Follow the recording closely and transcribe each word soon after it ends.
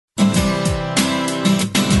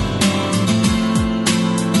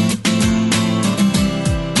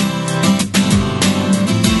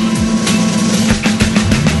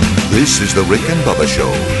This is the Rick and Bubba Show.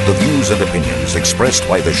 The views and opinions expressed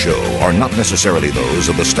by the show are not necessarily those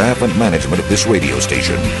of the staff and management of this radio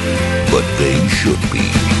station, but they should be.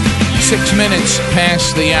 6 minutes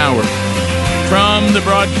past the hour. From the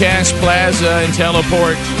broadcast plaza and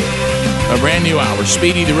teleport, a brand new hour.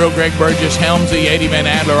 Speedy, the real Greg Burgess, Helmsy, 80 Van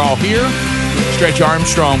Adler, all here. Stretch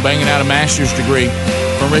Armstrong banging out a master's degree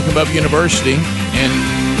from Rick and Bubba University. And,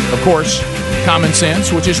 of course, common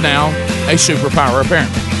sense, which is now a superpower,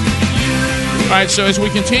 apparently. All right, so as we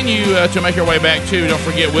continue to make our way back to, don't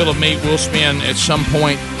forget, Wheel of Meat will spin at some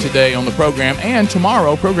point today on the program. And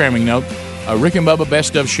tomorrow, programming note, Rick and Bubba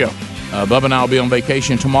Best of Show. Bubba and I will be on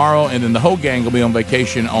vacation tomorrow, and then the whole gang will be on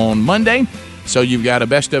vacation on Monday. So you've got a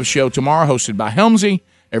Best of Show tomorrow hosted by Helmsy.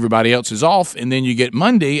 Everybody else is off. And then you get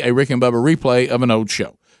Monday a Rick and Bubba replay of an old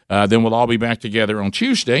show. Then we'll all be back together on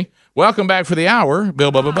Tuesday. Welcome back for the hour,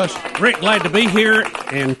 Bill Bubba Bussey. Rick, glad to be here,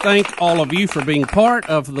 and thank all of you for being part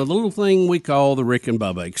of the little thing we call the Rick and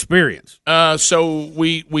Bubba experience. So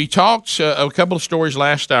we talked a couple of stories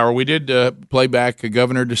last hour. We did play back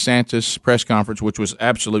Governor DeSantis' press conference, which was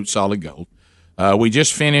absolute solid gold. We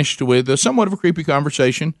just finished with somewhat of a creepy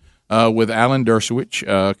conversation with Alan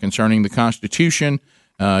Dershowitz concerning the Constitution,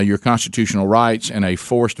 your constitutional rights, and a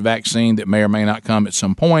forced vaccine that may or may not come at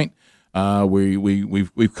some point.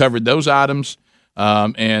 We've covered those items,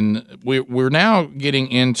 and we're now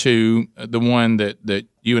getting into the one that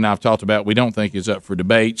you and I have talked about. We don't think is up for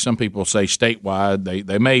debate. Some people say statewide.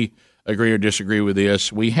 They may agree or disagree with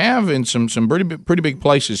this. We have in some pretty big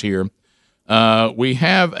places here. We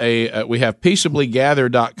have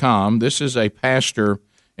peaceablygather.com. This is a pastor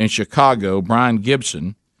in Chicago, Brian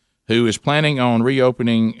Gibson, who is planning on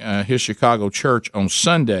reopening his Chicago church on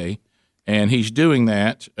Sunday. And he's doing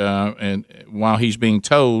that and while he's being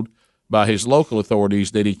told by his local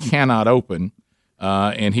authorities that he cannot open,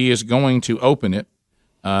 and he is going to open it.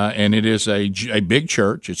 And it is a big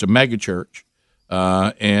church; it's a mega church,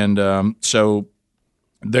 so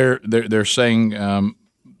they're saying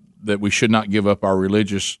that we should not give up our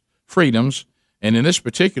religious freedoms. And in this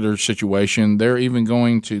particular situation, they're even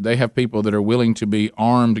they have people that are willing to be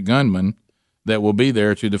armed gunmen that will be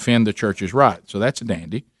there to defend the church's rights. So that's a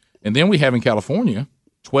dandy. And then we have in California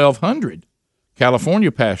 1,200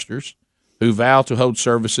 California pastors who vow to hold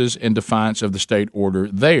services in defiance of the state order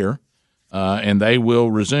there, and they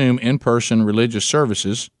will resume in-person religious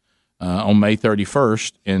services on May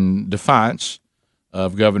 31st in defiance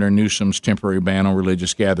of Governor Newsom's temporary ban on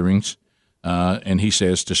religious gatherings, and he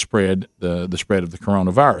says to spread the spread of the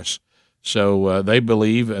coronavirus. So they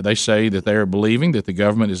say that they are believing that the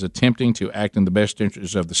government is attempting to act in the best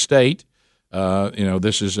interests of the state.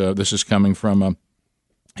 This is coming from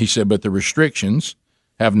he said, but the restrictions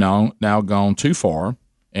have now gone too far,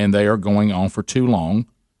 and they are going on for too long.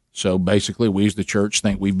 So basically, we as the church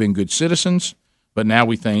think we've been good citizens, but now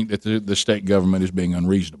we think that the state government is being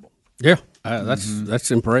unreasonable. Yeah,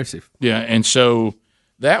 that's impressive. Yeah, and so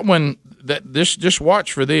that one, just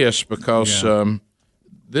watch for this because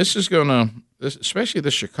this is especially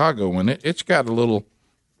the Chicago one. It's got a little.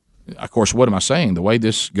 Of course, what am I saying? The way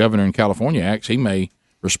this governor in California acts, he may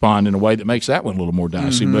respond in a way that makes that one a little more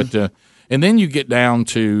dicey. Mm-hmm. But and then you get down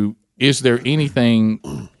to, is there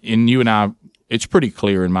anything in you and I? It's pretty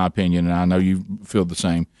clear, in my opinion, and I know you feel the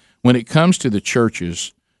same. When it comes to the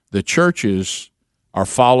churches are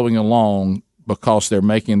following along because they're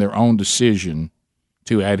making their own decision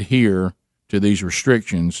to adhere to these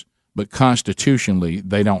restrictions, but constitutionally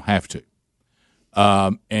they don't have to.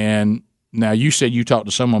 And now, you said you talked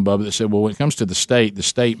to someone, Bubba, that said, well, when it comes to the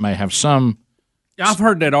state may have some. I've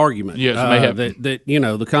heard that argument. Yes, that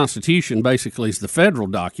the Constitution basically is the federal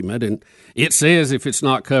document, and it says if it's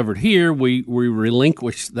not covered here, we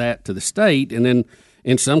relinquish that to the state, and then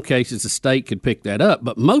in some cases the state could pick that up.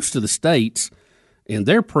 But most of the states, in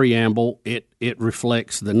their preamble, it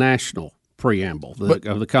reflects the national preamble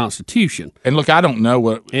of the Constitution. And look, I don't know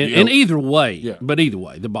what. And either way, but either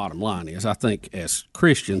way, the bottom line is, I think as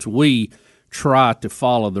Christians, we try to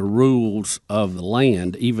follow the rules of the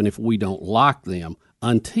land, even if we don't like them,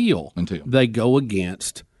 until they go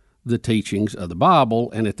against the teachings of the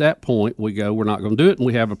Bible. And at that point, we go, we're not going to do it. And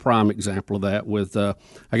we have a prime example of that with, I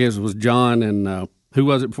guess it was John and. Who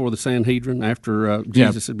was it before the Sanhedrin after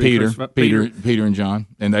Jesus had been crucified? Peter and John,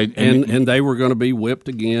 and they were going to be whipped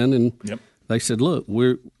again, and they said, "Look,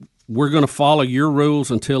 we're going to follow your rules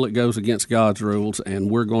until it goes against God's rules, and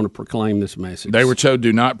we're going to proclaim this message." They were told,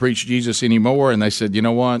 "Do not preach Jesus anymore," and they said, "You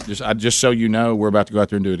know what? Just so you know, we're about to go out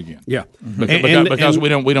there and do it again." Yeah, because we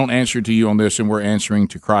don't answer to you on this, and we're answering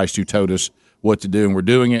to Christ who told us what to do, and we're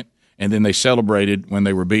doing it. And then they celebrated when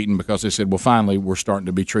they were beaten because they said, well, finally, we're starting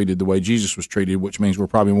to be treated the way Jesus was treated, which means we're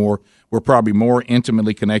probably more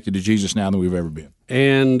intimately connected to Jesus now than we've ever been.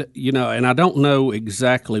 And, and I don't know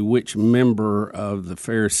exactly which member of the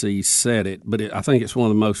Pharisees said it, but I think it's one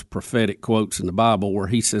of the most prophetic quotes in the Bible where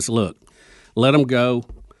he says, look, let them go.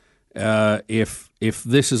 If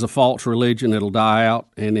this is a false religion, it'll die out,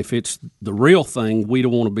 and if it's the real thing, we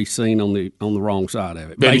don't want to be seen on the wrong side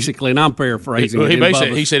of it. Basically, and I'm paraphrasing.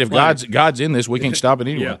 He said, if God's in this, we can't stop it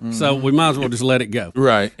anyway. Yeah. Mm-hmm. So we might as well just let it go.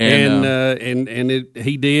 Right, he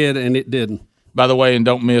did, and it didn't. By the way, and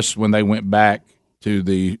don't miss when they went back to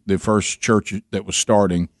the first church that was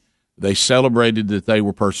starting, they celebrated that they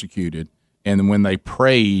were persecuted, and then when they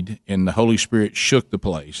prayed and the Holy Spirit shook the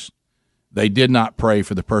place, they did not pray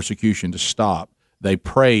for the persecution to stop. They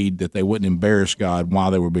prayed that they wouldn't embarrass God while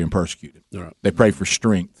they were being persecuted. Right. They prayed for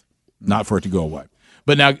strength, not for it to go away.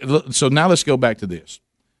 But now let's go back to this.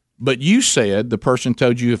 But you said the person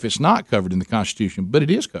told you if it's not covered in the Constitution, but it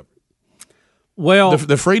is covered. Well,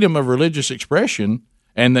 the freedom of religious expression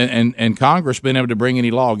and Congress being able to bring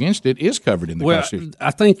any law against it is covered in the Constitution.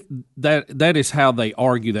 I think that is how they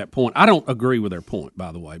argue that point. I don't agree with their point,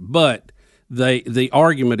 by the way, but the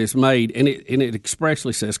argument is made, and it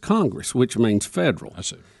expressly says Congress, which means federal. I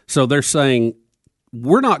see. So they're saying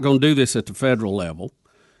we're not going to do this at the federal level,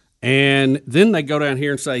 and then they go down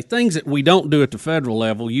here and say things that we don't do at the federal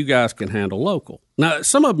level, you guys can handle local. Now,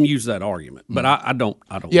 some of them use that argument, but I don't.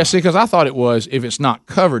 Yeah, see, because I thought it was if it's not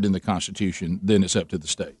covered in the Constitution, then it's up to the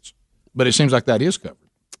states. But it seems like that is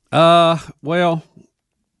covered. Well,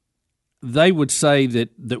 they would say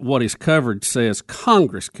that what is covered says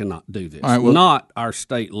Congress cannot do this, not our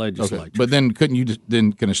state legislature. Okay. But then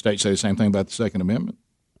can a state say the same thing about the Second Amendment?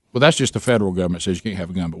 Well, that's just the federal government says you can't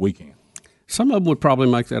have a gun, but we can. Some of them would probably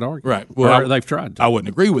make that argument. Right. Well, they've tried to. I wouldn't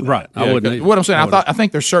agree with that. Right. Yeah, I wouldn't either. What I'm saying, I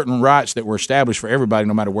think there's certain rights that were established for everybody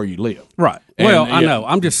no matter where you live. Right. Well, I know.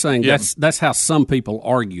 I'm just saying that's how some people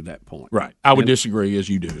argue that point. Right. I would disagree as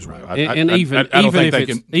you do as well. Even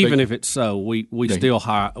if it's so, we still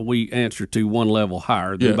we answer to one level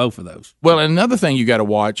higher than both of those. Well, another thing you got to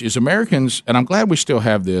watch is Americans, and I'm glad we still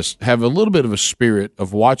have this, have a little bit of a spirit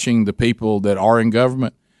of watching the people that are in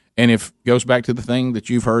government. And if it goes back to the thing that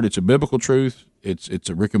you've heard, it's a biblical truth, it's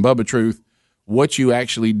a Rick and Bubba truth. What you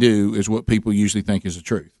actually do is what people usually think is the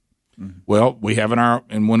truth. Mm-hmm. Well, we have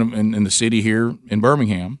in the city here in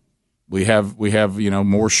Birmingham, we have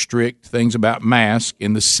more strict things about masks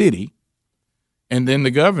in the city, and then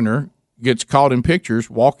the governor gets caught in pictures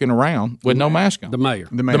walking around with no mask on. The mayor.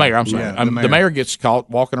 I'm sorry. Yeah, the mayor gets caught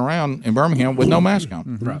walking around in Birmingham with no mask on.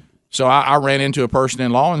 Mm-hmm. Right. So I ran into a person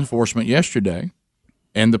in law enforcement yesterday.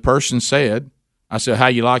 And the person said, I said, how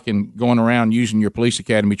you liking going around using your police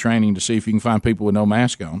academy training to see if you can find people with no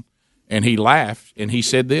mask on? And he laughed, and he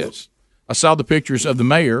said this. I saw the pictures of the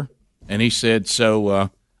mayor, and he said, so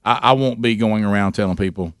I won't be going around telling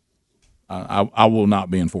people. I will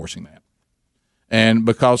not be enforcing that. And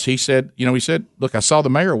because he said, look, I saw the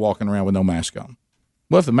mayor walking around with no mask on.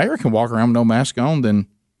 Well, if the mayor can walk around with no mask on, then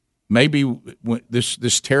maybe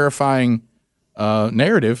this terrifying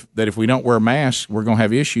narrative that if we don't wear masks, we're going to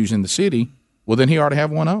have issues in the city. Well, then he ought to have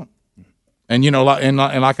one on. And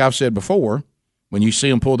like I've said before, when you see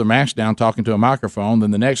them pull their mask down talking to a microphone, then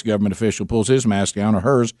the next government official pulls his mask down or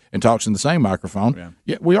hers and talks in the same microphone.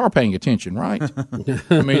 Yeah, we are paying attention, right?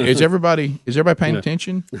 I mean, is everybody paying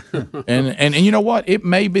attention? And you know what? It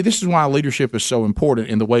may be. This is why leadership is so important,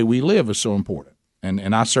 and the way we live is so important.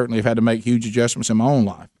 And I certainly have had to make huge adjustments in my own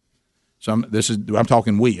life. So I'm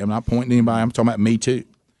talking we. I'm not pointing to anybody. I'm talking about me too.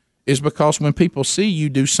 Is because when people see you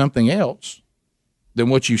do something else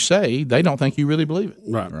than what you say, they don't think you really believe it.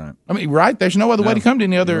 Right. I mean, right? There's no other way to come to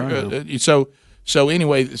any other. So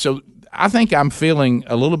anyway, I think I'm feeling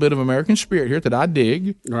a little bit of American spirit here that I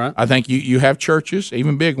dig. Right. I think you have churches,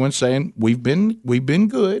 even big ones, saying we've been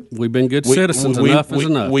good. We've been good citizens. Enough is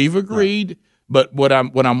enough. We've agreed. Right. But what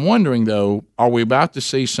I'm wondering though, are we about to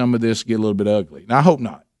see some of this get a little bit ugly? Now I hope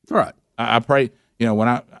not. Right. I pray, when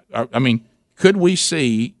I mean, could we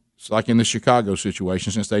see, like in the Chicago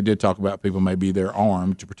situation, since they did talk about people maybe they're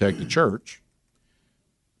armed to protect the church,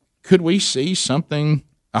 could we see something?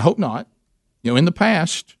 I hope not. In the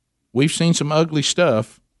past, we've seen some ugly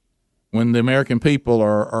stuff when the American people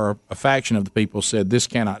or a faction of the people said this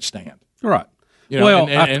cannot stand. Right.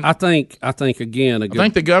 I think again, I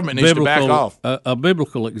think the government needs to back off. A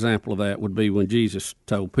biblical example of that would be when Jesus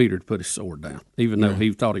told Peter to put his sword down, even though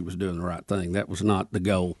he thought he was doing the right thing. That was not the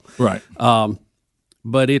goal, right?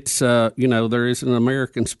 But it's there is an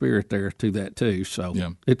American spirit there to that too. So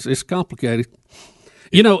it's complicated.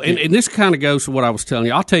 And this kind of goes to what I was telling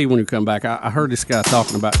you. I'll tell you when you come back. I heard this guy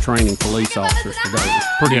talking about training police officers today. It was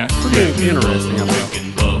pretty interesting.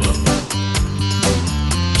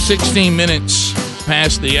 16 minutes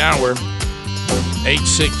past the hour.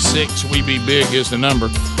 866 We Be Big is the number.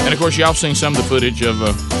 And, of course, y'all seen some of the footage of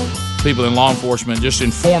people in law enforcement just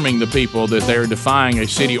informing the people that they're defying a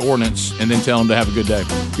city ordinance and then telling them to have a good day.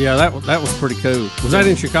 Yeah, that was pretty cool. Was that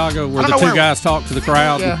in Chicago where the two guys talked to the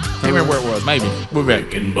crowd? Yeah, I can't remember where it was. Maybe. We're back.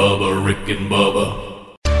 Rick and Bubba.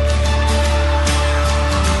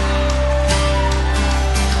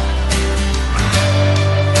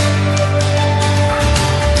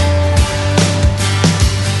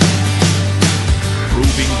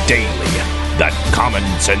 Proving daily that common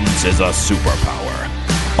sense is a superpower.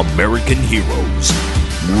 American heroes,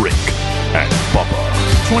 Rick and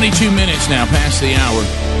Bubba. 22 minutes now past the hour.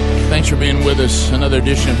 Thanks for being with us. Another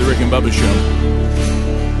edition of the Rick and Bubba Show.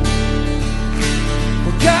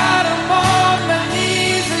 God, I'm on my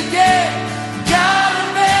knees again.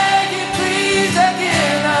 God, beg you, please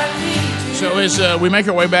again. I need you. So as we make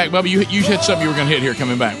our way back, Bubba, you had something you were going to hit here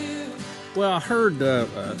coming back. Well, I heard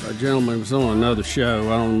a gentleman was on another show.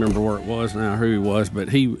 I don't remember where it was now, who he was, but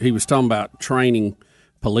he was talking about training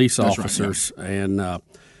police officers, right, yeah. And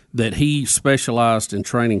that he specialized in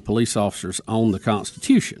training police officers on the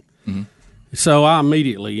Constitution. Mm-hmm. So I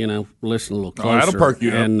immediately, listened a little closer. That'll perk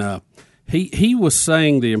you up. And he was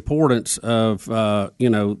saying the importance of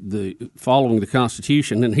the following the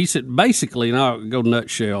Constitution, and he said basically, and I'll go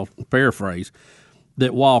nutshell paraphrase,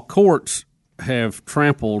 that while courts have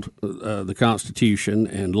trampled the Constitution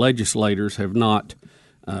and legislators have not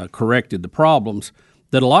corrected the problems,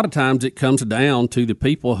 that a lot of times it comes down to the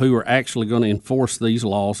people who are actually going to enforce these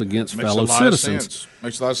laws against fellow citizens.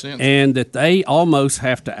 Makes a lot of sense. And that they almost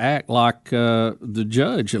have to act like the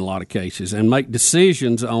judge in a lot of cases and make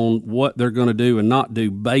decisions on what they're going to do and not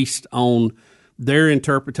do based on their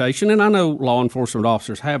interpretation. And I know law enforcement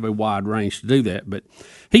officers have a wide range to do that, but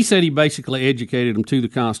he said he basically educated them to the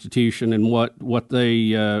Constitution and what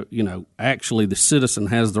they, actually the citizen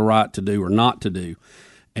has the right to do or not to do.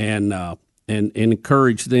 And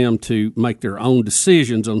encourage them to make their own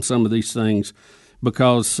decisions on some of these things,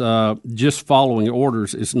 because just following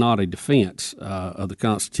orders is not a defense of the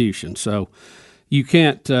Constitution. So you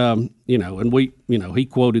can't, and he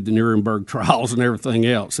quoted the Nuremberg trials and everything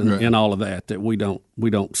else, and all of that we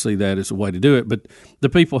don't see that as a way to do it. But the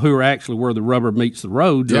people who are actually where the rubber meets the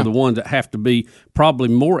roads are the ones that have to be probably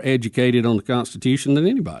more educated on the Constitution than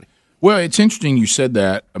anybody. Well, it's interesting you said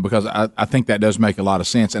that, because I think that does make a lot of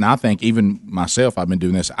sense. And I think even myself, I've been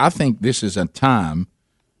doing this. I think this is a time,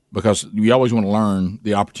 because you always want to learn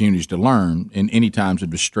the opportunities to learn in any times of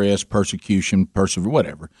distress, persecution,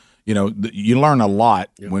 whatever. You learn a lot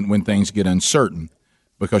when things get uncertain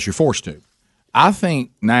because you're forced to. I think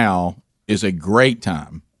now is a great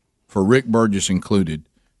time for Rick Burgess included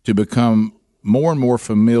to become more and more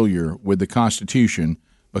familiar with the Constitution.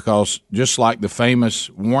 Because just like the famous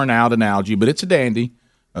worn-out analogy, but it's a dandy,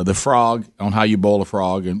 the frog, on how you boil a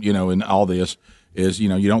frog, and all this is,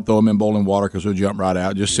 you don't throw him in boiling water because he'll jump right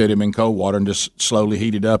out. Just set him in cold water and just slowly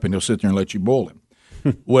heat it up, and he'll sit there and let you boil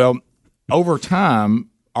him. Well, over time,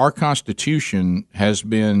 our Constitution has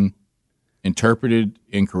been interpreted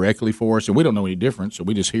incorrectly for us, and we don't know any difference, so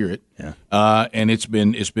we just hear it. Yeah. And it's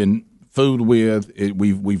been fooled with.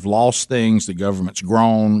 We've lost things. The government's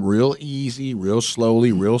grown real easy, real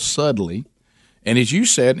slowly, real subtly. And as you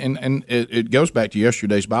said, and it goes back to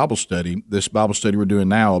yesterday's Bible study, this Bible study we're doing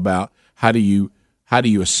now about how do you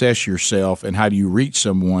assess yourself and how do you reach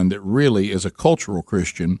someone that really is a cultural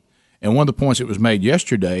Christian. And one of the points that was made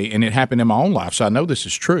yesterday, and it happened in my own life, so I know this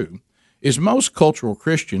is true, is most cultural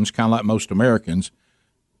Christians, kind of like most Americans,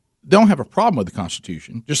 don't have a problem with the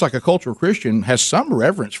Constitution, just like a cultural Christian has some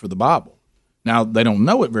reverence for the Bible. Now, they don't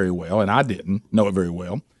know it very well, and I didn't know it very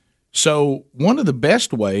well. So one of the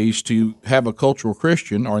best ways to have a cultural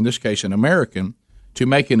Christian, or in this case an American, to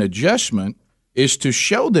make an adjustment is to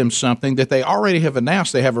show them something that they already have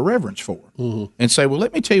announced they have a reverence for. Mm-hmm. And say, well,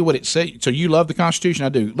 let me tell you what it says. So you love the Constitution? I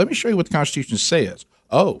do. Let me show you what the Constitution says.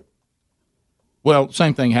 Oh. Well,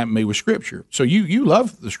 same thing happened to me with Scripture. So you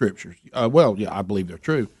love the Scriptures. Well, yeah, I believe they're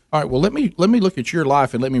true. All right, well, let me look at your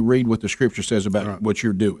life and let me read what the Scripture says about what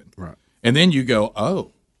you're doing. Right. And then you go,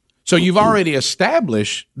 oh. So you've already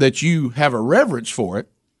established that you have a reverence for it.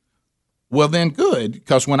 Well, then good,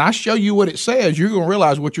 because when I show you what it says, you're going to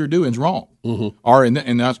realize what you're doing is wrong. Mm-hmm. Or in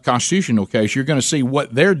the constitutional case, you're going to see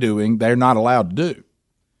what they're doing they're not allowed to do.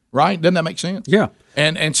 Right? Doesn't that make sense? Yeah.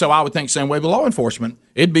 And so I would think same way with law enforcement.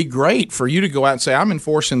 It'd be great for you to go out and say, I'm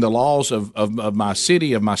enforcing the laws of my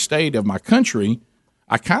city, of my state, of my country.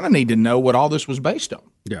 I kind of need to know what all this was based on.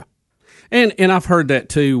 Yeah. And I've heard that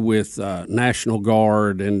too with National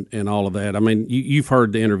Guard and all of that. I mean, you've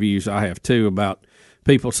heard the interviews, I have too, about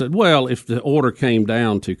people said, well, if the order came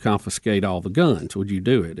down to confiscate all the guns, would you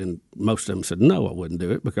do it? And most of them said, no, I wouldn't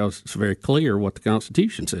do it because it's very clear what the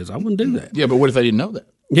Constitution says. I wouldn't do that. Yeah, but what if they didn't know that?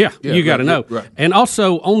 Yeah, you got to know. Right. And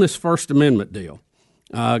also on this First Amendment deal,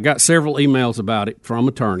 got several emails about it from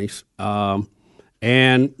attorneys. And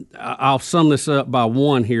I'll sum this up by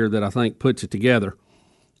one here that I think puts it together.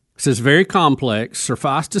 It says, very complex.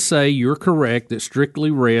 Suffice to say, you're correct that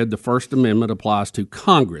strictly read, the First Amendment applies to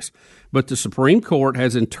Congress. But the Supreme Court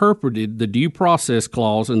has interpreted the Due Process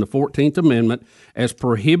Clause in the 14th Amendment as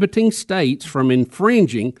prohibiting states from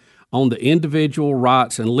infringing on the individual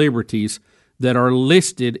rights and liberties that are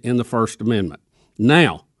listed in the First Amendment.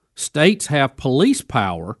 Now, states have police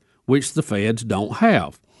power, which the feds don't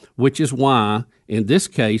have, which is why, in this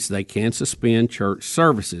case, they can suspend church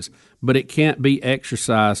services, but it can't be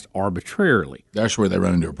exercised arbitrarily. That's where they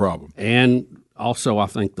run into a problem. And also, I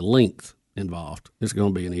think the length involved is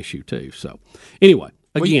going to be an issue too. So, anyway,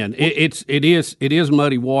 again, it is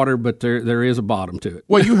muddy water, but there is a bottom to it.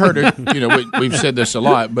 Well, you heard it. We've said this a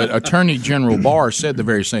lot, but Attorney General Barr said the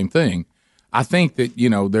very same thing. I think that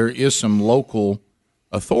there is some local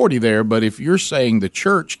authority there, but if you're saying the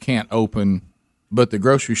church can't open, but the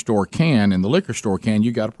grocery store can and the liquor store can,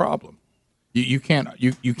 you got a problem. You can't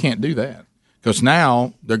do that, because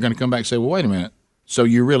now they're going to come back and say, well, wait a minute. So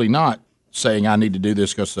you're really not saying I need to do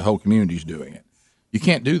this because the whole community is doing it. You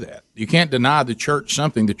can't do that. You can't deny the church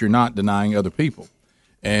something that you're not denying other people.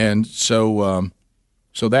 And so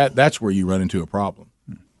that's where you run into a problem.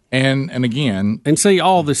 And again, and see,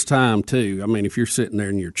 all this time too, I mean, if you're sitting there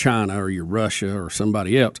and you're China or you're Russia or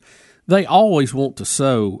somebody else, they always want to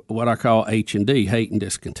sow what I call H&D, hate and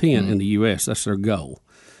discontent, in the U.S. That's their goal.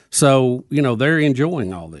 So, they're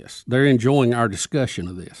enjoying all this. They're enjoying our discussion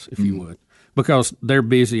of this, if you would, because they're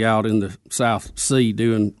busy out in the South Sea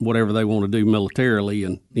doing whatever they want to do militarily.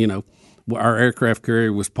 And, our aircraft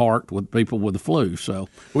carrier was parked with people with the flu. So,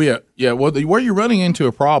 well, yeah. Well, where you're running into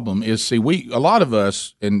a problem is, a lot of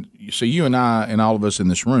us, and so you and I and all of us in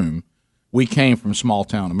this room, we came from small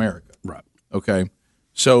town America. Right. Okay.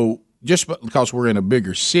 So just because we're in a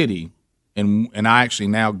bigger city, and I actually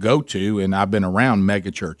now go to, and I've been around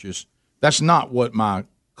mega churches, that's not what my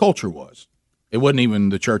culture was. It wasn't even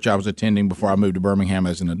the church I was attending before I moved to Birmingham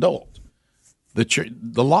as an adult.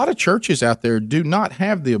 A lot of churches out there do not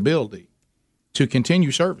have the ability to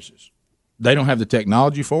continue services. They don't have the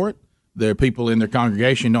technology for it. Their people in their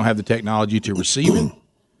congregation don't have the technology to receive it.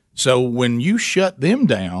 So when you shut them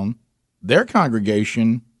down, their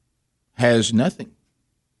congregation has nothing.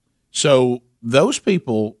 So those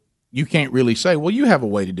people, you can't really say, well, you have a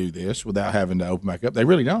way to do this without having to open back up. They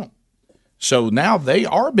really don't. So now they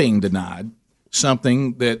are being denied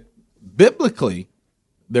something that biblically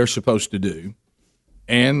they're supposed to do,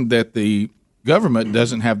 and that the government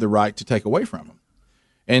doesn't have the right to take away from them.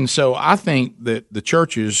 And so I think that the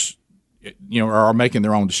churches, are making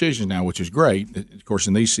their own decisions now, which is great. Of course,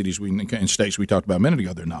 in these cities, in states we talked about a minute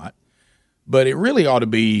ago, they're not. But it really ought to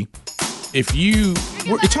be,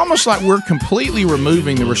 it's almost like we're completely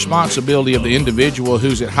removing the responsibility of the individual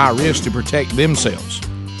who's at high risk to protect themselves.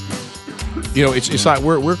 It's like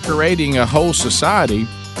we're creating a whole society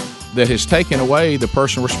that has taken away the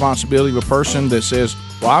personal responsibility of a person that says,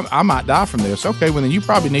 well, I might die from this. Okay, well, then you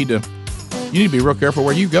probably need to be real careful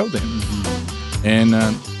where you go then. And,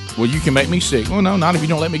 well, you can make me sick. Well, no, not if you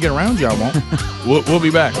don't let me get around you, I won't. We'll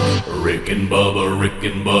be back. Rick and Bubba, Rick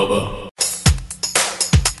and Bubba.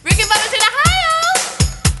 Rick and Bubba's in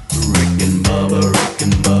Ohio! Rick and Bubba, Rick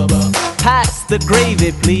and Bubba. Pass the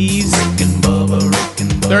gravy, please. Rick and Bubba, Rick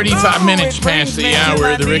and Bubba. 35 minutes past the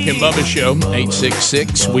hour of the Rick and Bubba Show.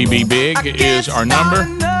 866-WE-BE-BIG is our number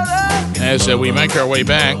as we make our way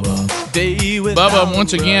back. Bubba,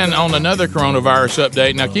 once again, on another coronavirus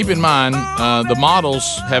update. Now, keep in mind, the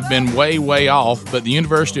models have been way, way off, but the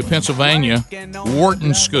University of Pennsylvania,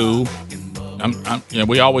 Wharton School,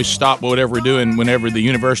 we always stop whatever we're doing whenever the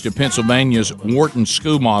University of Pennsylvania's Wharton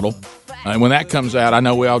School model, and when that comes out, I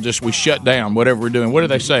know we shut down whatever we're doing. What are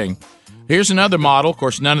they saying? Here's another model. Of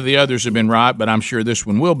course, none of the others have been right, but I'm sure this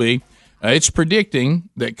one will be. It's predicting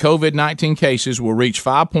that COVID-19 cases will reach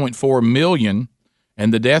 5.4 million,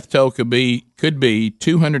 and the death toll could be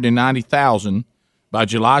 290,000 by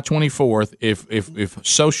July 24th if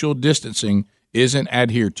social distancing isn't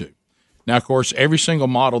adhered to. Now, of course, every single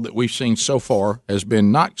model that we've seen so far has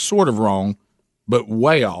been not sort of wrong, but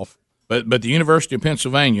way off. But the University of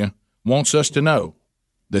Pennsylvania wants us to know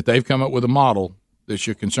that they've come up with a model that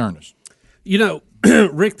should concern us. You know,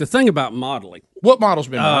 Rick, the thing about modeling. What model's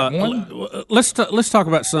been one? Let's talk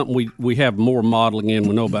about something we have more modeling in.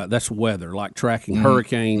 We know about that's weather, like tracking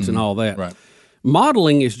hurricanes and all that. Right.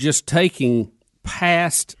 Modeling is just taking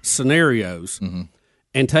past scenarios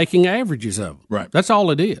and taking averages of them. Right. That's all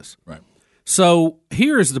it is. Right. So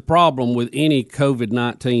here is the problem with any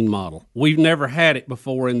COVID-19 model. We've never had it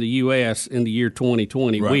before in the U.S. in the year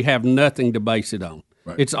 2020. Right. We have nothing to base it on.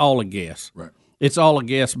 Right. It's all a guess. Right. It's all a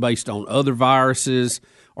guess based on other viruses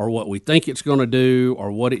or what we think it's going to do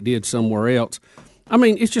or what it did somewhere else. I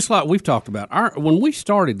mean, it's just like we've talked about. When we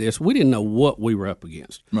started this, we didn't know what we were up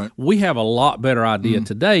against. Right. We have a lot better idea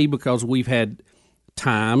today because we've had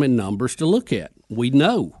time and numbers to look at. We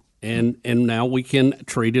know, and now we can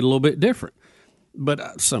treat it a little bit different.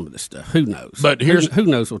 But some of this stuff, who knows? But here's who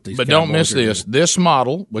knows what these. But don't miss Cowboys are this. doing. This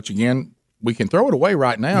model, which again we can throw it away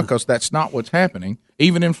right now because that's not what's happening.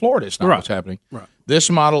 Even in Florida, it's not what's happening. Right. This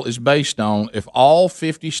model is based on if all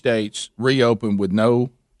 50 states reopen with no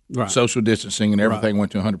social distancing and everything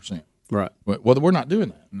went to 100%. Right. Well, we're not doing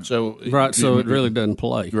that. So So it really doesn't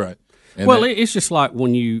play. Right. And Well, it's just like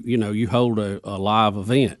when you hold a live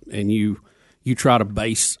event and you try to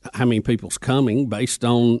base how many people's coming based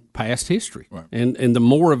on past history. Right. And the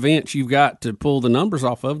more events you've got to pull the numbers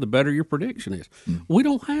off of, the better your prediction is. We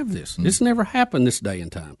don't have this. It's never happened this day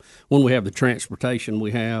and time when we have the transportation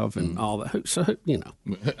we have and all that. So,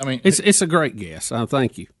 I mean, it's a great guess.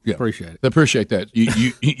 Thank you. Yeah. Appreciate it. Appreciate that.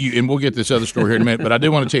 You, and we'll get this other story here in a minute, but I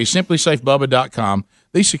do want to tell you, simplysafebubba.com,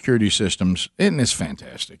 these security systems, isn't this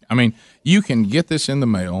fantastic? I mean, you can get this in the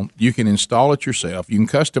mail. You can install it yourself. You can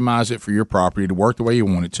customize it for your property to work the way you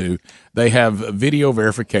want it to. They have video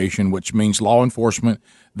verification, which means law enforcement,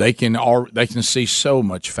 they can see so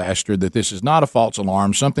much faster that this is not a false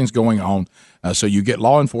alarm. Something's going on. So you get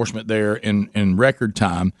law enforcement there in record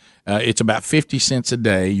time. It's about 50 cents a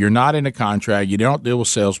day. You're not in a contract. You don't deal with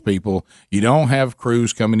salespeople. You don't have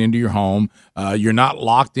crews coming into your home. You're not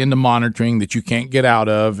locked into monitoring that you can't get out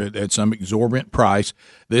of at some exorbitant price.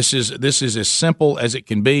 This is as simple as it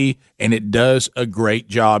can be, and it does a great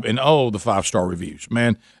job. And the 5-star reviews,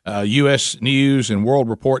 man. U.S. News and World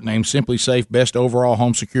Report named Simply Safe best overall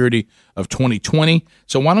home security of 2020.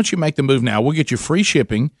 So why don't you make the move now? We'll get you free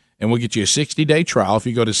shipping. And we'll get you a 60-day trial if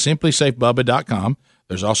you go to simplysafebubba.com.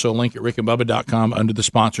 There's also a link at rickandbubba.com under the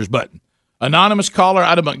sponsors button. Anonymous caller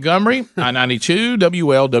out of Montgomery, I-92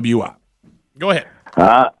 WLWI. Go ahead.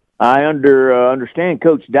 I understand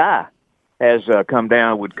Coach Dye has come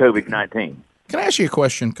down with COVID-19. Can I ask you a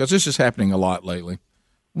question? Because this is happening a lot lately.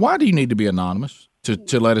 Why do you need to be anonymous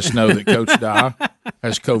to let us know that Coach Dye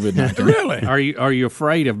has COVID-19? Really? Are you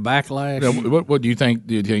afraid of backlash? What do you think?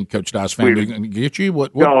 Do you think Coach Dye's family going to get you?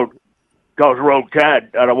 What? Cause Roll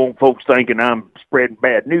Tide, I don't want folks thinking I'm spreading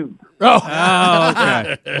bad news.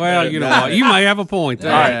 Okay. Well, you know what? You may have a point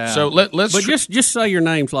there. All right, so let's. But just say your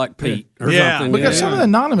name's like Pete or something. Because some of the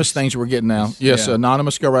anonymous things we're getting now. Yes,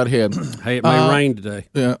 anonymous, go right ahead. Hey, it may rain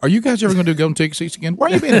today. Are you guys ever going to do Golden Ticket Seats again? Why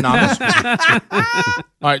are you being anonymous? All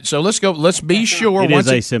right, so let's go. Let's be sure. It is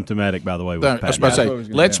asymptomatic, by the way. I was about to say,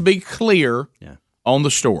 let's be clear on the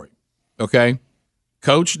story, okay?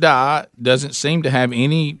 Coach Dye doesn't seem to have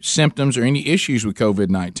any symptoms or any issues with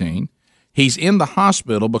COVID-19. He's in the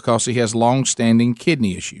hospital because he has long-standing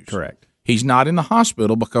kidney issues. Correct. He's not in the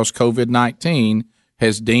hospital because COVID-19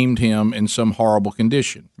 has deemed him in some horrible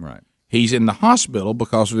condition. Right. He's in the hospital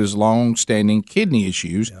because of his long-standing kidney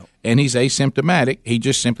issues, and he's asymptomatic. He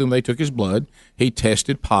just simply, when they took his blood, he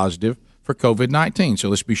tested positive for COVID-19. So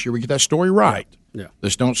let's be sure we get that story right. Yeah.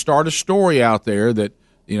 Let's don't start a story out there that,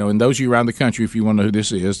 and those of you around the country, if you want to know who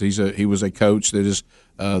this is, he was a coach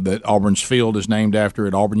that Auburn's field is named after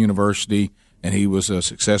at Auburn University, and he was a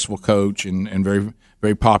successful coach and very,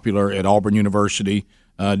 very popular at Auburn University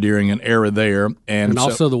during an era there. And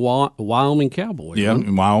also the Wyoming Cowboys. Yeah,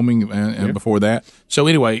 in Wyoming and before that. So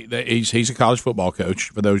anyway, he's a college football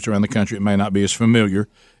coach. For those around the country, it may not be as familiar.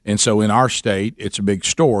 And so in our state, it's a big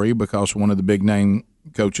story because one of the big name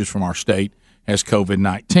coaches from our state has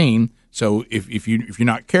COVID-19. So if you're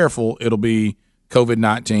not careful, it'll be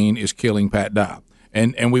COVID-19 is killing Pat Dye.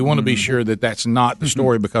 And we want to be sure that that's not the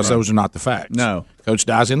story because those are not the facts. No. Coach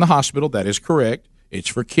Dye's in the hospital. That is correct. It's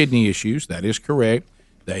for kidney issues. That is correct.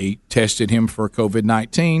 They tested him for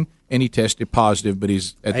COVID-19, and he tested positive, but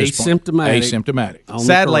he's at this point asymptomatic.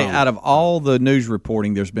 Sadly, out of all the news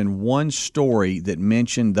reporting, there's been one story that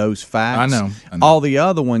mentioned those facts. I know. All the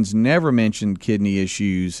other ones never mentioned kidney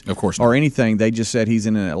issues, of course, or anything. They just said he's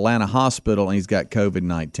in an Atlanta hospital and he's got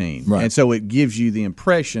COVID-19. Right. And so it gives you the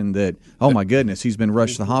impression that, oh my goodness, he's been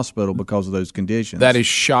rushed to the hospital because of those conditions. That is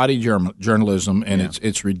shoddy journalism, and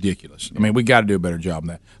it's ridiculous. I mean, we got to do a better job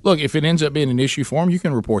than that. Look, if it ends up being an issue for him, you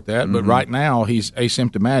can report that. But right now, he's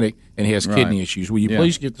asymptomatic and he has kidney issues. Will you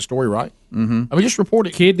please get the story right? Mm-hmm. I mean, just report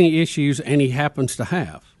it. Kidney issues, and he happens to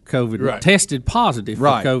have COVID, tested positive for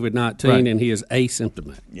COVID-19, and he is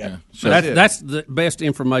asymptomatic. Yeah. So that's the best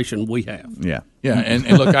information we have. Yeah. Yeah,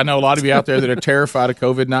 and look, I know a lot of you out there that are terrified of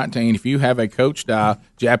COVID-19. If you have a Coach Die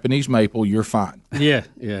Japanese maple, you're fine. Yeah,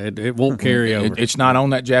 it won't carry over. It's not on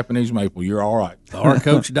that Japanese maple. You're all right. Or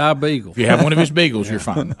Coach Die Beagle. If you have one of his beagles, you're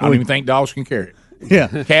fine. I don't even think dogs can carry it.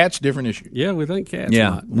 Yeah. Cats, different issue. Yeah, we think cats.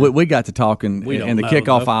 Yeah, we got to talking in the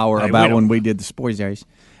kickoff hour about when we did the sports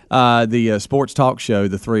sports talk show,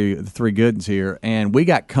 the three good ones here, and we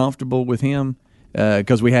got comfortable with him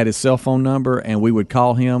because we had his cell phone number, and we would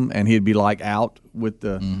call him, and he'd be like out with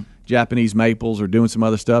the Japanese maples or doing some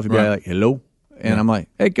other stuff. He'd be like, "Hello," and I'm like,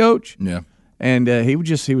 "Hey, Coach." Yeah. And he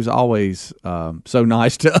was always so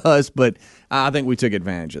nice to us, but I think we took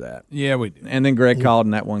advantage of that. Yeah, we did. And then Greg called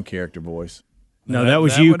in that one character voice. No, that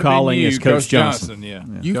was you calling as Coach Johnson. Yeah.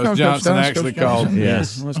 Coach Johnson actually called.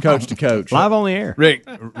 Yes, it was coach to coach. Live on the air. Rick,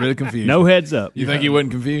 really confused. No heads up. You think he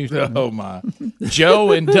wasn't confused? Oh, my.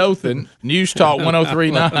 Joe in Dothan, News Talk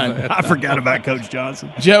 103.9. I forgot about Coach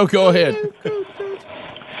Johnson. Joe, go ahead.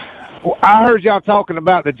 Well, I heard y'all talking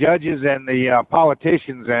about the judges and the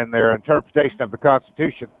politicians and their interpretation of the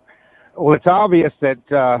Constitution. Well, it's obvious that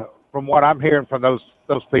from what I'm hearing from those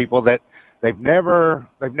people that they've never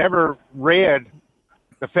read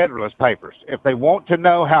the Federalist Papers. If they want to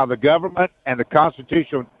know how the government and the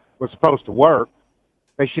Constitution was supposed to work,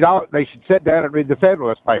 they should sit down and read the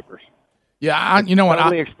Federalist Papers. Yeah, you know what?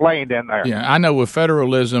 Totally explained in there. Yeah, I know with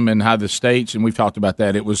federalism and how the states, and we've talked about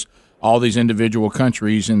that, it was all these individual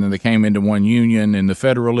countries, and then they came into one union. And the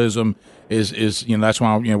federalism is that's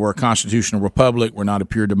why we're a constitutional republic. We're not a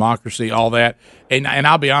pure democracy. All that, and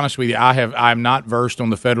I'll be honest with you, I'm not versed on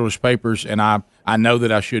the Federalist Papers, and I know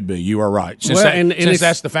that I should be. You are right. Since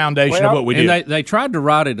that's the foundation of what we do. And they tried to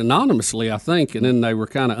write it anonymously, I think, and then they were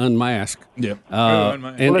kind of unmasked. Yeah.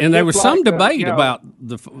 And there was some debate about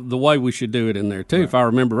the way we should do it in there too. Right. If I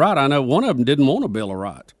remember right, I know one of them didn't want a Bill of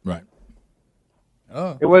Rights. Right.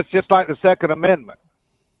 Oh. It was just like the Second Amendment.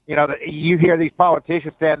 You hear these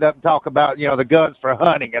politicians stand up and talk about, the guns for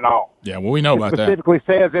hunting and all. Yeah, well, we know about that. It specifically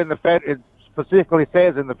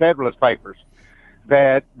says in the Federalist Papers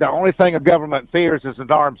that the only thing a government fears is an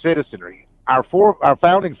armed citizenry. Our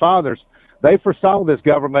founding fathers, they foresaw this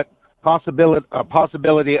government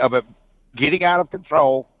possibility of it getting out of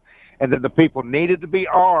control, and that the people needed to be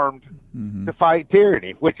armed to fight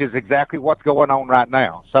tyranny, which is exactly what's going on right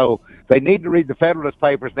now. So they need to read the Federalist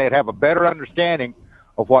Papers. They'd have a better understanding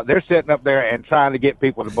of what they're sitting up there and trying to get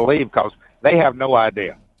people to believe, because they have no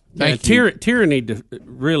idea. Tyranny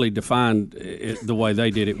really defined it, the way they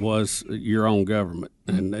did it was your own government,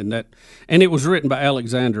 and it was written by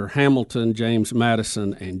Alexander Hamilton, James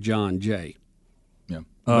Madison, and John Jay. Yeah,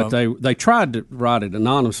 but they tried to write it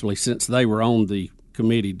anonymously since they were on the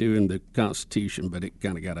committee doing the Constitution, but it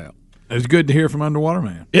kind of got out. It was good to hear from Underwater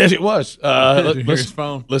Man. Yes, it was.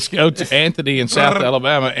 Let's go to Anthony in South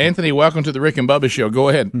Alabama. Anthony, welcome to the Rick and Bubba Show. Go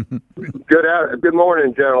ahead. Good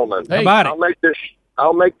morning, gentlemen. Hey,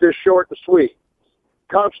 I'll make this short and sweet.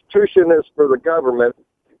 Constitution is for the government.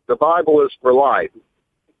 The Bible is for life.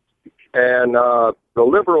 And the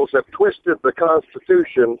liberals have twisted the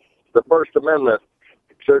Constitution, the First Amendment,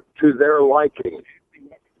 to their liking.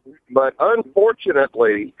 But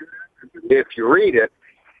unfortunately, if you read it,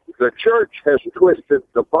 the church has twisted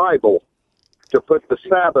the Bible to put the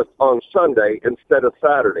Sabbath on Sunday instead of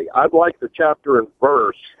Saturday. I'd like the chapter and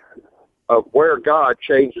verse of where God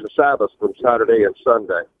changed the Sabbath from Saturday and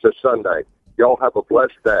Sunday to Sunday. Y'all have a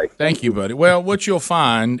blessed day. Thank you, buddy. Well, what you'll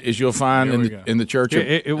find is in the church.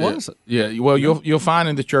 It was. Well, you'll find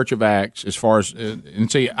in the Church of Acts as far as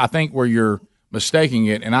and see. I think where you're mistaking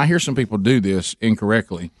it, and I hear some people do this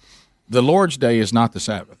incorrectly. The Lord's Day is not the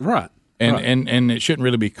Sabbath, right? And it shouldn't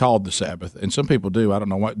really be called the Sabbath. And some people do. I don't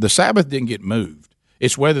know why. The Sabbath didn't get moved.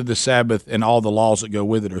 It's whether the Sabbath and all the laws that go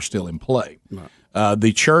with it are still in play. Right.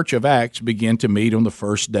 The Church of Acts began to meet on the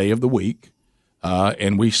first day of the week,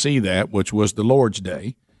 and we see that, which was the Lord's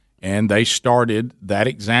Day. And they started that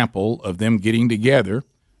example of them getting together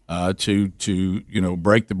to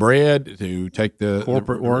break the bread, to take the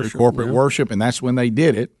corporate worship, and that's when they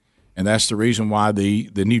did it. and that's the reason why the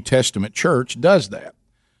New Testament church does that.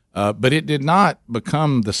 But it did not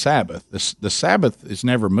become the Sabbath. The Sabbath is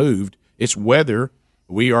never moved. It's whether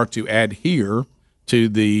we are to adhere to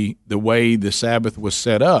the way the Sabbath was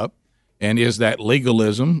set up, and is that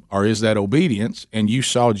legalism or is that obedience? And you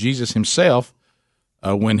saw Jesus himself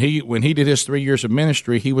when he did his 3 years of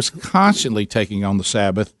ministry, he was constantly taking on the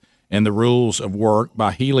Sabbath and the rules of work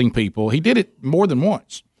by healing people. He did it more than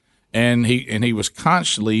once, and he was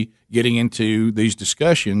constantly getting into these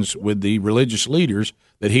discussions with the religious leaders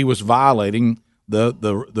that he was violating the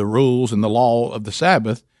rules and the law of the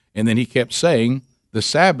Sabbath. And then he kept saying the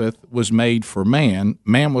Sabbath was made for man.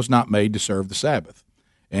 Man was not made to serve the Sabbath.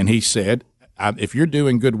 And he said, if you're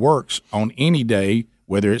doing good works on any day,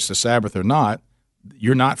 whether it's the Sabbath or not,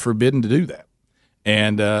 you're not forbidden to do that.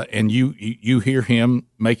 And you hear him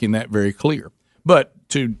making that very clear. But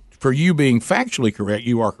for you being factually correct,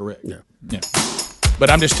 you are correct. Yeah. But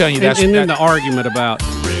I'm just telling you that's. And then the argument about,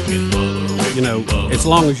 as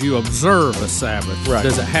long as you observe a Sabbath, right,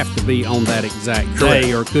 does it have to be on that exact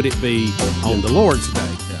day, or could it be on the Lord's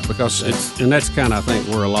day? Yeah, because that's kind of, I think,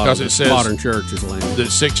 where a lot of the modern churches land. That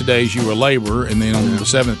 6 days you will labor, and then on the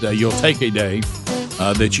seventh day you'll take a day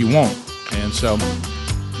that you won't. And so,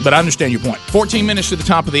 but I understand your point. 14 minutes to the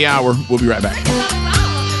top of the hour. We'll be right back.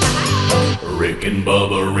 Rick and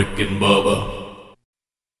Bubba, Rick and Bubba.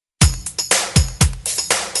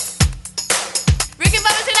 Rick and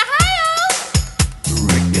Bubba's in Ohio.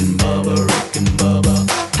 Rick and Bubba, Rick and Bubba.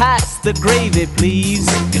 Pass the gravy, please.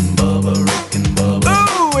 Rick and Bubba, Rick and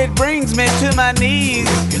Bubba. Ooh, it brings me to my knees.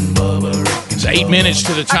 Rick and Bubba, Rick and Bubba. It's 8 minutes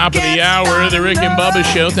to the top of the hour of the Rick and Bubba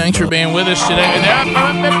Show. Thanks for being with us today. The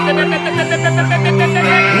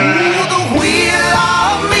wheel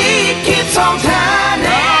of meat keeps on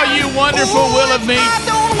turning. Oh, you wonderful wheel of meat. I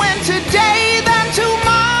don't win today, then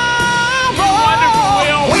tomorrow. You wonderful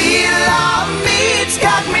wheel. Wheel of meat's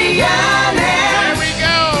got me yearning. There we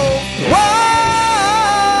go. Whoa,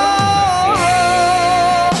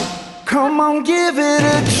 come on, give it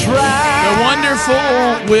a try. The wonderful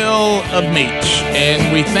wheel of meat.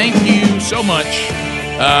 And we thank you so much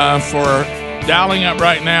for dialing up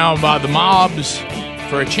right now by the mobs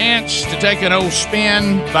for a chance to take an old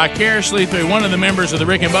spin vicariously through one of the members of the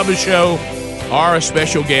Rick and Bubba Show or a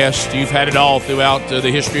special guest. You've had it all throughout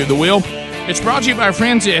the history of the wheel. It's brought to you by our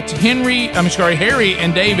friends at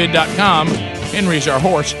HarryandDavid.com. Henry's our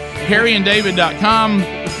horse. HarryandDavid.com.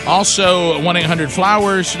 Also,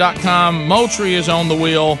 1-800-Flowers.com. Moultrie is on the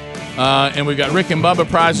wheel. And we've got Rick and Bubba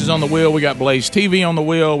prizes on the wheel. We got Blaze TV on the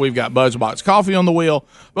wheel. We've got BuzzBox Coffee on the wheel.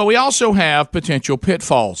 But we also have potential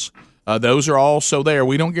pitfalls. Those are also there.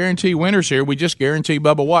 We don't guarantee winners here. We just guarantee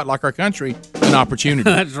Bubba Watt, like our country, an opportunity.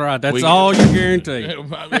 That's right. That's all you guarantee.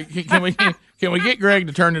 Can we get Greg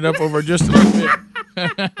to turn it up over just a little bit?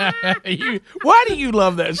 Why do you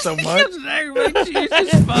love that so much?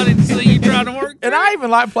 It's just funny to see you trying to work. And I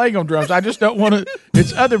even like playing on drums. I just don't want to.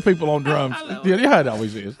 It's other people on drums. You know how it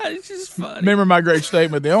always is. It's just funny. Remember my great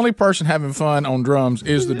statement: the only person having fun on drums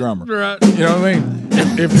is the drummer. Right. You know what I mean?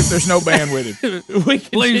 If there's no band with him.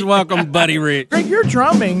 Please welcome Buddy Rich. Greg, you're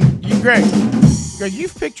drumming. Greg,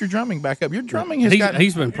 you've picked your drumming back up. Your drumming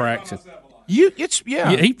he's been practicing.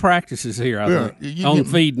 He practices here, I think, on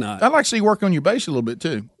feed night. I'd like to see you work on your bass a little bit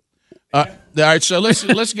too. All right, so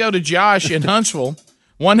let's go to Josh in Huntsville.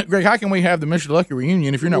 Greg, how can we have the Mr. Lucky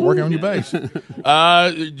reunion if you're not working on your bass?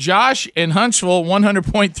 Josh in Huntsville,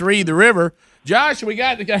 100.3 The River. Josh, we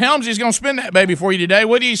got Helmsy's going to spin that baby for you today.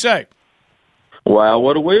 What do you say? Wow,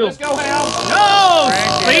 what a wheel. Let's go, Helms. Oh,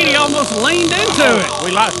 Speedy almost leaned into it.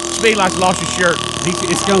 Speedy lost his shirt.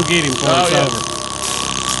 It's going to get him before it's over.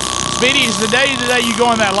 Speedy, is the day you go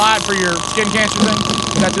on that light for your skin cancer thing?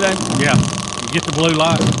 Is that today? Yeah. You get the blue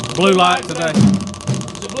light. Blue light today.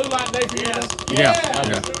 Is it blue light day for you today? Yeah.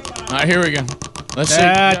 Okay. All right, here we go. Let's see.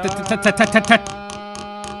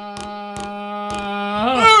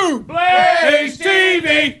 Blaze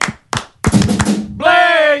TV!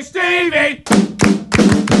 Blaze TV!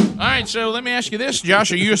 All right, so let me ask you this.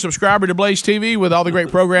 Josh, are you a subscriber to Blaze TV with all the great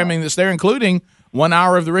programming that's there, including 1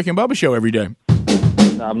 hour of the Rick and Bubba Show every day?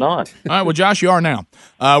 I'm not. All right, well, Josh, you are now.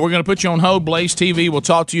 We're going to put you on hold. Blaze TV will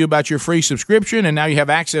talk to you about your free subscription, and now you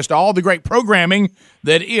have access to all the great programming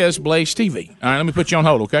that is Blaze TV. All right, let me put you on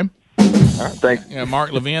hold, okay? All right, thanks. You got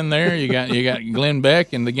Mark Levin there. You got Glenn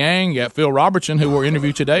Beck and the gang. You got Phil Robertson, who we're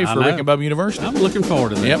interviewed today for Rick and Bubba University. I'm looking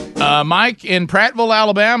forward to that. Yep. Mike in Prattville,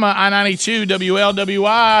 Alabama, I-92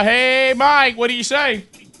 WLWI. Hey, Mike, what do you say?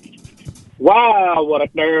 Wow, what a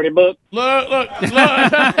dirty book. Look.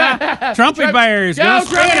 Trumpy Bear's going to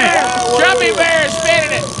spin it. Trumpy Bear's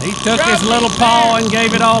spinning it. He took his little paw and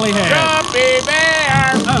gave it all he had. Trumpy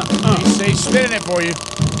Bear. he's spinning it for you.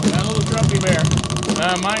 Got a little Trumpy bear.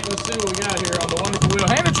 Mike, let's see what we got here on the wonderful wheel.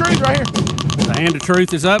 Hand of Truth right here. The hand of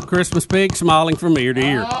truth is up. Christmas pig smiling from ear to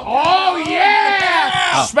ear. Oh,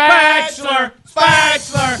 yeah! Spatchler!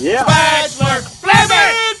 Yeah. Spatchler! Flip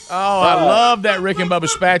it! Oh, I love that Rick and Bubba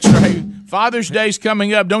spatchler. Hey, Father's Day's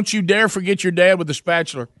coming up. Don't you dare forget your dad with the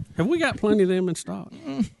spatchler. Have we got plenty of them in stock?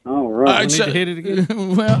 All right. We need to hit it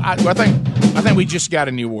again. Well, I think we just got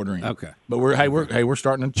a new order in. Okay. But we're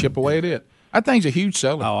starting to chip away at it. That thing's a huge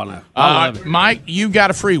seller. Oh, I know. I love it. Mike, you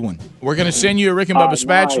got a free one. We're going to send you a Rick and Bubba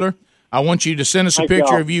spatchler. I want you to send us a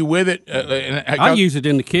picture of you with it. I use it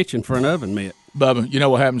in the kitchen for an oven mitt. Bubba, you know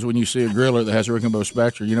what happens when you see a griller that has a Rick and Bubba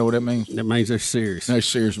spatula? You know what that means? That means they're serious. They're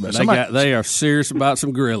serious about it. They are serious about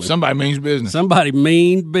some grilling. Somebody means business. Somebody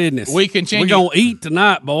mean business. We continue. We're going to eat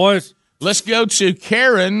tonight, boys. Let's go to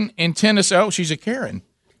Karen in Tennessee. Oh, she's a Karen.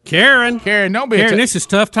 Karen, don't be Karen, this is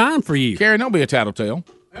tough time for you. Karen, don't be a tattletale.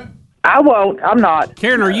 I won't. I'm not.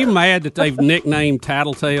 Karen, are you mad that they've nicknamed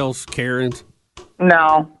tattletales Karens?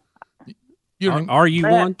 No. Are you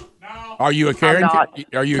one? No. Are you a Karen?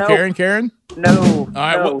 Are you a Karen? No. All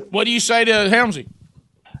right. No. What do you say to Helmsy?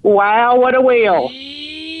 Wow, what a wheel.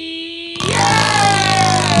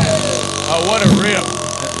 Oh, what a rip.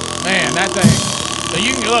 Man, that thing. So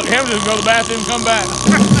you can look, Helmsy will go to the bathroom and come back.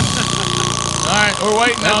 All right, we're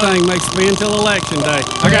waiting that on thing makes me until election day.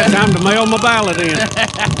 I got time to mail my ballot in.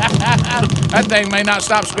 That thing may not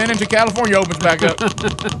stop spinning until California opens back up. All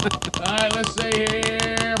right, let's see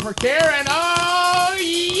here for Karen. Oh,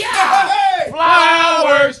 yeah!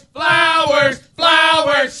 Flowers,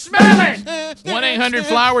 smell it!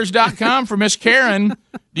 1-800-Flowers.com for Miss Karen.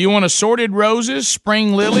 Do you want assorted roses,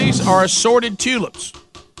 spring lilies, or assorted tulips?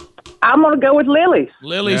 I'm going to go with lilies.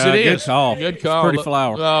 Lilies it is. Good call. Good call. Pretty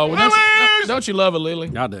flower. Don't you love a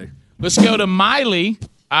lily? I do. Let's go to Miley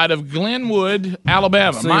out of Glenwood,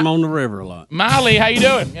 Alabama. See him on the river a lot. Miley, how you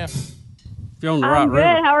doing? Yeah. If you're on the I'm right good.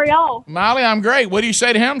 river. How are y'all? Miley, I'm great. What do you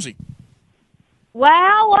say to Helmsy?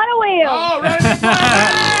 Wow, what a wheel. Oh, ready to play.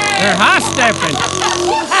 They're high stepping.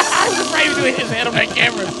 I was afraid to hit his head on that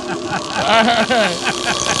camera.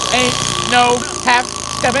 Ain't no half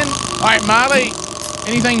stepping. All right, Miley,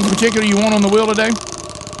 anything in particular you want on the wheel today?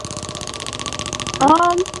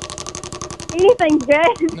 Anything's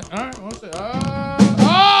good. All right, what's it?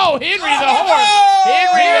 Oh, Henry the horse.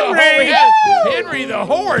 Henry the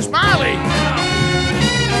horse, Miley.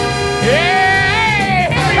 Yeah.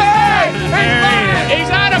 He's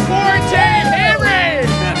out of quarantine, Henry!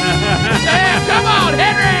 Yeah, come on,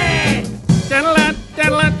 Henry!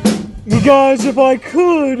 You guys, if I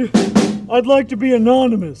could, I'd like to be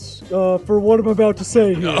anonymous for what I'm about to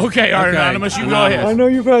say here. Okay, all right, Anonymous, you go ahead. I know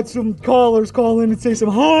you've had some callers call in and say some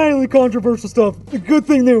highly controversial stuff. A good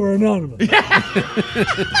thing they were anonymous.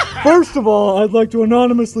 First of all, I'd like to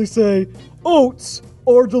anonymously say oats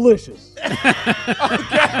are delicious.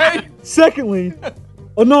 Okay. Secondly,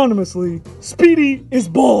 anonymously, Speedy is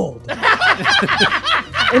bald.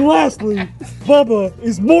 And lastly, Bubba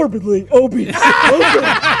is morbidly obese. Okay.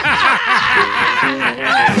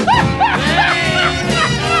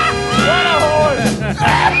 What a horse!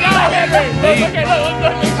 Go, Henry!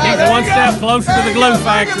 He's one step closer to the glue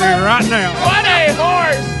factory right now. What a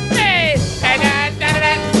horse!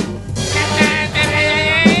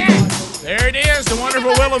 There it is, the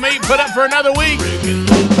wonderful Wheel of Meat put up for another week.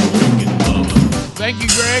 Thank you,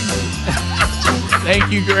 Greg.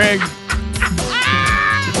 Thank you, Greg.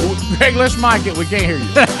 Greg, let's mic it. We can't hear you.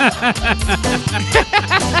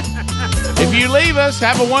 If you leave us,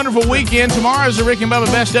 have a wonderful weekend. Tomorrow's the Rick and Bubba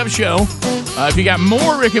Best Of Show. If you got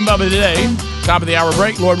more Rick and Bubba today, top of the hour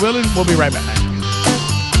break, Lord willing, we'll be right back.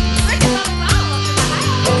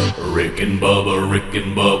 Rick and Bubba, Rick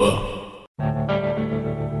and Bubba.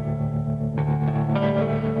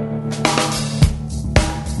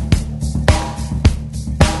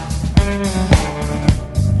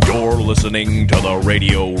 You're listening to the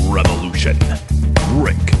Radio Revolution.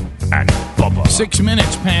 Rick and Bubba. 6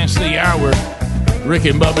 minutes past the hour. Rick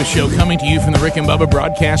and Bubba Show coming to you from the Rick and Bubba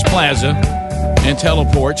Broadcast Plaza and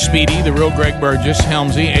Teleport. Speedy, the real Greg Burgess,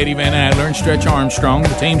 Helmsy, Eddie Van Adler, and Stretch Armstrong. The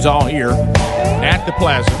team's all here at the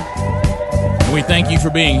Plaza. And we thank you for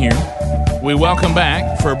being here. We welcome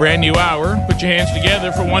back for a brand new hour. Put your hands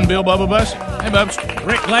together for one Bill Bubba Bussey. Hey, Bubs.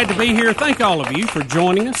 Rick, glad to be here. Thank all of you for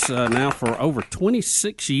joining us now for over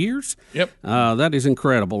 26 years. Yep. That is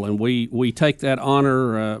incredible, and we take that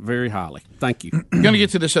honor very highly. Thank you. I'm going to get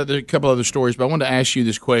to this couple other stories, but I wanted to ask you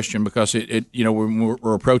this question because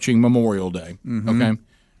we're approaching Memorial Day. Mm-hmm. Okay.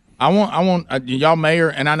 I want y'all, Mayor,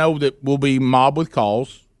 and I know that we'll be mobbed with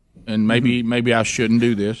calls. and maybe I shouldn't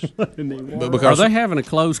do this. But because are they having a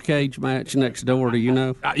closed cage match next door? Do you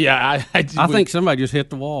know? Yeah, I think somebody just hit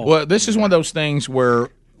the wall. Well, this is one of those things where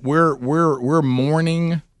we're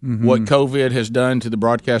mourning what COVID has done to the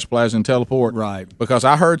broadcast plaza and teleport. Right. Because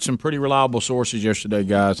I heard some pretty reliable sources yesterday,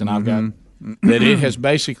 guys, and I've got that it has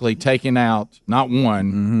basically taken out not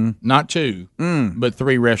one, not two, but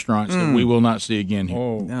 3 restaurants that we will not see again here.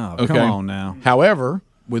 Oh, no, come on now. However,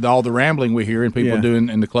 with all the rambling we hear and people doing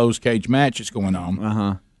in the closed cage match that's going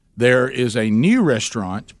on, there is a new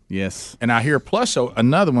restaurant. Yes. And I hear plus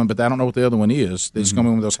another one, but I don't know what the other one is. It's going to be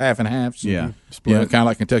one of those half and halves. Yeah. Kind of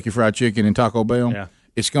like Kentucky Fried Chicken and Taco Bell. Yeah.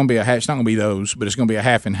 It's going to be it's not going to be those, but it's going to be a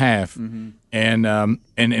half and half. And we're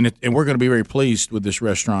going to be very pleased with this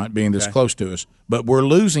restaurant being this close to us. But we're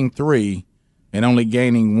losing 3 and only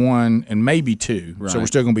gaining 1 and maybe 2. Right. So we're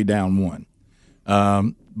still going to be down 1.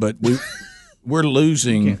 But we're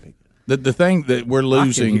losing the thing that we're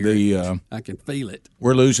losing I can feel it.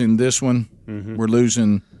 We're losing this one. We're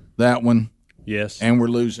losing that one. Yes. And we're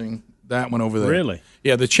losing that one over there. Really?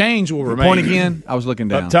 Yeah, the change will remain. Point again. I was looking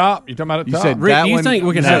down. Up top? You're talking about up top? You said Rick, that do you one? think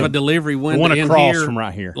we can have a delivery window one in across here, from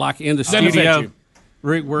right here, like in the Doesn't affect studio? you.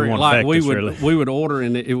 Rick, where won't like affect we us, would really. we would order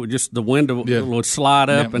and it would just the window would slide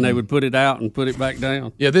up and they would put it out and put it back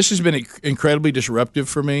down. Yeah, this has been incredibly disruptive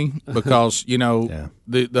for me because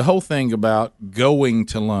the whole thing about going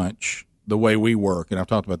to lunch the way we work, and I've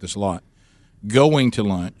talked about this a lot, going to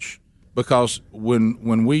lunch because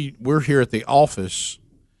when we're here at the office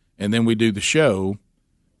and then we do the show.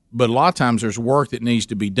 But a lot of times there's work that needs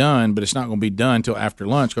to be done, but it's not going to be done until after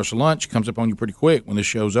lunch because lunch comes up on you pretty quick when the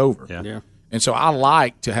show's over. Yeah. And so I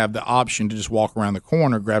like to have the option to just walk around the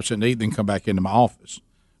corner, grab something to eat, then come back into my office.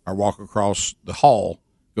 Or walk across the hall,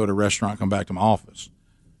 go to a restaurant, come back to my office.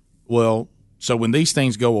 Well, so when these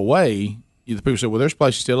things go away, the people say, well, there's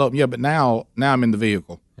places still open. Yeah, but now I'm in the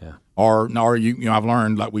vehicle. Yeah. Or I've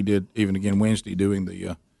learned, like we did even again Wednesday, doing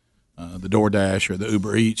the DoorDash or the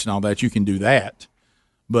Uber Eats and all that, you can do that.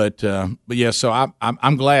 But yeah, so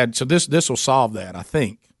I'm glad. So this will solve that, I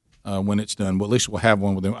think, when it's done. Well, at least we'll have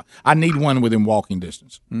one within. I need one within walking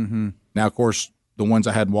distance. Mm-hmm. Now, of course, the ones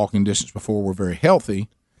I had walking distance before were very healthy.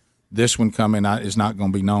 This one coming is not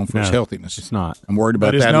going to be known for its healthiness. It's not. I'm worried about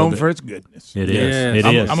but it's that. known for its goodness. It is. Yeah.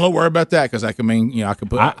 It is. I'm a little worried about that because I could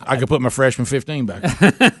put my freshman 15 back.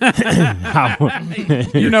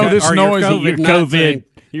 You know this noise.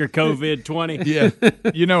 Your COVID 20. Yeah.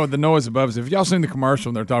 You know the noise above us. If y'all seen the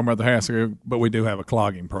commercial, they're talking about the house, but we do have a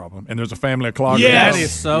clogging problem, and there's a family of clogging. That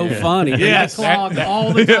is so funny. Yes. They clog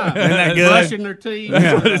all the time. Isn't that good? Brushing their teeth.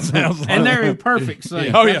 That's what it sounds like. And they're in perfect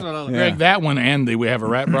sync. Oh, yeah. That's what I Greg, that one and we have a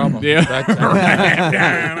rat problem. Yeah.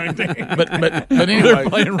 But anyway, They're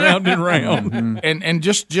playing round and round. and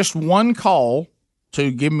just one call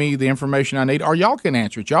to give me the information I need, or y'all can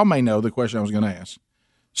answer it. Y'all may know the question I was going to ask.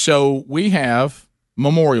 So we have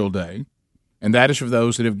Memorial Day, and that is for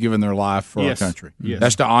those that have given their life for our country. Yes.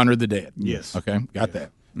 That's to honor the dead. Yes. Okay, got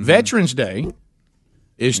that. Veterans Day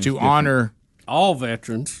is to honor all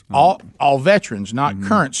veterans. All veterans, not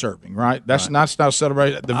current serving, right? That's not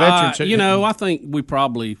celebrated. The veterans. I think we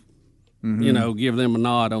probably, give them a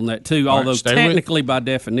nod on that too. Although technically, by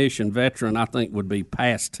definition, veteran, I think would be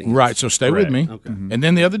past tense. Right. So stay with me. Okay. And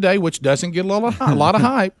then the other day, which doesn't get a lot of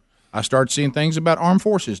hype, I started seeing things about Armed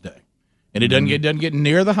Forces Day, and it doesn't get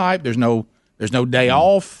near the hype. There's no day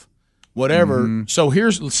off, whatever. So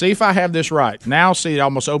let's see if I have this right. Now, see, it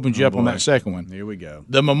almost opens you up on that second one. Here we go.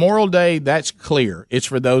 The Memorial Day, that's clear. It's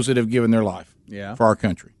for those that have given their life for our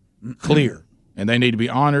country. Clear. And they need to be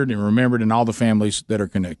honored and remembered, and all the families that are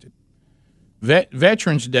connected.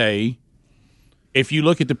 Veterans Day, if you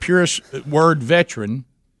look at the purest word veteran,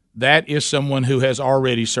 that is someone who has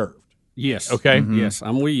already served. Yes. Okay? Yes,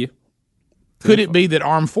 I'm with you. Could it be that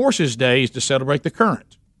Armed Forces Day is to celebrate the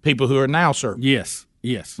current people who are now serving? Yes.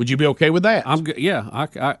 Yes. Would you be okay with that? I'm good. Yeah.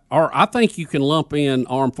 I think you can lump in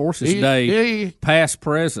Armed Forces Day, past,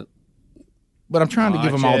 present. But I'm trying to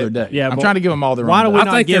give them all their day. Yeah, I'm trying to give them all their. Why own do we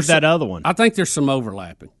day. not give that other one? I think there's some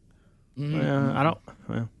overlapping. I don't.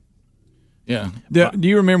 Well. Yeah. Do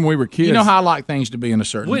you remember when we were kids? You know how I like things to be in a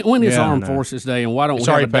certain. When is Armed Forces Day, and why don't we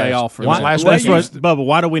have a day off for that? Bubba,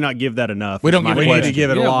 why do we not give that enough? We don't give. We need to give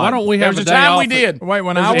it a lot. Why don't we have There's a a day time off? we did. Wait,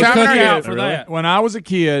 when There's I a was a cookout kid, for that. when I was a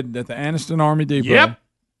kid at the Anniston Army Depot,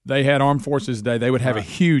 they had Armed Forces Day. They would have a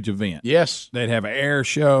huge event. Yes, they'd have an air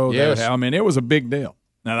show. Yes, it was a big deal.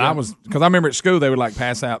 Now I was because I remember at school they would like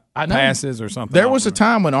pass out passes or something. There was a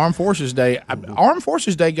time when Armed Forces Day,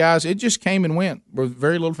 guys, it just came and went with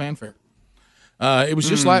very little fanfare. It was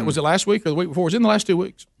just like, was it last week or the week before? It was in the last 2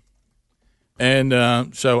 weeks. And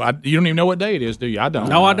so you don't even know what day it is, do you? I don't.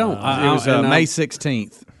 No, I don't. It was May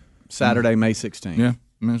 16th. Saturday, May 16th. Yeah,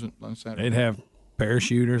 Saturday. They'd have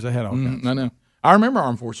parachuters. They had all kinds. I know. I remember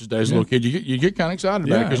Armed Forces Day as a little kid. You get kind of excited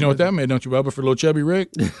about it because you know what that meant, don't you, Bubba, for little chubby Rick?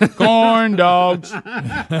 Corn dogs.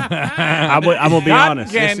 I'm going to be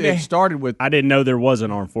honest. It started with. I didn't know there was an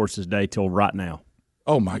Armed Forces Day till right now.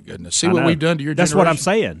 Oh, my goodness. See what we've done to your That's generation? what I'm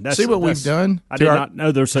saying. See what we've done? I did not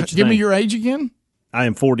know there's such a thing. Give me your age again. I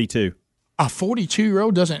am 42. A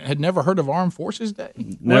 42-year-old had never heard of Armed Forces Day?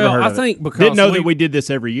 Never heard of I think it. because didn't know that we did this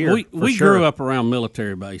every year. We grew up around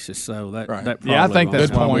military bases, so that probably I think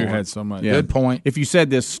that's why we won. had so much. Yeah. Good point. If you said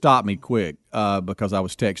this, stop me quick because I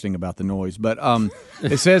was texting about the noise. But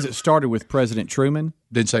it says it started with President Truman.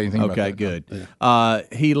 Didn't say anything about that. Okay, good. Yeah.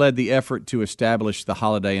 He led the effort to establish the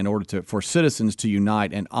holiday in order for citizens to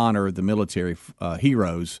unite and honor the military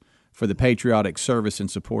heroes for the patriotic service in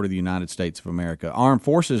support of the United States of America. Armed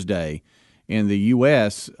Forces Day in the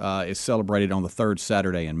U.S. Is celebrated on the third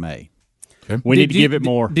Saturday in May. Okay. We need to give it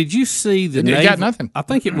more. Did you see the Naval? Got nothing. I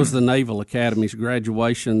think it was the Naval Academy's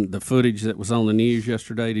graduation, the footage that was on the news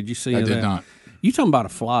yesterday. Did you see that? I did not. You talking about a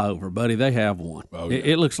flyover, buddy? They have one. Oh, yeah.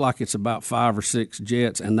 It looks like it's about 5 or 6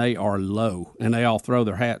 jets, and they are low, and they all throw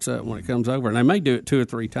their hats up when it comes over, and they may do it 2 or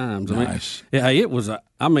 3 times. Nice. I mean, it was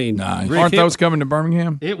nice. Rick, Aren't those coming to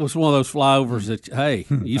Birmingham? It was one of those flyovers that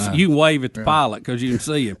you can wave at the pilot because you can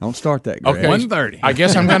see him. Don't start that, Greg. Okay, 1:30. I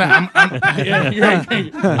guess I'm gonna.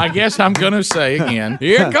 I guess I'm gonna say again.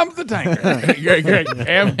 Here comes the tanker.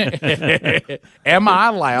 Am I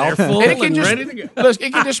allowed? They're full it can and just, ready to go. Look,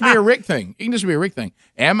 it can just be a Rick thing. It can just be a Rick thing.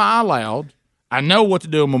 Am I allowed? I know what to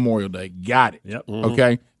do on Memorial Day. Got it. Yep.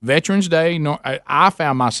 Okay. Veterans Day. No, I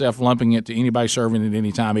found myself lumping it to anybody serving at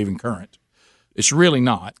any time, even current. It's really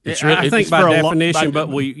not. It's really, I think it's by for definition, but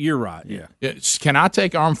you're right. Yeah. Can I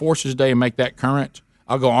take Armed Forces Day and make that current?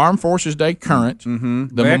 I'll go Armed Forces Day current.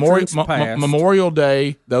 Mm-hmm. The Memorial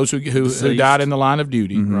Day, those who died in the line of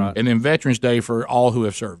duty, and then Veterans Day for all who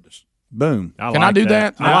have served us. Boom. Can I do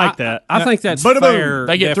that? I like that. I think that's fair.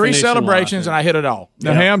 They get 3 celebrations, and I hit it all.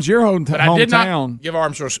 Now, Hams, your hometown. But I did not give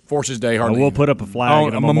Armed Forces Day hardly. We'll put up a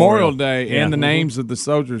flag on Memorial Day and the names of the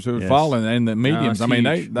soldiers who have fallen and the mediums. I mean,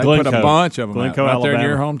 they put a bunch of them out there in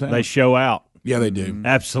your hometown. They show out. Yeah, they do.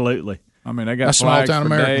 Absolutely. I mean, they got That's flags small town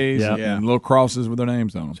for America. days Yeah. and little crosses with their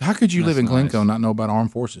names on them. How could you live in Glencoe and not know about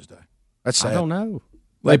Armed Forces Day? That's sad. I don't know.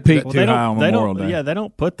 They peaked too high on Memorial Day. Yeah, they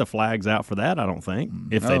don't put the flags out for that, I don't think.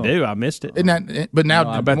 If they do, I missed it. But now,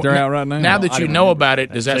 I bet they're out right now. Now that you know about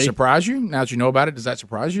it, does that surprise you? Now that you know about it, does that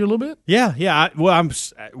surprise you a little bit? Yeah.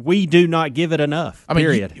 We do not give it enough. I mean,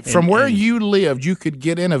 period. From where you lived, you could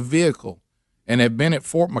get in a vehicle and have been at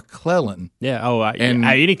Fort McClellan. Yeah.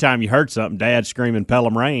 Anytime you heard something, Dad screaming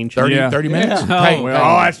Pelham Range. 30 minutes. Yeah. Hey,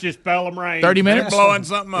 that's just Pelham Range. 30 minutes. They're blowing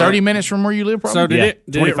something up. 30 minutes from where you live, probably. So did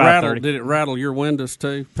it rattle? 30. Did it rattle your windows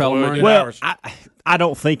too? Pelham Range? Well, I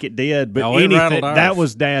don't think it did, but it rattled ours. that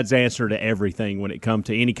was Dad's answer to everything when it come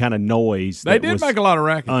to any kind of noise. They did make a lot of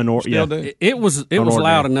racket. Still do. It was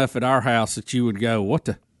loud enough at our house that you would go, "What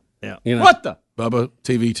the?" Yeah. What the? Bubba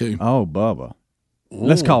TV2. Oh, Bubba.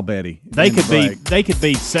 Let's call Betty. They could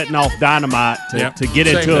be setting off dynamite to get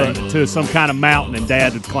into some kind of mountain, and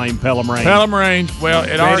Dad would claim Pelham Range. Pelham Range. Well,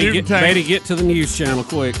 Betty, get to the news channel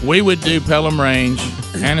quick. We would do Pelham Range,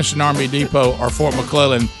 Anniston Army Depot, or Fort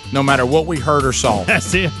McClellan, no matter what we heard or saw.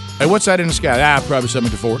 That's it. Hey, what's that in the sky? Probably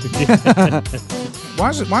something at the fort.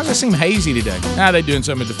 Why does it seem hazy today? They doing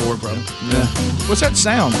something at the fort, bro. Yeah. What's that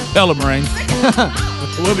sound? Pelham Range.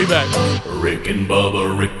 We'll be back. Rick and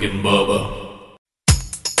Bubba, Rick and Bubba.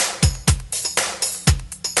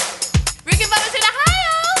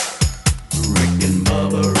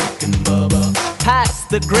 Pass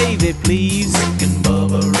the gravy, please. Rick and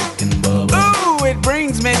Bubba. Ooh, it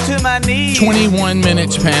brings me to my knees. 21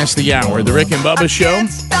 minutes past the hour. The Rick and Bubba Show.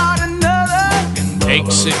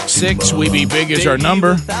 866 We Be Big is our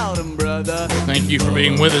number. Thank you for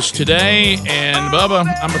being with us today. And Bubba,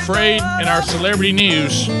 I'm afraid in our celebrity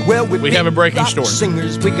news, we have a breaking story.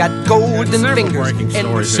 Singers, we got golden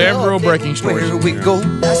fingers. Several breaking stories. Where we go,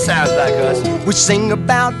 that sounds like us. We sing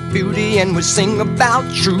about beauty and we sing about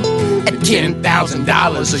truth at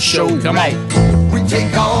 $10,000 a show. Come on. We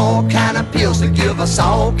take all kind of pills to give us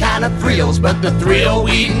all kind of thrills, but the thrill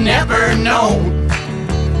we never know.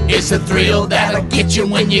 It's a thrill that'll get you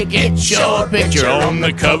when you get your picture on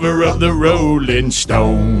the cover of the Rolling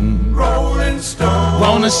Stone. Rolling Stone.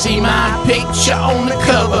 Wanna see my picture on the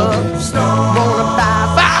cover? Wanna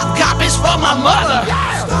buy 5 copies for my mother?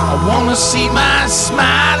 I wanna see my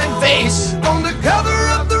smiling face on the cover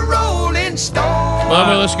of the Rolling Stone.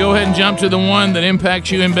 Bubba, let's go ahead and jump to the one that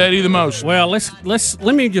impacts you and Betty the most. Well,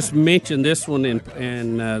 let me just mention this one,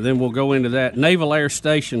 and then we'll go into that. Naval Air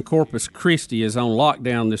Station Corpus Christi is on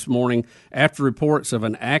lockdown this morning after reports of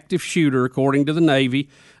an active shooter, according to the Navy.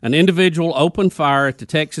 An individual opened fire at the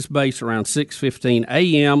Texas base around 6:15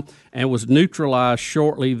 a.m. and was neutralized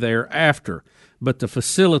shortly thereafter. But the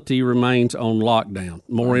facility remains on lockdown.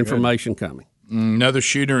 More information coming. Another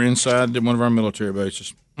shooter inside one of our military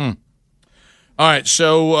bases. All right,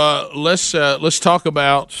 so let's talk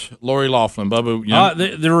about Lori Loughlin,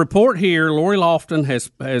 Bubba. The report here: Lori Loughlin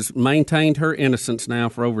has maintained her innocence now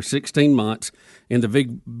for over 16 months in the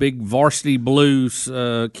big Varsity Blues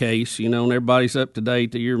case. And everybody's up to date.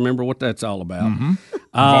 Do you remember what that's all about? Mm-hmm.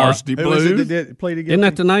 Varsity Blues. Isn't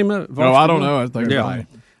that the name of it? I don't know. I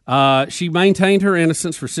think She maintained her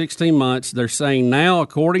innocence for 16 months. They're saying now,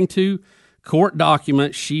 according to court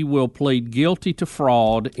documents, she will plead guilty to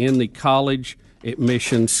fraud in the college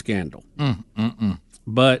admissions scandal.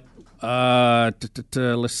 But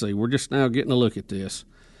let's see. We're just now getting a look at this.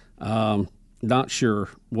 Not sure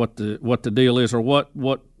what the deal is or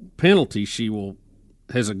what penalty she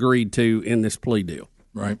has agreed to in this plea deal.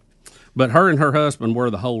 Right. But her and her husband were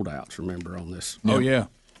the holdouts, remember, on this. Oh, yeah.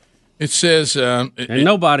 It says... and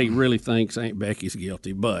nobody really thinks Aunt Becky's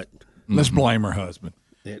guilty, but... Let's blame her husband.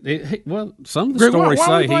 Well, some of the stories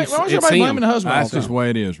say it's him. Blaming the husband? That's just the way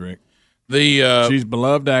it is, Rick. She's a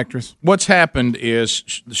beloved actress. What's happened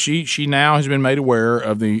is she now has been made aware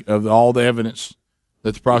of all the evidence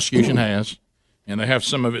that the prosecution has, and they have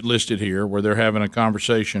some of it listed here where they're having a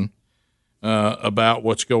conversation about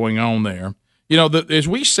what's going on there. As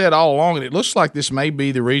we said all along, and it looks like this may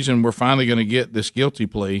be the reason we're finally going to get this guilty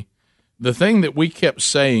plea. The thing that we kept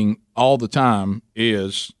saying all the time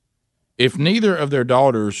is, if neither of their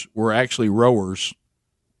daughters were actually rowers,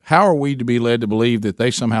 how are we to be led to believe that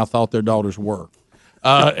they somehow thought their daughters were?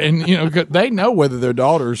 And they know whether their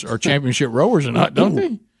daughters are championship rowers or not, don't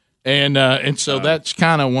they? And so that's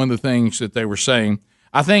kind of one of the things that they were saying.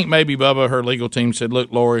 I think maybe Bubba, her legal team, said,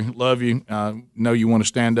 "Look, Lori, love you. Know you want to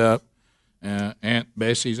stand up. Aunt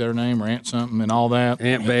Bessie's her name, or Aunt something, and all that.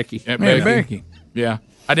 Aunt Becky. Aunt Becky. Yeah,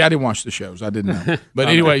 I didn't watch the shows. I didn't know. But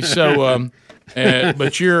anyway, so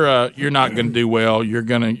but you're not going to do well. You're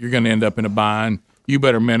gonna end up in a bind. You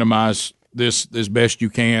better minimize this as best you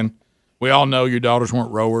can. We all know your daughters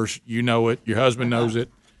weren't rowers. You know it. Your husband knows it,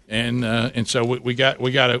 and so we got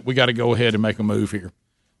to go ahead and make a move here.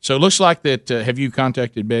 So it looks like that. Have you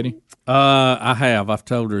contacted Betty? I have. I've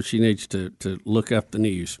told her she needs to look up the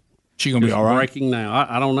news. She gonna be all right? Breaking now.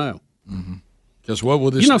 I don't know. Because what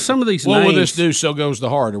will this? Some of these. What names, will this do? So goes the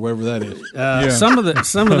heart, or whatever that is. Some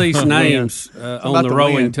of these names on the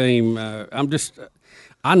rowing team.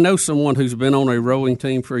 I know someone who's been on a rowing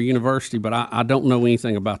team for a university, but I don't know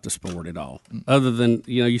anything about the sport at all. Other than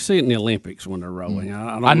you see it in the Olympics when they're rowing.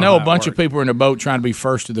 I know a bunch of people are in a boat trying to be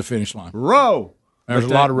first to the finish line. Row. There's a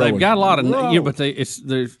lot of rowing. They've got a lot of, but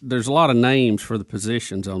there's a lot of names for the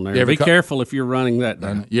positions on there. Be careful if you're running that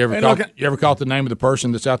down. You ever caught the name of the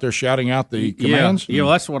person that's out there shouting out the commands? Yeah,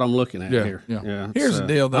 well, that's what I'm looking at here. Yeah. Here's the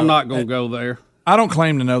deal, though. I'm not going to go there. I don't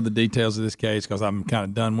claim to know the details of this case because I'm kind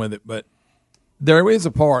of done with it, but there is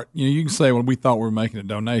a part, you can say, well, we thought we were making a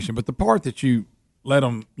donation, but the part that you let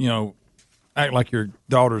them, act like your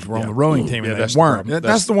daughters were on the rowing team and they weren't.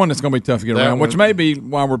 That's the one that's going to be tough to get around, which may be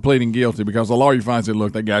why we're pleading guilty, because the lawyer finds it,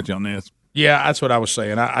 look, they got you on this. Yeah, that's what I was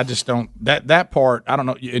saying. I just don't that part. I don't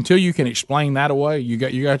know until you can explain that away. You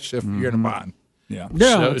got yourself. You're in a bind. Yeah,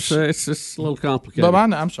 so it's just a little complicated. But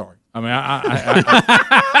I'm sorry. I mean,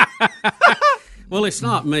 I well, it's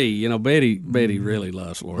not me. Betty really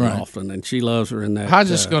loves Lori Loughlin, and she loves her in that. How's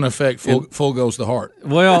this going to affect Full Goes the Heart?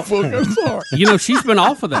 Well, Full Goes the Heart. She's been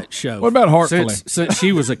off of that show. What about Heartfully? Since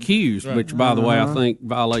she was accused, which, by the way, I think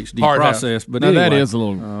violates due process. But anyway, that is a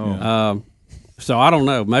little. So I don't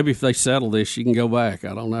know. Maybe if they settle this, she can go back.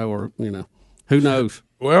 I don't know, or who knows?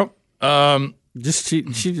 Well, just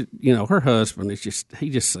she her husband is he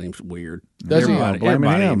just seems weird. Does everybody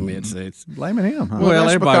him? It's blaming him. Huh? Well,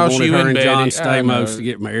 everybody wanted her and John Stamos to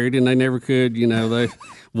get married, and they never could.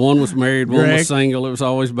 One was married, one was single. It was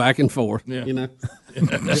always back and forth. Yeah.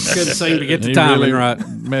 Just couldn't seem to get the timing right.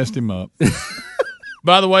 Messed him up.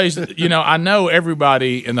 By the way, I know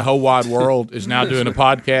everybody in the whole wide world is now doing a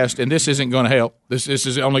podcast, and this isn't going to help. This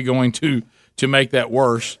is only going to make that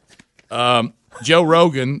worse. Joe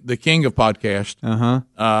Rogan, the king of podcasts,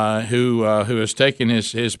 who has taken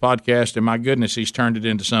his podcast, and my goodness, he's turned it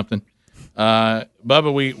into something.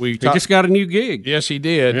 Bubba, we just got a new gig. Yes, he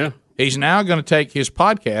did. Yeah. He's now going to take his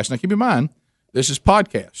podcast. Now, keep in mind, this is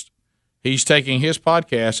podcast. He's taking his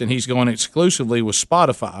podcast, and he's going exclusively with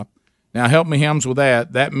Spotify. Now, help me, Helms, with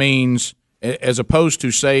that. That means, as opposed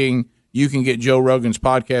to saying you can get Joe Rogan's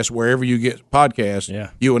podcast wherever you get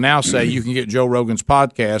podcasts, you will now say you can get Joe Rogan's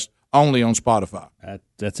podcast only on Spotify.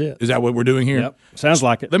 That's it. Is that what we're doing here? Yep. Sounds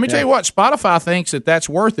like it. Let me tell you what, Spotify thinks that that's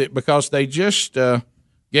worth it because they just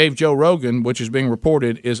gave Joe Rogan, which is being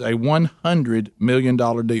reported, is a $100 million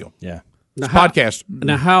deal. Yeah. Podcast.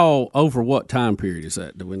 Now, how over what time period is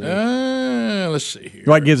that? Do we know? Let's see here.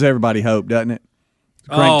 Well, it gives everybody hope, doesn't it?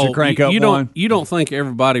 To crank up one. You don't think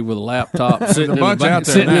everybody with a laptop sitting, bunch out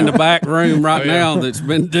there sitting in now. the back room right now that's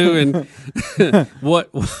been doing what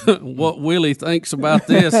Willie thinks about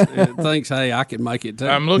this thinks, hey, I can make it too.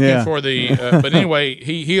 I'm looking for the but anyway,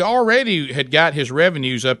 he already had got his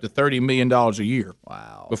revenues up to $30 million a year.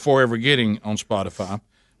 Wow. Before ever getting on Spotify.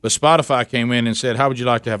 But Spotify came in and said, how would you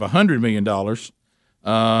like to have $100 million?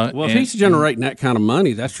 Well, if he's generating that kind of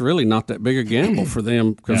money, that's really not that big a gamble for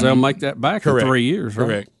them because they'll make that back in 3 years,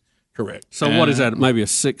 right? Correct. So what is that, maybe a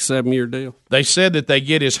 6-7 year deal? They said that they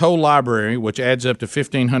get his whole library, which adds up to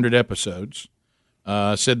 1,500 episodes.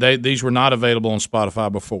 Said these were not available on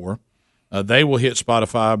Spotify before. They will hit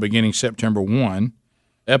Spotify beginning September 1.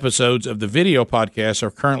 Episodes of the video podcast are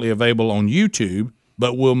currently available on YouTube,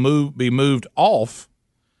 but will be moved off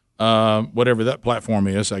whatever that platform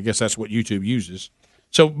is. I guess that's what YouTube uses.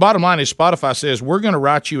 So bottom line is Spotify says, we're going to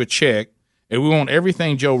write you a check, and we want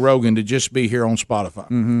everything Joe Rogan to just be here on Spotify.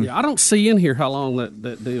 Mm-hmm. Yeah, I don't see in here how long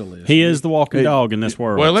that deal is. He is the walking dog in this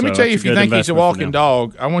world. Well, let me tell you, if you think he's a walking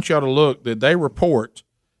dog, I want y'all to look that they report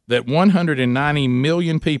that 190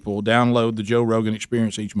 million people download the Joe Rogan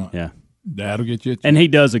Experience each month. Yeah. That'll get you. And he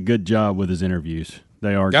does a good job with his interviews.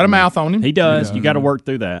 They are got a mouth on him. He does. You got to work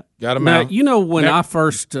through that. Got a now, mouth. You know, when I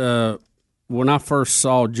first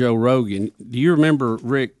saw Joe Rogan, do you remember,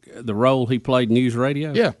 Rick, the role he played in News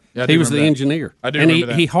Radio? Yeah, he was the engineer. I do and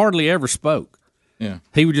remember that. He hardly ever spoke. Yeah,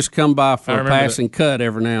 he would just come by for I a remember passing cut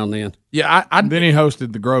every now and then. Yeah, then he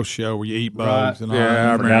hosted the Gross Show where you eat bugs and all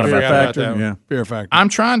that. I forgot about that. Yeah, Fear Factor. I'm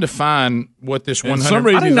trying to find what this 100. For some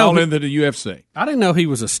reason he's all into the UFC. I didn't know he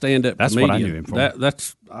was a stand-up That's comedian. what I knew him for.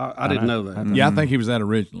 I didn't know that. Yeah, I think he was that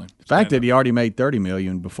originally. The fact that he already made $30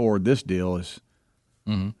 million before this deal is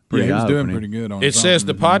pretty he was doing eye-opening. pretty good on It his says own.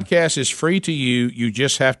 the podcast is free to you. You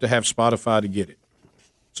just have to have Spotify to get it.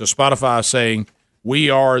 So Spotify is saying,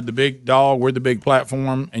 we are the big dog, we're the big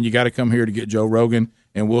platform, and you got to come here to get Joe Rogan,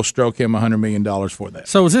 and we'll stroke him $100 million for that.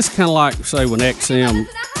 So is this kind of like, say, when XM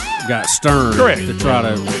got Stern Correct. to try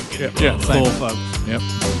to pull folks? Yep.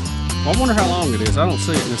 Well, I wonder how long it is. I don't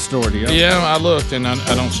see it in this story. Do you? Yeah, I looked, and I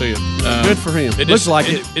don't see it. Good for him. It just,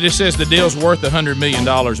 it just says the deal's worth $100 million,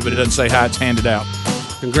 but it doesn't say how it's handed out.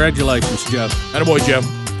 Congratulations, Joe. Attaboy, Joe.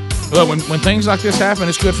 Look, when things like this happen,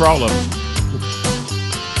 it's good for all of us.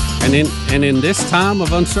 And in this time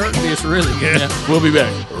of uncertainty, it's really good. Yeah, we'll be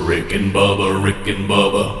back. Rick and Bubba, Rick and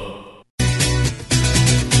Bubba.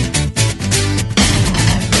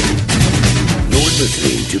 You're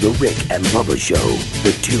listening to the Rick and Bubba Show,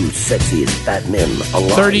 the two sexiest fat men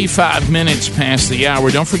alive. 35 minutes past the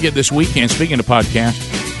hour. Don't forget this weekend, speaking of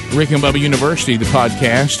podcast, Rick and Bubba University, the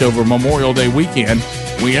podcast, over Memorial Day weekend,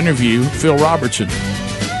 we interview Phil Robertson,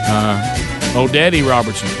 old Daddy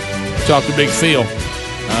Robertson. Talk to Big Phil.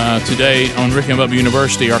 Today on Rick and Bubba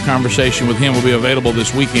University, our conversation with him will be available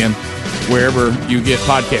this weekend wherever you get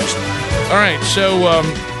podcasts. All right, so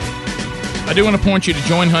I do want to point you to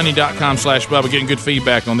joinhoney.com/Bubba. Getting good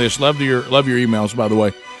feedback on this. Love your emails, by the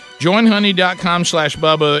way.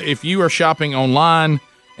 Joinhoney.com/Bubba. If you are shopping online,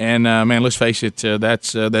 and man, let's face it,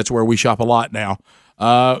 that's where we shop a lot now.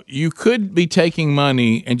 You could be taking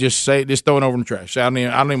money and just throw it over in the trash. I don't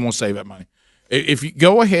even want to save that money. If you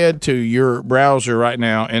go ahead to your browser right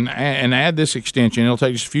now and add this extension, it'll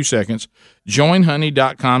take just a few seconds.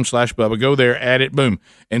 Joinhoney.com/Bubba. Go there, add it, boom.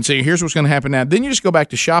 And see, here's what's going to happen now. Then you just go back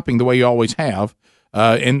to shopping the way you always have.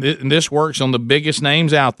 And this works on the biggest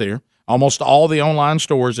names out there. Almost all the online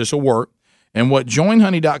stores, this will work. And what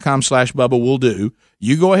joinhoney.com/Bubba will do,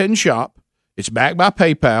 you go ahead and shop. It's backed by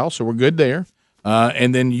PayPal, so we're good there.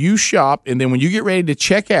 And then you shop, and then when you get ready to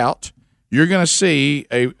check out, you're going to see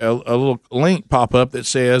a little link pop up that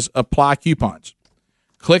says Apply Coupons.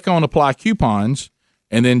 Click on Apply Coupons,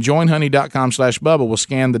 and then joinhoney.com/Bubba will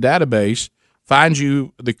scan the database, find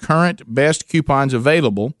you the current best coupons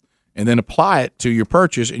available, and then apply it to your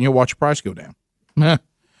purchase, and you'll watch your price go down.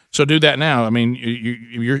 So do that now. I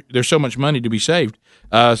mean, there's so much money to be saved.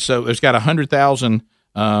 So there's got 100,000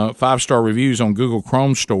 5-star reviews on Google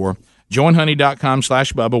Chrome Store.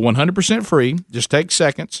 Joinhoney.com/Bubba, 100% free. Just take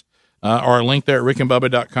seconds. Or a link there at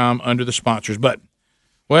rickandbubba.com under the sponsors button.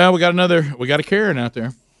 Well, we got a Karen out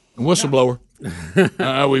there, a whistleblower.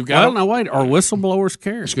 We've got. Well, no, wait. Are whistleblowers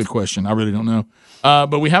carried? That's a good question. I really don't know.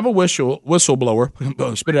 But we have a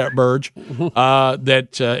whistleblower, spit it out, Burge,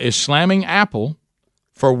 that is slamming Apple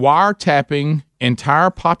for wiretapping entire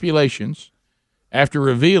populations after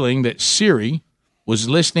revealing that Siri was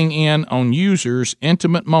listening in on users'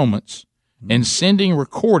 intimate moments and sending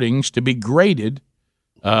recordings to be graded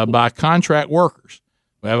by contract workers.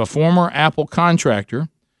 We have a former Apple contractor,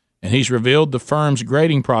 and he's revealed the firm's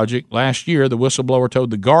grading project last year. The whistleblower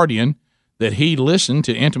told The Guardian that he listened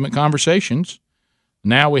to intimate conversations.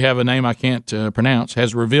 Now we have a name I can't pronounce,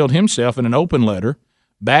 has revealed himself in an open letter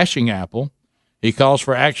bashing Apple. He calls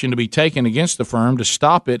for action to be taken against the firm to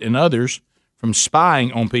stop it and others from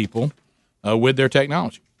spying on people with their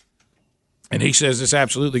technology. And he says this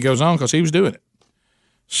absolutely goes on because he was doing it.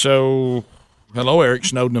 So, hello, Eric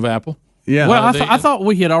Snowden of Apple. Yeah. Well, I thought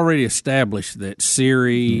we had already established that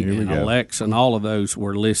Siri and Alexa and all of those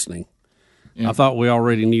were listening. Yeah. I thought we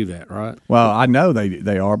already knew that, right? Well, I know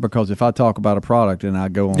they are because if I talk about a product and I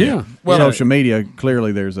go on social media,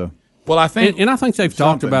 clearly there's a. Well, I think, and I think they've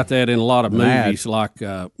talked about that in a lot of movies. Like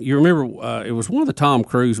you remember, it was one of the Tom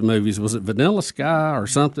Cruise movies. Was it Vanilla Sky or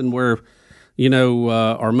something where,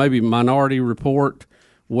 or maybe Minority Report,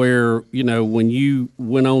 where when you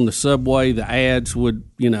went on the subway, the ads would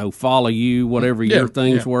follow you, whatever your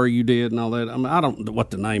things were you did and all that. I mean, I don't know what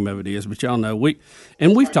the name of it is, but y'all know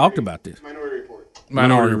we've talked about this.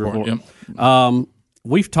 Minority Report. Yep.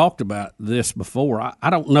 We've talked about this before. I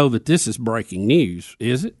don't know that this is breaking news,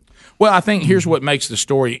 is it? Well, I think here's what makes the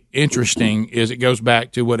story interesting is it goes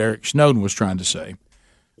back to what Eric Snowden was trying to say.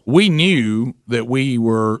 We knew that we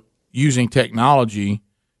were using technology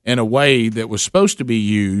in a way that was supposed to be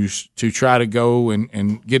used to try to go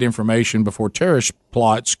and get information before terrorist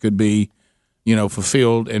plots could be,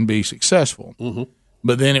 fulfilled and be successful. Mm-hmm.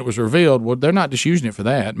 But then it was revealed, well, they're not just using it for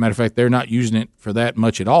that. Matter of fact, they're not using it for that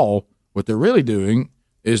much at all. What they're really doing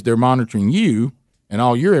is they're monitoring you and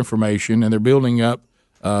all your information, and they're building up,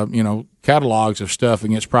 catalogs of stuff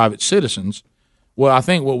against private citizens. Well, I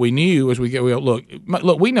think what we knew is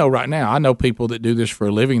look, we know right now, I know people that do this for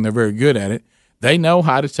a living, they're very good at it. They know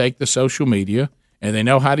how to take the social media, and they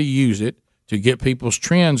know how to use it to get people's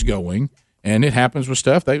trends going, and it happens with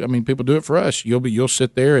stuff. People do it for us. You'll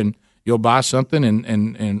sit there and you'll buy something,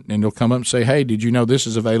 and you'll come up and say, hey, did you know this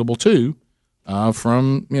is available too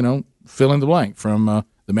from, fill in the blank, from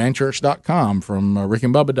themanchurch.com, from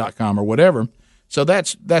rickandbubba.com or whatever. So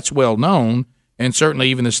that's well known, and certainly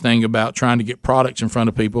even this thing about trying to get products in front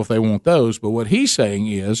of people if they want those. But what he's saying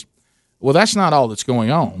is, well, that's not all that's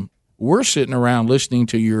going on. We're sitting around listening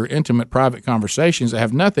to your intimate private conversations that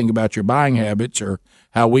have nothing about your buying habits or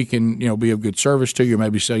how we can, be of good service to you,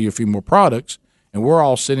 maybe sell you a few more products. And we're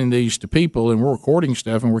all sending these to people, and we're recording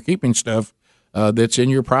stuff, and we're keeping stuff that's in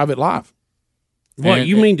your private life. What,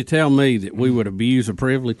 you mean to tell me that we would abuse a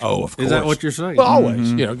privilege? Oh, of course. Is that what you're saying? Well,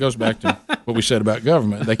 always. It goes back to what we said about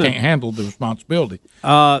government. They can't handle the responsibility.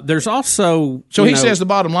 There's also... So he says the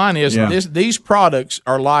bottom line is these products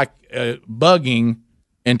are like bugging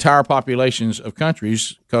entire populations of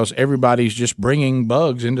countries because everybody's just bringing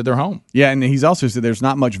bugs into their home. Yeah, and he's also said there's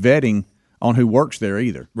not much vetting on who works there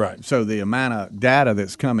either. Right. So the amount of data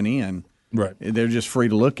that's coming in, right, they're just free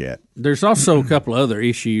to look at. There's also a couple of other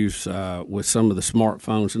issues with some of the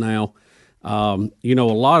smartphones now. A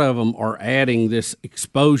lot of them are adding this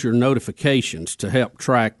exposure notifications to help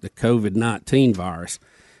track the COVID-19 virus.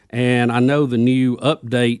 And I know the new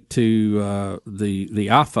update to the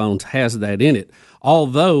iPhones has that in it,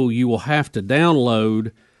 although you will have to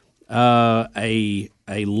download a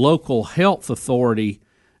local health authority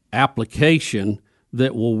application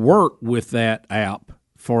that will work with that app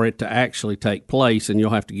for it to actually take place, and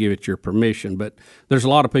you'll have to give it your permission. But there's a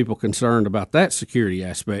lot of people concerned about that security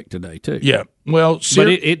aspect today, too. Yeah, well... But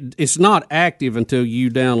it's not active until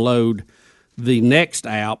you download the next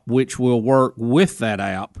app, which will work with that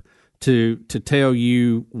app to tell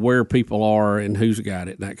you where people are and who's got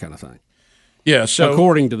it and that kind of thing. Yeah, so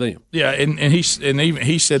according to them. Yeah, and even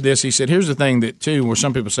he said this. He said, "Here's the thing that too, where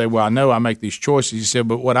some people say, well, I know I make these choices." He said,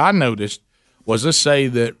 "But what I noticed was, let's say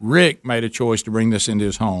that Rick made a choice to bring this into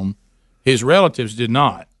his home, his relatives did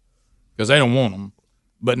not because they don't want them.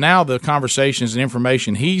 But now the conversations and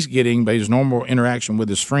information he's getting by his normal interaction with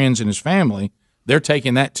his friends and his family, they're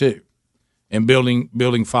taking that too, and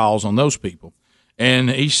building files on those people."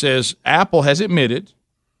 And he says Apple has admitted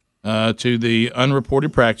to the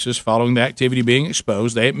unreported practices following the activity being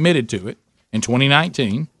exposed. They admitted to it in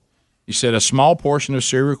 2019. He said a small portion of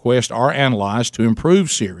Siri requests are analyzed to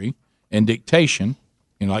improve Siri and dictation.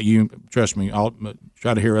 Like you, trust me, I'll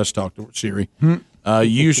try to hear us talk to Siri.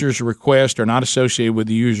 Users' requests are not associated with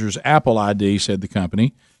the user's Apple ID, said the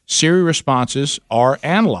company. Siri responses are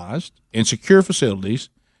analyzed in secure facilities,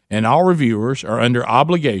 and all reviewers are under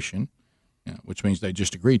obligation, which means they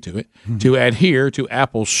just agreed to it, to adhere to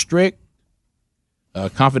Apple's strict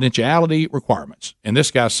confidentiality requirements. And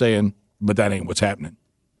this guy's saying, but that ain't what's happening.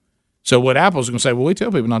 So what Apple's going to say, well, we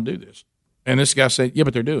tell people not to do this. And this guy said, yeah,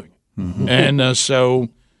 but they're doing it. And so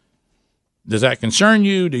does that concern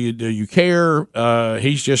you? Do you care?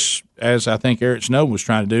 He's just, as I think Eric Snow was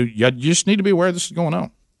trying to do, you just need to be aware this is going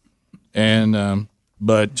on. And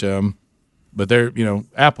but they're,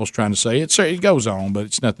 Apple's trying to say it goes on, but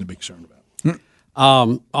it's nothing to be concerned about.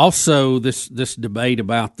 Also, this debate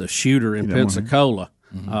about the shooter in Pensacola,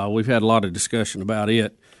 we've had a lot of discussion about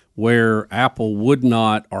it, where Apple would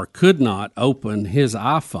not or could not open his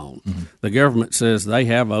iPhone. The government says they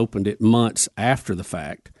have opened it months after the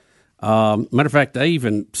fact. Matter of fact, they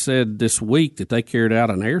even said this week that they carried out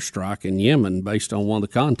an airstrike in Yemen based on one of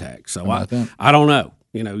the contacts. So I don't know.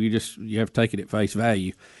 You have to take it at face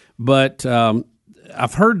value. But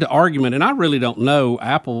I've heard the argument, and I really don't know.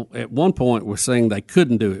 Apple at one point was saying they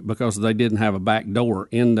couldn't do it because they didn't have a back door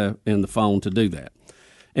in the phone to do that.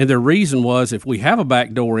 And the reason was, if we have a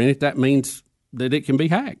back door in it, that means that it can be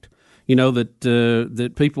hacked.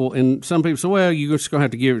 That people, and some people say, well, you're just going to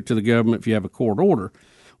have to give it to the government if you have a court order.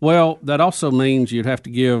 Well, that also means you'd have to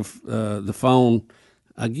give the phone,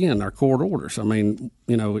 again, our court orders. I mean,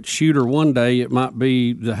 it's shooter one day, it might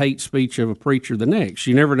be the hate speech of a preacher the next.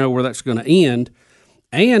 You never know where that's going to end.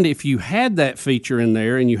 And if you had that feature in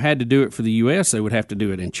there and you had to do it for the U.S., they would have to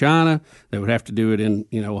do it in China. They would have to do it in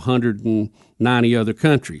 190 other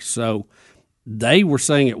countries. So they were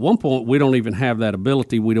saying at one point, we don't even have that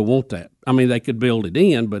ability. We don't want that. I mean, they could build it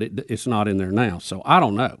in, but it's not in there now. So I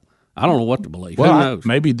don't know. I don't know what to believe. Well, who knows?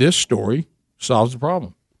 Maybe this story solves the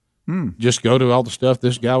problem. Just go to all the stuff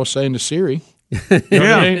this guy was saying to Siri.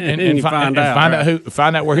 And find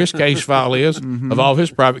out where his case file is of all his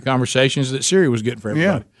private conversations that Siri was getting for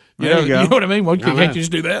everybody. You know what I mean? Well, can't you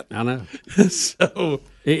just do that? I know. So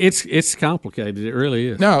it's complicated. It really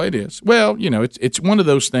is. No, it is. Well, it's one of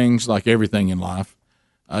those things like everything in life.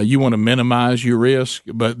 You want to minimize your risk,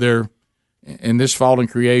 but in this fallen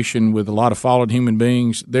creation with a lot of fallen human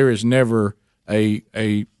beings, there is never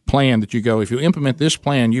a plan that you go, if you implement this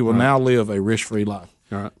plan, you will now live a risk-free life.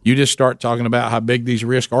 All right. You just start talking about how big these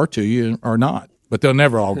risks are to you or not, but they'll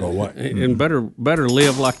never all go away. And better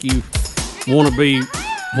live like you want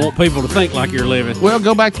people to think like you're living. Well,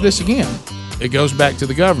 go back to this again. It goes back to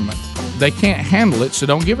the government. They can't handle it, so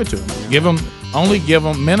don't give it to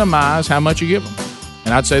them. Minimize how much you give them.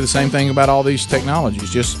 And I'd say the same thing about all these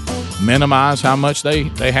technologies. Just minimize how much they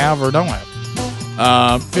have or don't have.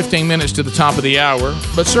 15 minutes to the top of the hour,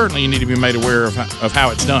 but certainly you need to be made aware of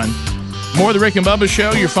how it's done. More of the Rick and Bubba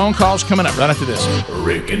Show. Your phone calls coming up right after this.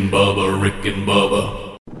 Rick and Bubba, Rick and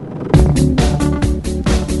Bubba.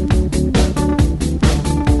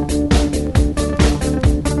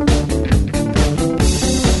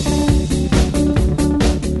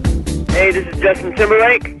 Hey, this is Justin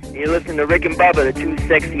Timberlake. You're listening to Rick and Bubba, the two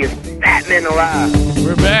sexiest fat men alive.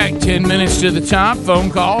 We're back. 10 minutes to the top.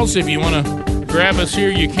 Phone calls. If you want to grab us here,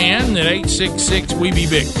 you can at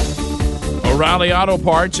 866-WE-BE-BIG. O'Reilly Auto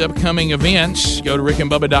Parts, upcoming events. Go to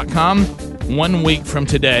rickandbubba.com 1 week from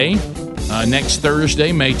today. Next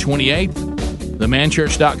Thursday, May 28th,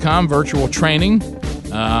 themanchurch.com virtual training.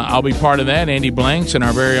 I'll be part of that. Andy Blanks and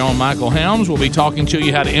our very own Michael Helms will be talking to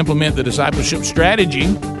you how to implement the discipleship strategy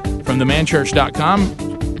from themanchurch.com.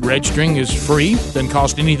 Registering is free, doesn't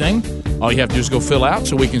cost anything. All you have to do is go fill out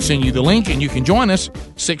so we can send you the link, and you can join us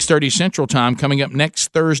 6:30 Central Time coming up next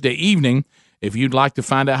Thursday evening. If you'd like to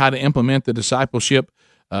find out how to implement the discipleship,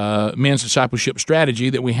 men's discipleship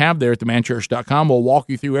strategy that we have there at themanchurch.com, we'll walk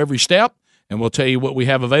you through every step, and we'll tell you what we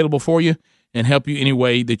have available for you and help you any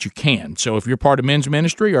way that you can. So if you're part of men's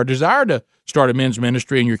ministry or desire to start a men's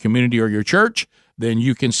ministry in your community or your church, then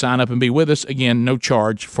you can sign up and be with us. Again, no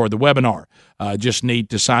charge for the webinar. Just need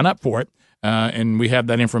to sign up for it. And we have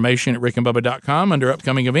that information at rickandbubba.com under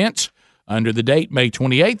upcoming events. Under the date, May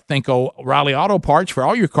 28th, think O'Reilly Auto Parts for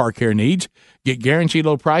all your car care needs. Get guaranteed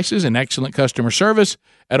low prices and excellent customer service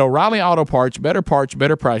at O'Reilly Auto Parts. Better parts,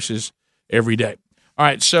 better prices every day. All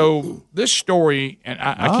right, so this story, and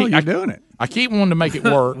you're doing it. I keep wanting to make it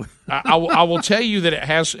work. I will tell you that it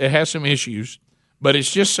has some issues, but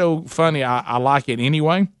it's just so funny. I like it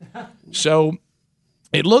anyway. So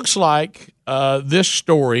it looks like this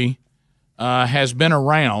story has been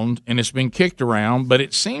around and it's been kicked around, but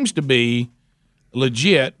it seems to be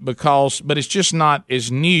legit but it's just not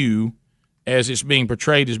as new as it's being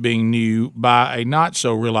portrayed as being new by a not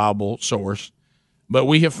so reliable source. But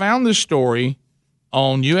we have found this story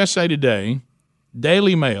on USA Today,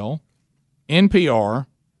 Daily Mail, NPR,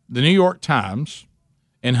 the New York Times,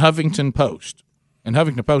 and Huffington Post. And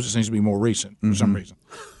Huffington Post seems to be more recent for some reason.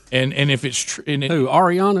 And if it's true,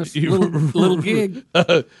 Ariana's little gig,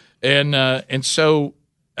 and so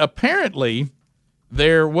apparently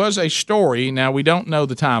there was a story. Now we don't know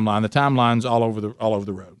the timeline. The timeline's all over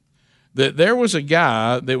the road. That there was a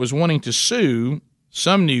guy that was wanting to sue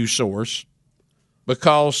some news source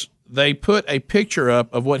because they put a picture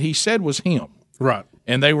up of what he said was him. Right.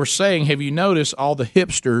 And they were saying, have you noticed all the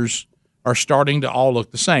hipsters are starting to all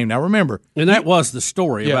look the same? Now, remember. And that was the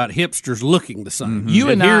story about hipsters looking the same.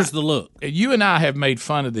 Here's the look. You and I have made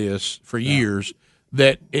fun of this for years,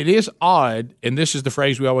 that it is odd, and this is the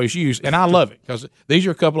phrase we always use, and I love it because these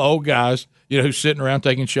are a couple of old guys, who's sitting around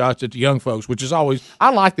taking shots at the young folks, which is always,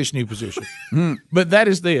 I like this new position. But that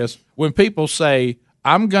is this, when people say,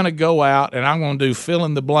 I'm going to go out and I'm going to do fill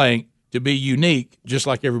in the blank to be unique just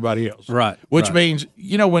like everybody else. Right. Which means,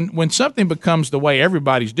 when something becomes the way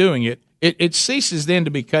everybody's doing it, it ceases then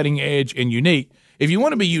to be cutting edge and unique. If you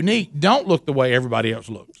want to be unique, don't look the way everybody else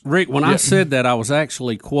looks. Rick, when I said that, I was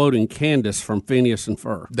actually quoting Candace from Phineas and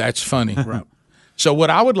Ferb. That's funny. Right. So what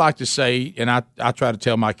I would like to say, and I try to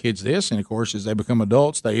tell my kids this, and of course as they become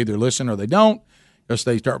adults, they either listen or they don't, because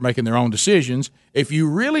they start making their own decisions. If you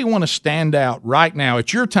really want to stand out right now,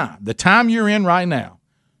 it's your time, the time you're in right now,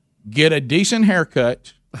 get a decent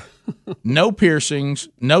haircut, no piercings,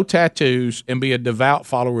 no tattoos, and be a devout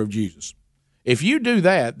follower of Jesus. If you do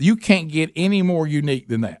that, you can't get any more unique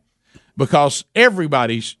than that, because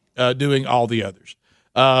everybody's doing all the others.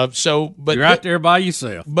 But you're out there by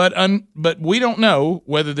yourself. But we don't know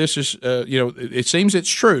whether this is. It seems it's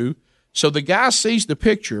true. So the guy sees the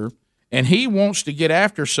picture and he wants to get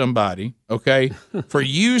after somebody, okay, for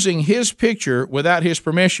using his picture without his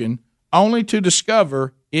permission, only to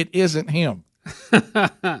discover it isn't him.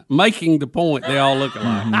 Making the point they all look alike.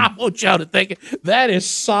 I want y'all to think that is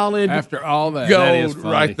solid. After all that, gold that is funny.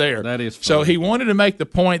 Right there. That is funny. So he wanted to make the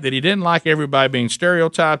point that he didn't like everybody being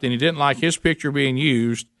stereotyped, and he didn't like his picture being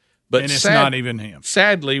used. But and it's not even him.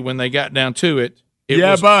 Sadly, when they got down to it,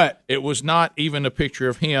 it was not even a picture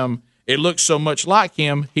of him. It looked so much like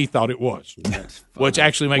him, he thought it was. Which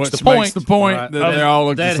actually makes the point. That they all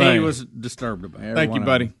look the same. That he was disturbed about. Thank you,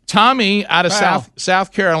 buddy. Tommy out of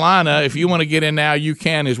South Carolina, if you want to get in now, you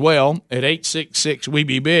can as well at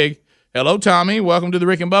 866-WE-BE-BIG. Hello, Tommy. Welcome to the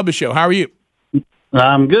Rick and Bubba Show. How are you?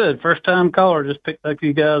 I'm good. First time caller. Just picked up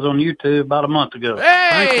you guys on YouTube about a month ago.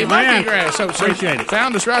 Hey, monkey grass. So appreciate it.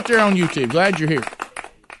 Found us right there on YouTube. Glad you're here.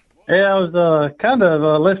 Yeah, I was kind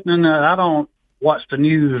of listening. I don't watch the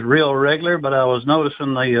news real regular, but I was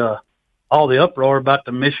noticing all the uproar about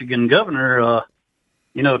the Michigan governor,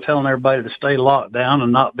 telling everybody to stay locked down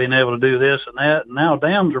and not being able to do this and that. And now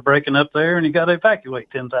dams are breaking up there, and you got to evacuate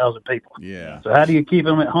 10,000 people. Yeah. So how do you keep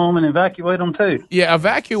them at home and evacuate them too? Yeah,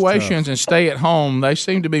 evacuations and stay at home, they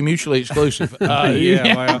seem to be mutually exclusive.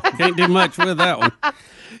 Well, can't do much with that one.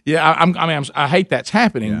 Yeah, I hate that's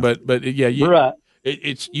happening, but right.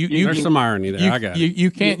 It's There's some irony there. I got it. You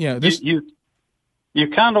can't. You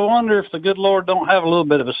kind of wonder if the good Lord don't have a little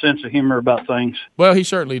bit of a sense of humor about things. Well, he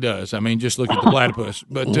certainly does. I mean, just look at the platypus.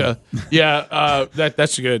 But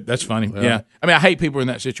that's good. That's funny. Yeah. I mean, I hate people in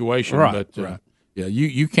that situation. Right. But yeah,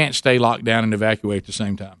 you can't stay locked down and evacuate at the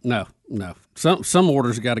same time. No. Some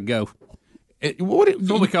orders got to go. What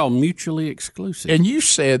we call mutually exclusive. And you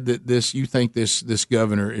said that you think this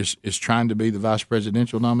governor is trying to be the vice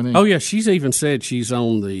presidential nominee. Oh yeah, she's even said she's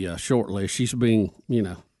on the short list. She's being,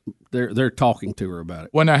 they're talking to her about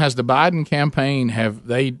it. Well, now has the Biden campaign, have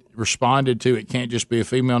they responded to it? Can't just be a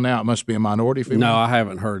female now; it must be a minority female. No, I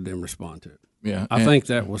haven't heard them respond to it. Yeah, I think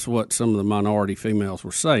that was what some of the minority females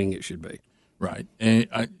were saying it should be. Right, and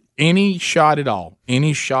any shot at all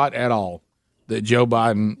that Joe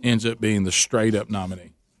Biden ends up being the straight up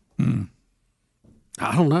nominee.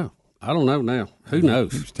 I don't know now. Who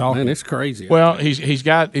knows? Man, it's crazy. Well, he's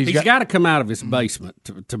got to come out of his basement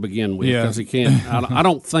to begin with, because he can't. I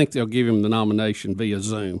don't think they'll give him the nomination via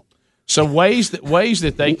Zoom. So ways they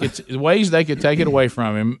could take it away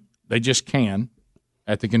from him, they just can.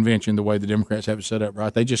 At the convention, the way the Democrats have it set up,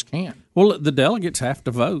 right? They just can't. Well, the delegates have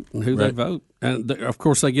to vote, and who they vote, and of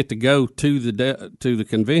course they get to go to the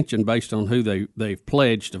convention based on who they've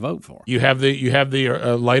pledged to vote for. You have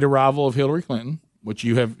the late arrival of Hillary Clinton, which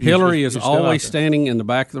you have. Hillary is always standing in the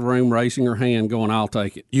back of the room, raising her hand, going, "I'll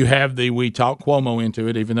take it." You have we talk Cuomo into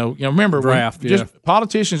it, even though remember draft. Just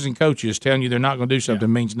politicians and coaches telling you they're not going to do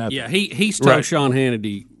something means nothing. Yeah, he's told Sean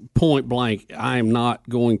Hannity point blank, "I am not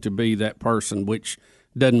going to be that person," which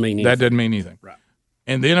doesn't mean anything. That doesn't mean anything. Right.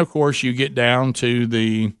 And then, of course, you get down to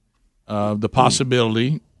the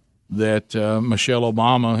possibility that Michelle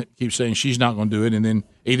Obama keeps saying she's not going to do it, and then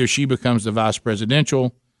either she becomes the vice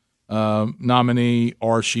presidential nominee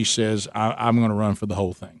or she says, I'm going to run for the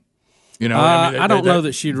whole thing. I don't know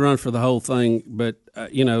that she'd run for the whole thing, but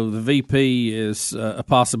the VP is a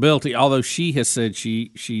possibility. Although she has said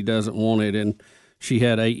she doesn't want it, and she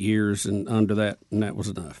had 8 years and under that, and that was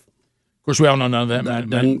enough. Of course, we all know none of that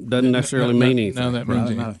doesn't necessarily mean anything. None of that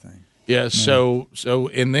means anything. Not a thing. Yeah. So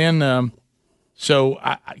and then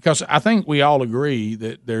because I think we all agree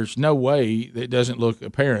that there's no way that it doesn't look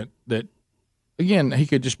apparent that again he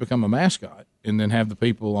could just become a mascot and then have the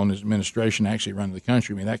people on his administration actually run the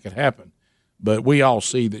country. I mean, that could happen. But we all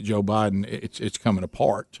see that Joe Biden, it's coming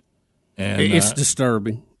apart. And it's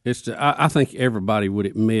disturbing. I think everybody would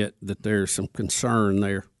admit that there's some concern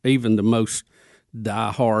there. Even the most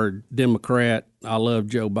diehard Democrat, I love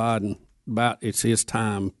Joe Biden, about it's his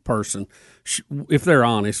time person, if they're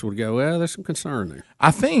honest, would go, well, there's some concern there.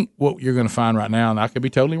 I think what you're going to find right now, and I could be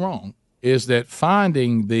totally wrong, is that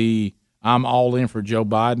finding the I'm all in for Joe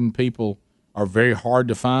Biden people are very hard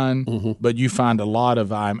to find, but you find a lot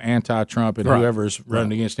of I'm anti-Trump and whoever's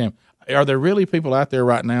running against him. Are there really people out there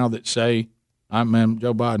right now that say, I'm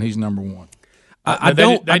Joe Biden, he's number one? I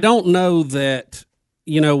don't know that,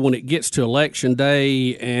 when it gets to election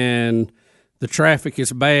day and the traffic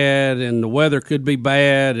is bad and the weather could be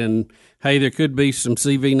bad and, hey, there could be some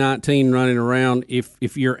CV-19 running around.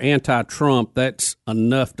 If you're anti-Trump, that's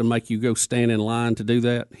enough to make you go stand in line to do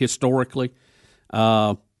that historically.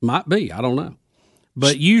 Might be. I don't know.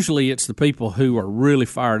 But usually it's the people who are really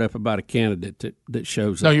fired up about a candidate that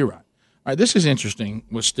shows up. No, you're right. All right, this is interesting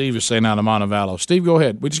what Steve is saying out of Montevallo. Steve, go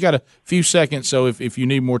ahead. We just got a few seconds, so if you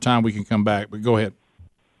need more time, we can come back. But go ahead.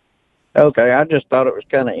 Okay, I just thought it was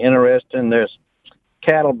kind of interesting. This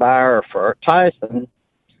cattle buyer for Tyson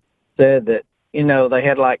said that, they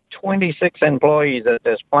had like 26 employees at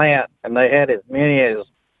this plant, and they had as many as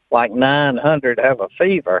like 900 have a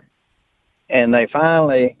fever. And they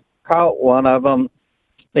finally caught one of them.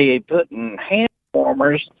 They putting hand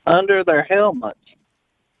warmers under their helmets.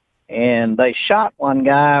 And they shot one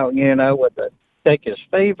guy, with the take his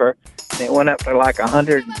fever. And it went up to like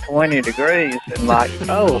 120 degrees. And like,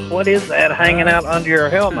 oh, what is that hanging out under your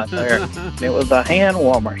helmet there? And it was a hand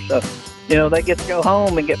warmer. So, they get to go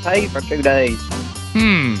home and get paid for 2 days.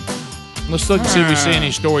 Let's look and see if we see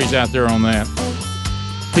any stories out there on that.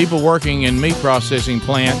 People working in meat processing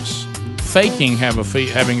plants faking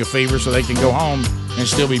having a fever so they can go home and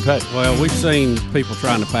still be paid. Well, we've seen people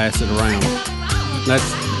trying to pass it around.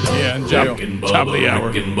 That's in jail. Top of the hour.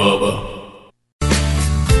 Rick and Bubba.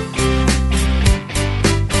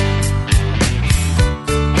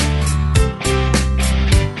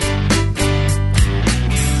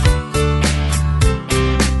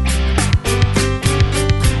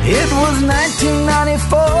 It was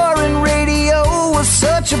 1994 and radio was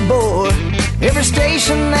such a bore. Every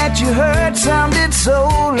station that you heard sounded so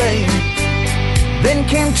lame. Then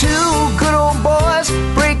came two good old boys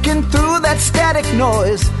breaking through that static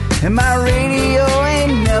noise, and my radio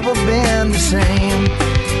ain't never been the same.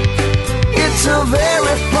 It's a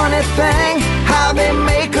very funny thing how they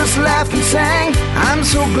make us laugh and sing. I'm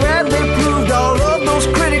so glad they proved all of those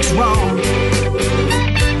critics wrong.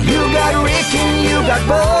 You got Rick and you got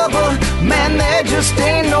Bubba, man, there just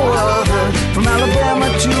ain't no other. From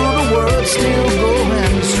Alabama to the world, still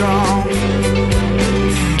going strong.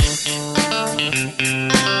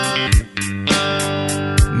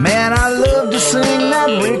 Man, I love to sing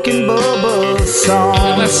that Rick and Bubba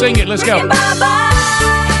song. Let's sing it, let's go. Rick and Bubba.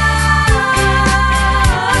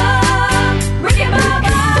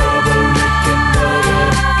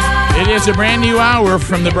 It is a brand new hour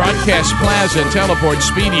from the Broadcast Plaza, Teleport,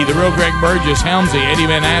 Speedy, the real Greg Burgess, Helmsy, Eddie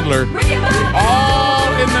Van Adler,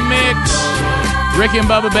 all in the mix. Rick and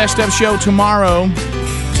Bubba Best of Show tomorrow.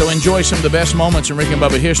 So enjoy some of the best moments in Rick and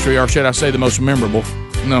Bubba history, or should I say the most memorable.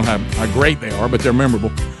 No, how great they are, but they're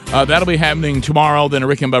memorable. That'll be happening tomorrow, then a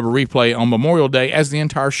Rick and Bubba replay on Memorial Day as the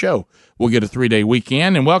entire show. We'll get a 3-day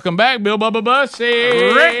weekend, and welcome back, Bill Bubba Bussy.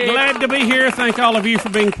 Rick, glad to be here. Thank all of you for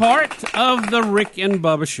being part of the Rick and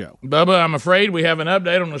Bubba Show. Bubba, I'm afraid we have an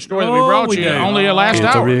update on the story that we brought you only last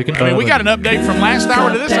hour. We got an update from last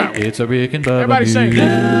hour to this hour. It's a Rick and Bubba Everybody news. say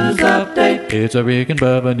News update. It's a Rick and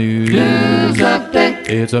Bubba news. News update.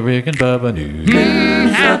 It's a Rick and Bubba news.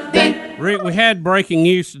 News update. Rick, we had breaking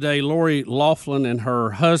news today. Lori Loughlin and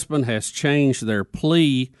her husband has changed their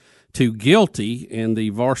plea to guilty in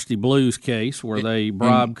the Varsity Blues case where they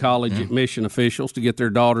bribed college admission officials to get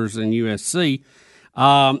their daughters in USC.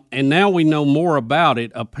 And now we know more about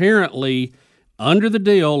it. Apparently, Under the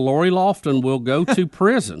deal, Lori Lofton will go to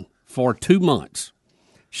prison for 2 months.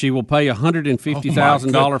 She will pay a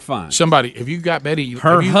 $150,000 fine. Somebody, if you got Betty,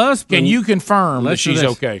 her husband, can you confirm that she's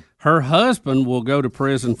okay? Her husband will go to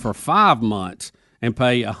prison for 5 months and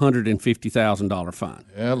pay a $150,000 fine.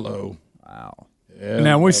 Hello. Wow.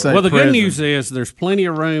 Now we say the prison. good news is there's plenty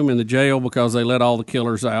of room in the jail because they let all the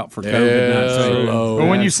killers out for COVID-19. But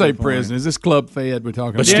when you say prison, is this club fed we're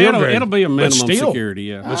talking But about? it'll be a minimum security.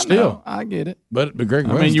 Yeah, but still, I get it. But Greg,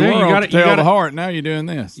 I mean, you were on to tell the heart. Now you're doing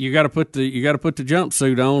this. You got to put the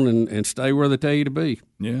jumpsuit on and stay where they tell you to be.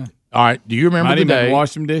 Yeah. All right. Do you remember the day?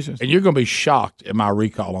 Wash some dishes. And you're going to be shocked at my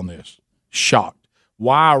recall on this. Shocked.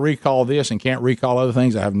 Why I recall this and can't recall other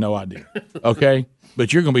things, I have no idea. Okay,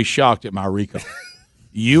 but you're going to be shocked at my recall.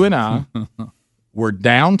 You and I were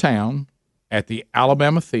downtown at the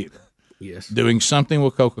Alabama Theater. Yes. Doing something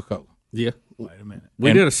with Coca-Cola. Yeah. Wait a minute.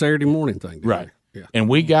 We did a Saturday morning thing. Right. Yeah. And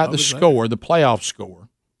we got the score, the playoff score,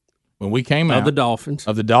 when we came out. Of the Dolphins.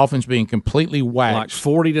 Of the Dolphins being completely waxed.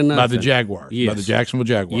 Like 40-0. By the Jaguars. Yes. By the Jacksonville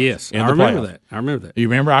Jaguars. Yes. In I the remember playoffs. that. I remember that. You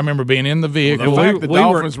remember? I remember being in the vehicle. The fact the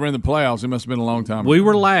Dolphins were in the playoffs, it must have been a long time ago. We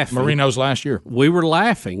were laughing. Marino's last year. We were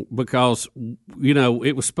laughing because,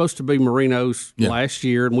 it was supposed to be Marino's last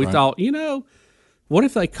year, and we thought, what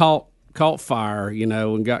if they caught fire,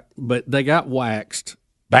 and but they got waxed.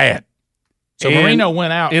 Bad. So Marino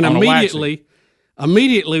went out and on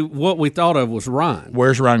immediately what we thought of was Ryan.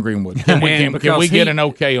 Where's Ryan Greenwood? Can we get an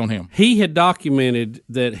okay on him? He had documented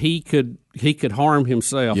that he could harm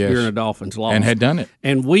himself during a Dolphins loss. And had done it.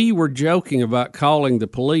 And we were joking about calling the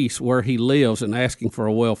police where he lives and asking for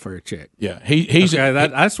a welfare check. Yeah.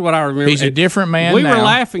 That's what I remember. He's a different man we now. We were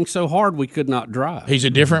laughing so hard we could not drive. He's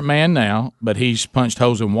a different man now, but he's punched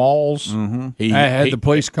holes in walls. Mm-hmm. He had the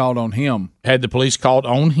police called on him. Had the police called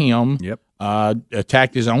on him. Yep.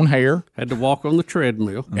 Attacked his own hair. Had to walk on the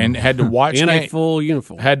treadmill. And had to watch in a full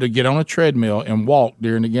uniform. Had to get on a treadmill and walk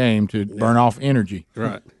during the game to burn off energy.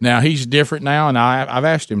 Right. Now, he's different now, and I've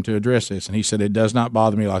asked him to address this, and he said it does not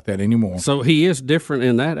bother me like that anymore. So he is different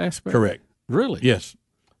in that aspect? Correct. Really? Yes.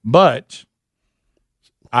 But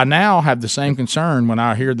I now have the same concern when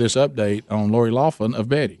I hear this update on Lori Loughlin of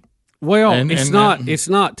Betty. Well, it's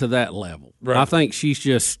not to that level. Right. I think she's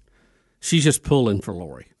just pulling for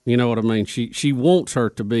Lori. You know what I mean? She wants her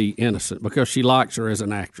to be innocent because she likes her as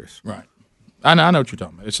an actress. Right. I know what you're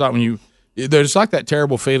talking about. It's like there's like that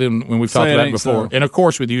terrible feeling when we've talked about it before. And of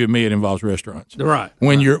course, with you and me, it involves restaurants. Right.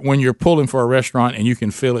 When you're pulling for a restaurant and you can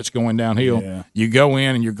feel it's going downhill, you go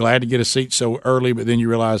in and you're glad to get a seat so early, but then you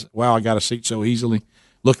realize, wow, I got a seat so easily.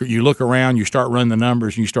 You look around, you start running the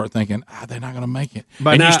numbers, and you start thinking, they're not going to make it.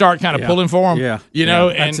 But you start kind of pulling for them. Yeah.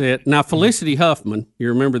 And that's it. Now, Felicity Huffman, you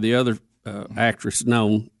remember the other actress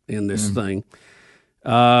known in this thing,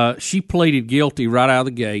 she pleaded guilty right out of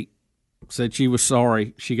the gate. Said she was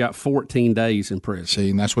sorry. She got 14 days in prison.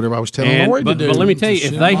 See, and that's what everybody was telling Lori to do. But let me tell you,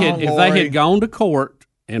 if they had gone to court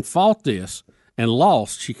and fought this and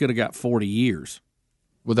lost, she could have got 40 years.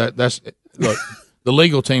 Well, that's look. The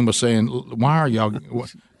legal team was saying, "Why are y'all?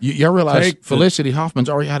 Y'all realize Felicity Huffman's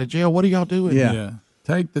already out of jail? What are y'all doing?" Yeah.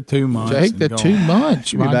 Take the 2 months. Take the 2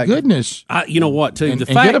 months. My goodness. You know what? Too, and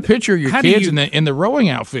get a picture of your kids in the rowing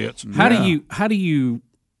outfits. How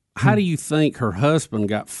do you think her husband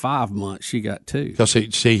got 5 months? She got 2. Because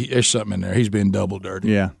there's something in there. He's been double dirty.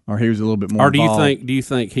 Yeah, or he was a little bit more. Or do you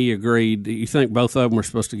think he agreed? Do you think both of them were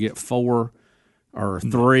supposed to get 4 or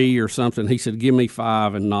 3 or something? He said, "Give me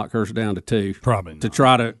 5 and knock hers down to 2." Probably not.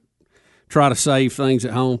 To try to save things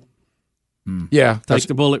at home. Yeah, take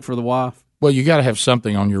the bullet for the wife. Well, you got to have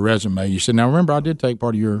something on your resume. You said, "Now remember, I did take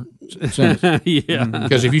part of your sentence." Yeah,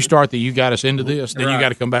 because if you start that you got us into this, then you got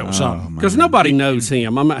to come back with something. Because nobody knows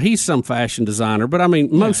him. I mean, he's some fashion designer, but I mean,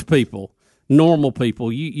 most people, normal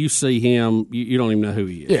people, you see him, you don't even know who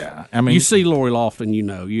he is. Yeah, I mean, you see Lori Loughlin, you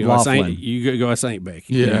know, Laughlin. you go, "That's Ain't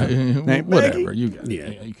Becky." Yeah, whatever. Becky? You got it. Yeah,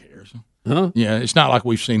 who cares? Huh? Yeah, it's not like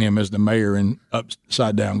we've seen him as the mayor and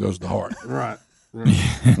upside down goes the heart. Right.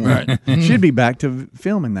 Right. She'd be back to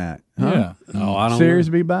filming that. Huh? Yeah. Oh, I don't Series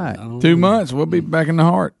know. be back. 2 months, we'll be back in the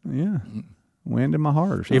heart. Yeah. Wind in my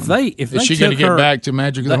heart or something. If they is she going to get back to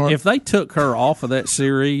Magic of the Heart? If they took her off of that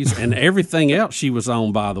series and everything else she was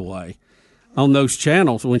on, by the way, on those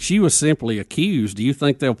channels when she was simply accused, do you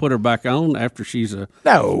think they'll put her back on after she's she's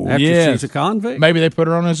a convict? Maybe they put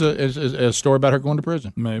her on as a story about her going to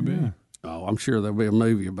prison. Maybe. Yeah. Oh, I'm sure there'll be a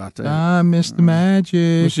movie about that. I miss the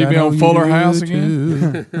magic. Will she be on Fuller House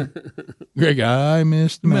again? Greg, I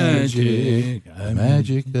miss the magic. The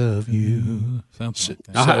magic of you.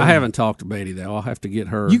 I haven't talked to Betty, though. I'll have to get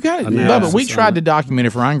her. You got it. Bubba, we tried to document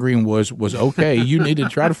if Ryan Green was okay. You need to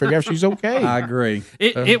try to figure out if she's okay. I agree.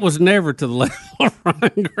 It was never to the level of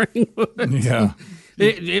Ryan Greenwood. Yeah.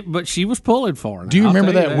 But she was pulling for it. Do you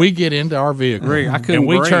remember that? We get into our vehicle Greg, I couldn't and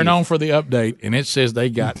we breathe. turn on for the update, and it says they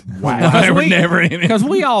got never in it. Because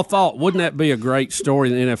we all thought, wouldn't that be a great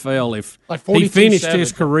story in the NFL if Like he finished 42-7.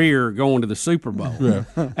 his career going to the Super Bowl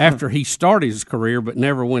after he started his career but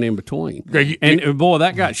never went in between? Greg, and boy,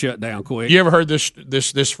 that got shut down quick. You ever heard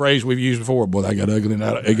this phrase we've used before? Boy, that got ugly.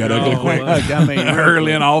 It got ugly quick. I mean,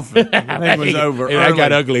 early and often. It was over. That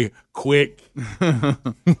got ugly quick.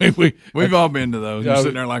 We've all been to those. You're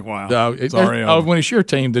sitting there like, wow. Sorry. When it's your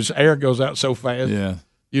team, this air goes out so fast. Yeah.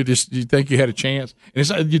 You think you had a chance. And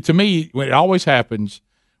it's to me, when it always happens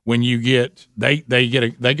when you get they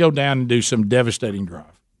go down and do some devastating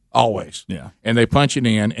drive. Always. Yeah. And they punch it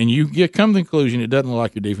in, and you come to the conclusion it doesn't look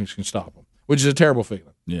like your defense can stop them, which is a terrible feeling.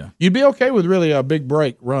 Yeah. You'd be okay with really a big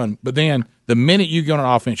break run, but then the minute you go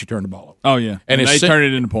on offense, you turn the ball over. Oh, yeah. And they turn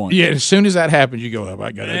it into points. Yeah, as soon as that happens, you go, oh,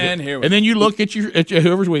 I got ugly. And then you look at your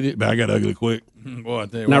whoever's with you, but I got ugly quick. Boy, I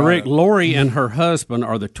tell you Now, what, Rick, Lori and her husband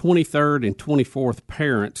are the 23rd and 24th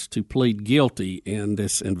parents to plead guilty in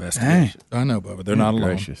this investigation. I know, Bubba. They're not alone.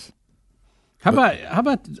 Gracious. How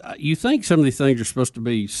about you think some of these things are supposed to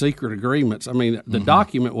be secret agreements? I mean, the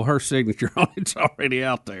document with her signature on it's already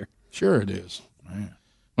out there. Sure it is. Man.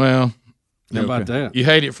 Well, how about that? You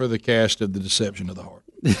hate it for the cast of The Deception of the Heart.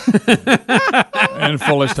 And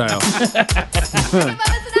Fullest House.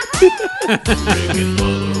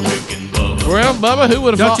 Well, Bubba, who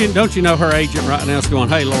would have Don't you know her agent right now is going,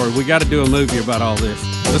 hey, Lori, we got to do a movie about all this.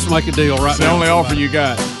 Let's make a deal right It's now. the only offer you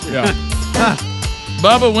got. Yeah.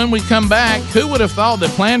 Bubba, when we come back, who would have thought that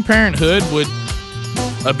Planned Parenthood would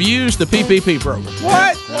abuse the PPP program?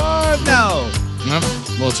 What? No.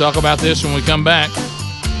 We'll talk about this when we come back,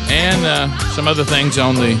 and some other things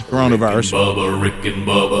on the coronavirus. Bubba, Rick and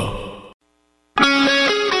Bubba.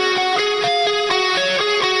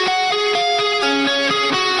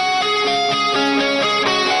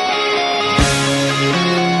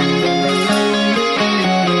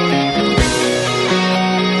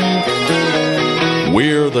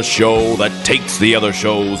 We're the show that takes the other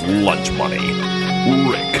show's lunch money.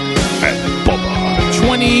 Rick and Bubba.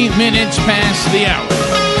 20 minutes past the hour.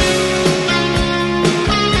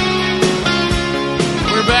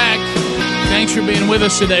 We're back. Thanks for being with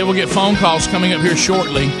us today. We'll get phone calls coming up here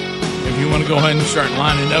shortly. If you want to go ahead and start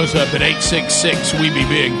lining those up at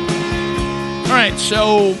 866-WE-BE-BIG. All right,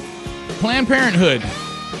 so Planned Parenthood.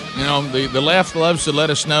 You know, the left loves to let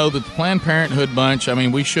us know that the Planned Parenthood bunch, I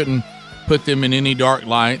mean, we shouldn't put them in any dark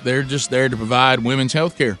light. They're just there to provide women's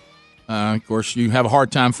health care. Of course, you have a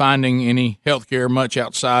hard time finding any health care much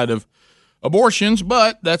outside of abortions,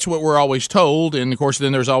 but that's what we're always told. And, of course,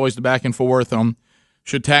 then there's always the back and forth on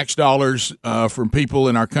should tax dollars from people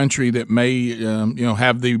in our country that may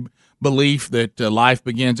have the belief that life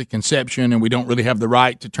begins at conception and we don't really have the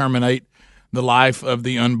right to terminate the life of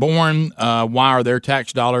the unborn. Why are their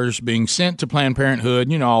tax dollars being sent to Planned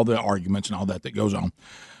Parenthood? You know, all the arguments and all that goes on.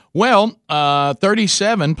 Well,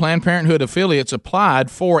 37 Planned Parenthood affiliates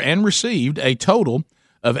applied for and received a total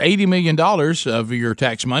of $80 million of your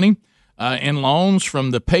tax money in loans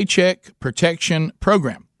from the Paycheck Protection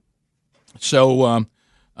Program. So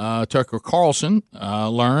Tucker Carlson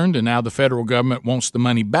learned, and now the federal government wants the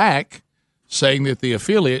money back, saying that the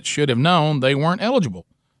affiliates should have known they weren't eligible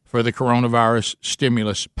for the coronavirus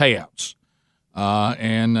stimulus payouts.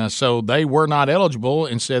 So they were not eligible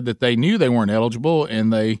and said that they knew they weren't eligible,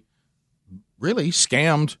 and they really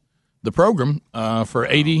scammed the program for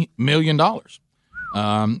 $80 million.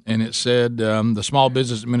 And it said the Small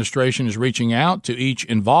Business Administration is reaching out to each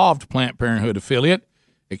involved Planned Parenthood affiliate,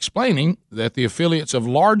 explaining that the affiliates of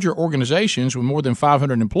larger organizations with more than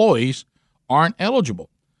 500 employees aren't eligible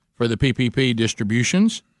for the PPP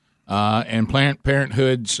distributions. And Planned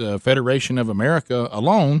Parenthood's Federation of America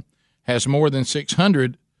alone has more than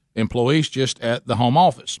 600 employees just at the home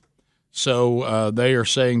office. So they are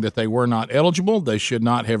saying that they were not eligible. They should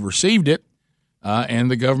not have received it, and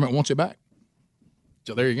the government wants it back.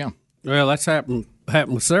 So there you go. Well, that's happened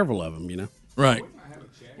with several of them, you know. Right.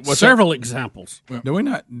 Several examples. Do we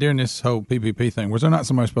not, during this whole PPP thing, was there not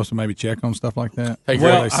somebody supposed to maybe check on stuff like that? Hey,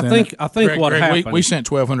 well, I think Greg, what happened. We sent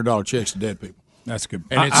 $1,200 checks to dead people. That's good.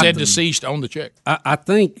 And it said deceased on the check. I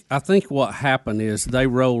think what happened is they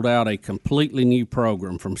rolled out a completely new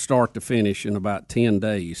program from start to finish in about 10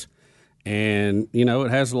 days. And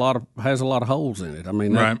it has a lot of holes in it. I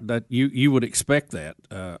mean, that you would expect that.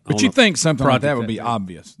 But you think something like that would be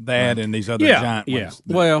obvious? That and these other giant ones.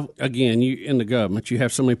 Yeah. Well, again, in the government, you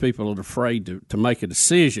have so many people that are afraid to make a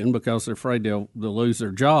decision because they're afraid they'll lose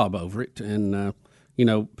their job over it, and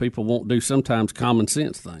people won't do sometimes common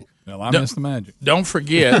sense things. Well, I miss the magic. Don't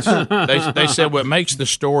forget, they said what makes the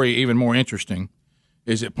story even more interesting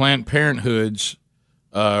is that Planned Parenthood's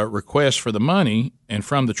request for the money and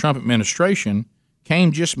from the Trump administration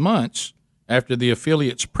came just months after the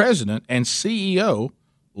affiliate's president and CEO,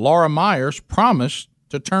 Laura Myers, promised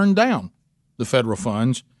to turn down the federal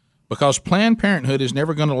funds because Planned Parenthood is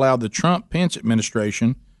never going to allow the Trump-Pence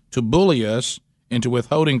administration to bully us into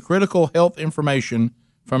withholding critical health information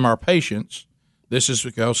from our patients. This is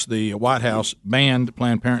because the White House banned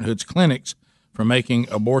Planned Parenthood's clinics from making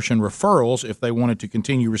abortion referrals if they wanted to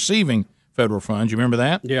continue receiving federal funds. You remember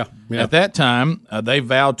that? Yeah. At that time, they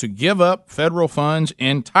vowed to give up federal funds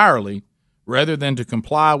entirely rather than to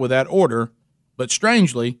comply with that order. But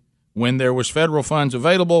strangely, when there was federal funds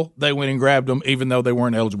available, they went and grabbed them even though they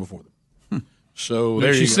weren't eligible for them. So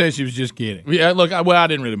there she you go. said she was just kidding. Yeah, look, I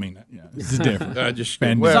didn't really mean that. Yeah, it's different. Now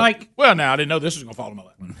I didn't know this was going to fall in my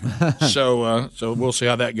lap. So we'll see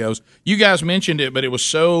how that goes. You guys mentioned it, but it was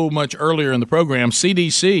so much earlier in the program.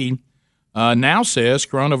 CDC now says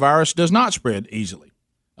coronavirus does not spread easily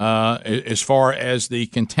as far as the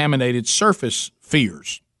contaminated surface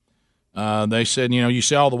fears. They said, you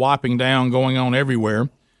see all the wiping down going on everywhere.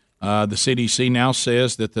 The CDC now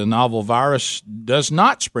says that the novel virus does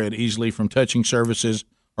not spread easily from touching surfaces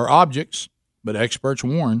or objects, but experts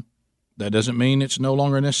warn that doesn't mean it's no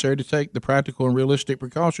longer necessary to take the practical and realistic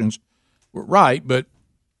precautions. Right, but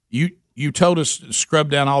you told us to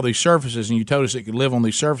scrub down all these surfaces, and you told us it could live on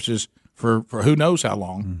these surfaces for who knows how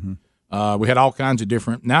long. Mm-hmm. We had all kinds of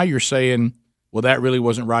different. Now you're saying, well, that really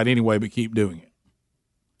wasn't right anyway, but keep doing it.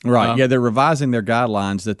 Right. They're revising their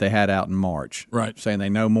guidelines that they had out in March. Right. Saying they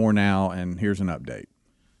know more now, and here's an update.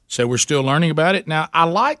 So we're still learning about it. Now, I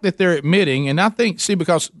like that they're admitting, and I think,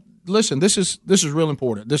 because, listen, this is real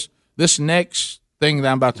important. This next thing that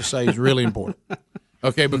I'm about to say is really important.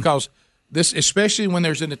 Okay, because this, especially when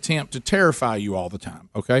there's an attempt to terrify you all the time,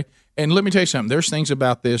 okay? And let me tell you something. There's things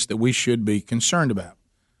about this that we should be concerned about.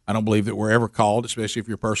 I don't believe that we're ever called, especially if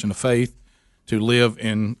you're a person of faith, to live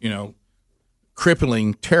in,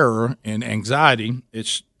 crippling terror and anxiety.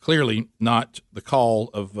 It's clearly not the call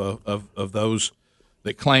of those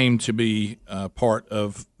that claim to be part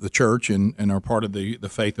of the church and are part of the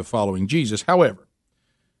faith of following Jesus. However,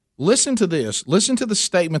 listen to this. Listen to the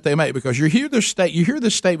statement they make, because you hear this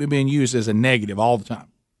statement being used as a negative all the time.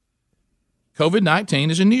 COVID-19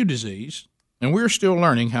 is a new disease, and we're still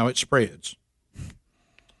learning how it spreads.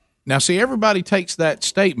 Now, see, everybody takes that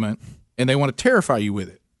statement and they want to terrify you with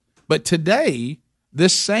it. But today,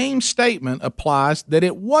 this same statement applies that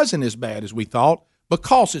it wasn't as bad as we thought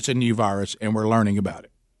because it's a new virus and we're learning about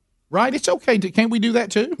it. Right? It's okay. Can't we do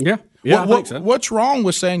that too? Yeah. I think so. What's wrong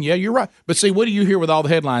with saying, yeah, you're right? But see, what do you hear with all the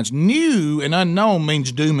headlines? New and unknown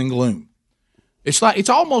means doom and gloom. It's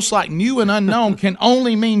almost like new and unknown can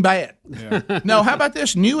only mean bad. Yeah. No, how about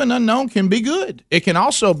this? New and unknown can be good. It can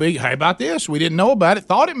also be, how about this? We didn't know about it,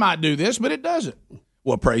 thought it might do this, but it doesn't.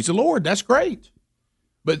 Well, praise the Lord. That's great.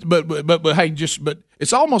 But hey, but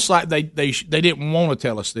it's almost like they didn't want to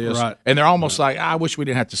tell us this, right? And they're almost like, I wish we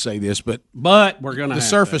didn't have to say this, but we're gonna. The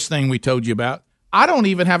surface thing we told you about, I don't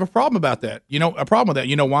even have a problem about that. A problem with that.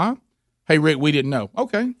 You know why? Hey, Rick, we didn't know.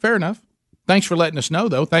 Okay, fair enough. Thanks for letting us know,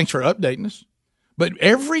 though. Thanks for updating us. But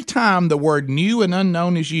every time the word new and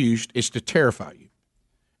unknown is used, it's to terrify you.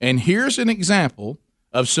 And here's an example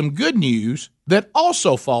of some good news that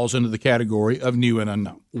also falls into the category of new and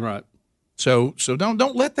unknown. Right. So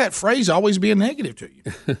don't let that phrase always be a negative to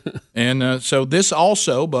you. And so this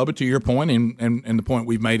also, Bubba, to your point and the point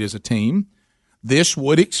we've made as a team, this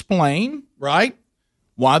would explain, right,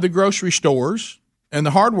 why the grocery stores and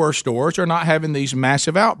the hardware stores are not having these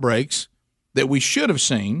massive outbreaks that we should have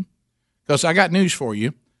seen. Because I got news for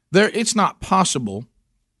you. It's not possible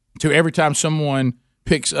to every time someone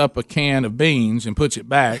picks up a can of beans and puts it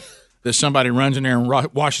back, that somebody runs in there and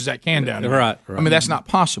washes that can down. Right. I mean, that's not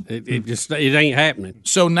possible. It ain't happening.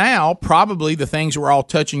 So now, probably the things we're all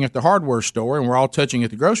touching at the hardware store and we're all touching at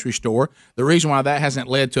the grocery store, the reason why that hasn't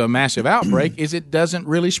led to a massive outbreak is it doesn't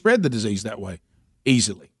really spread the disease that way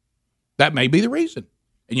easily. That may be the reason.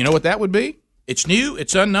 And you know what that would be? It's new,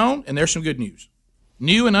 it's unknown, and there's some good news.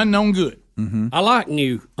 New and unknown good. Mm-hmm. I like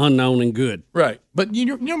new, unknown, and good. Right. But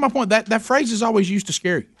you know my point, that phrase is always used to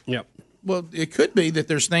scare you. Yep. Well, it could be that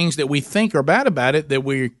there's things that we think are bad about it that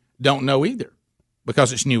we don't know either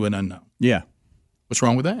because it's new and unknown. Yeah. What's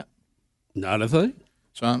wrong with that? Not a thing.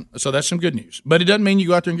 So that's some good news. But it doesn't mean you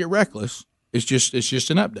go out there and get reckless. It's just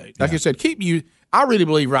an update. Like I said, I really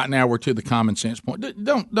believe right now we're to the common sense point.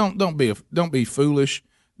 Don't be foolish.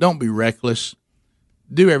 Don't be reckless.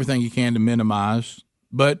 Do everything you can to minimize,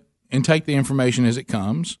 and take the information as it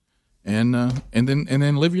comes, and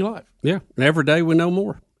then live your life. Yeah, and every day we know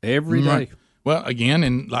more. Every day. Right. Well, again,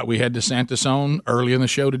 and like we had DeSantis on earlier in the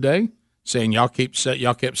show today, saying y'all kept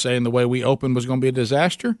saying the way we opened was going to be a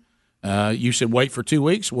disaster. You said wait for 2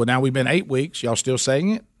 weeks. Well, now we've been 8 weeks. Y'all still saying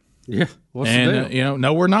it? Yeah. What's the deal?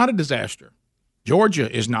 No, we're not a disaster.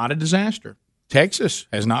 Georgia is not a disaster. Texas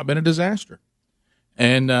has not been a disaster.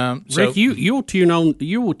 And Rick, you will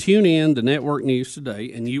tune in to Network News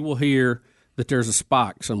today, and you will hear that there's a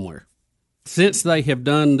spike somewhere. Since they have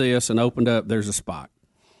done this and opened up, there's a spike.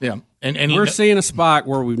 Yeah, and we're seeing a spike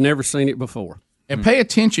where we've never seen it before. And pay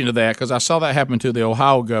attention to that, because I saw that happen to the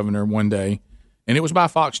Ohio governor one day, and it was by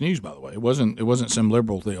Fox News, by the way. It wasn't some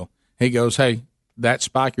liberal deal. He goes, "Hey, that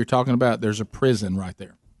spike you're talking about, there's a prison right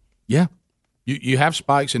there." Yeah, you have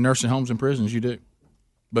spikes in nursing homes and prisons. You do.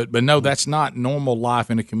 But no, that's not normal life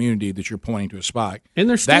in a community that you're pointing to a spike. And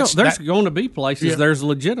there's going to be places there's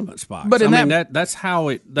legitimate spikes. But that's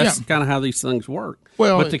kind of how these things work.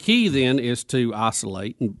 Well, but the key then is to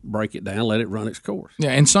isolate and break it down, let it run its course.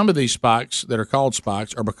 Yeah, and some of these spikes that are called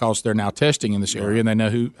spikes are because they're now testing in this area and they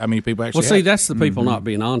know how many people actually. Well, see, that's the people not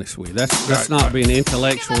being honest with you. That's not being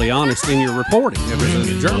intellectually honest in your reporting as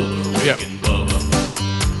a journalist. Yep.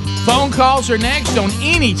 Phone calls are next on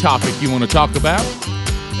any topic you want to talk about.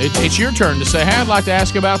 It's your turn to say, hey, I'd like to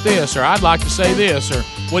ask about this, or I'd like to say this, or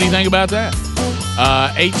what do you think about that?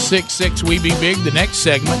 866-WE-BE-BIG. The next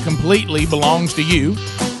segment completely belongs to you,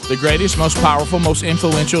 the greatest, most powerful, most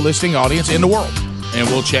influential listening audience in the world. And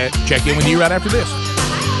we'll check in with you right after this.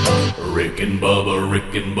 Rick and Bubba,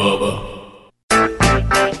 Rick and Bubba.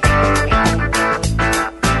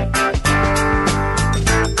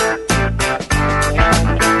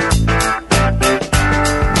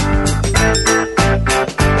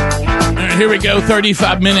 Here we go,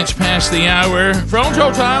 35 minutes past the hour. Phone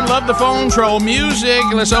troll time. Love the phone troll music.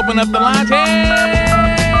 Let's open up the line. Here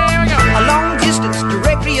we go. A long distance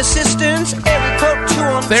directory assistance. Every quote to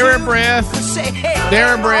on TheraBreath.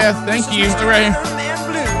 TheraBreath. Thank you. Right.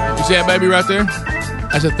 You see that baby right there?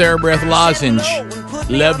 That's a TheraBreath lozenge.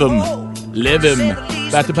 Love 'em. Live 'em.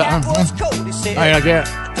 About to I like that.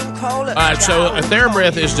 All right, so a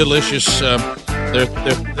TheraBreath is delicious.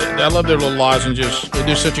 I love their little lozenges. They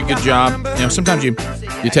do such a good job. Sometimes you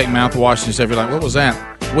take mouthwash and stuff. You're like, what was that?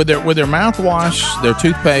 With their mouthwash, their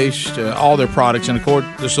toothpaste, all their products, and of course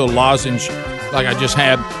this little lozenge, like I just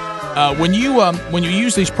had. When you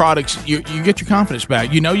use these products, you get your confidence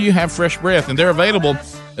back. You have fresh breath, and they're available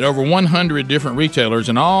at over 100 different retailers,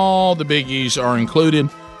 and all the biggies are included.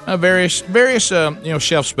 Various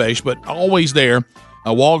shelf space, but always there.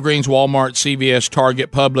 Walgreens, Walmart, CVS,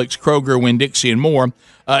 Target, Publix, Kroger, Winn-Dixie, and more.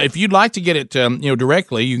 If you'd like to get it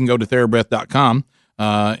directly, you can go to TheraBreath.com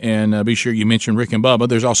and be sure you mention Rick and Bubba.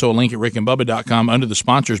 There's also a link at rickandbubba.com under the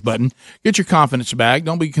sponsors button. Get your confidence back.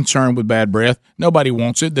 Don't be concerned with bad breath. Nobody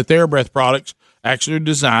wants it. The TheraBreath products actually are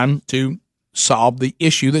designed to solve the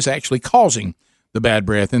issue that's actually causing the bad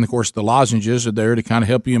breath. And, of course, the lozenges are there to kind of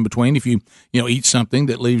help you in between. If you eat something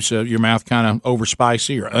that leaves your mouth kind of over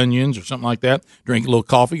spicy or onions or something like that, drink a little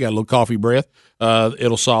coffee, got a little coffee breath,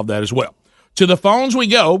 it'll solve that as well. To the phones we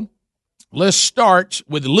go. Let's start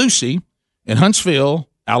with Lucy in Huntsville,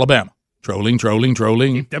 Alabama. Trolling.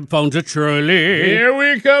 Keep them phones a trolling. Here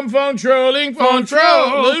we come, phone trolling, phone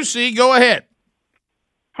troll. Lucy, go ahead.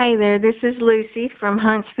 Hey there, this is Lucy from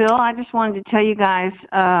Huntsville. I just wanted to tell you guys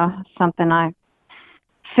something I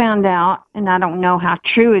found out, and I don't know how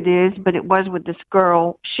true it is, but it was with this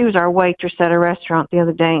girl. She was our waitress at a restaurant the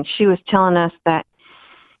other day, and she was telling us that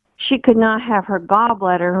she could not have her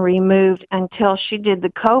gallbladder removed until she did the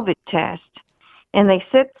COVID test. And they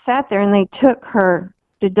sat there and they took her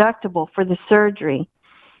deductible for the surgery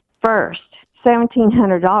first,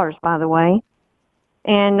 $1,700, by the way,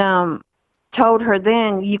 and told her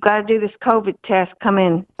then, you got to do this COVID test, come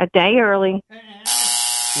in a day early.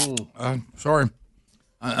 Sorry.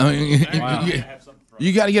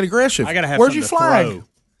 You got to get aggressive. I got to have Where's your something flag? to throw.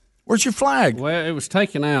 Where's your flag? Well, it was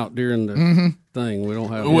taken out during the thing. We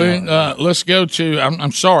don't have it. Let's go to,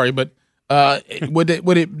 I'm sorry, but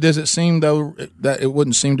does it seem, though, that it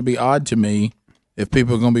wouldn't seem to be odd to me if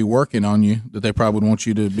people are going to be working on you, that they probably would want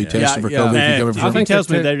you to be tested for COVID. If you go I think tells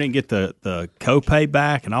me they didn't get the copay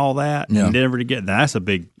back and all that. Yeah. And never to get that's a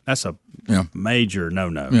major no.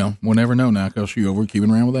 Yeah, we'll never know now because you're over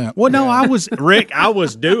keeping around with that. Well, no, I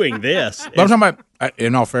was doing this. But I'm talking about,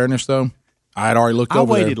 in all fairness, though, I had already looked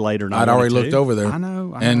over there. I waited later than I I'd already wanted looked to. over there. I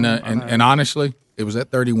know. And honestly, it was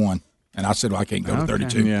at 31. And I said, well, I can't go to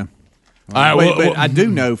 32. Yeah. All right, but I do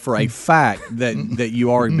know for a fact that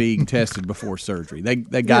you are being tested before surgery.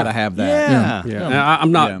 They got to have that. Yeah. Now,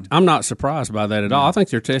 I'm not surprised by that at all. I think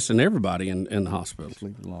they're testing everybody in the hospital.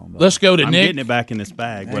 Let's go to I'm Nick. getting it back in this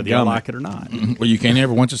bag, whether you like it or not. Well, you can't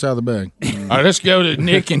ever once it's out of the bag. All right, let's go to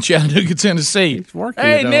Nick in Chattanooga, Tennessee. It's working.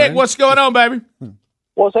 Hey, Nick, what's going on, baby?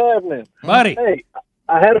 What's happening? Buddy. Hey,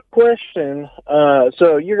 I had a question.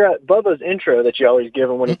 So you got Bubba's intro that you always give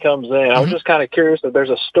him when he comes in. I was just kind of curious if there's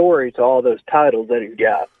a story to all those titles that he's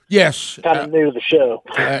got. Yes. Kind of new to the show.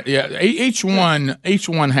 Yeah, each one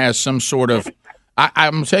has some sort of.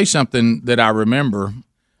 I'm going to tell you something that I remember.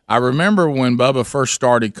 I remember when Bubba first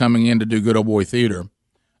started coming in to do Good Old Boy Theater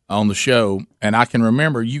on the show, and I can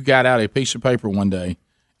remember you got out a piece of paper one day,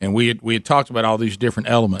 and we had talked about all these different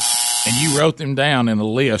elements. And you wrote them down in a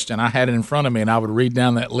list, and I had it in front of me, and I would read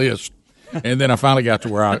down that list. And then I finally got to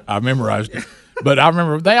where I memorized it. But I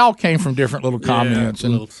remember they all came from different little comments,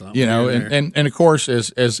 and and of course, as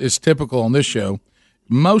is typical on this show,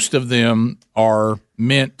 most of them are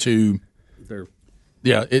meant to.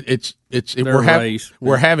 We're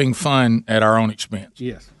having fun at our own expense.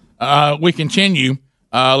 Yes. We continue.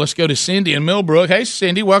 Let's go to Cindy in Millbrook. Hey,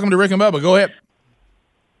 Cindy, welcome to Rick and Bubba. Go ahead.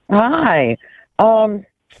 Hi.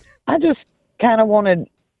 I just kind of wanted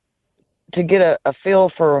to get a feel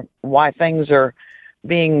for why things are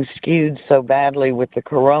being skewed so badly with the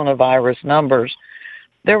coronavirus numbers.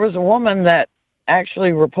 There was a woman that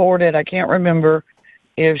actually reported, I can't remember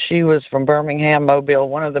if she was from Birmingham, Mobile,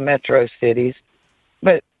 one of the metro cities,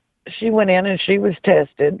 but she went in and she was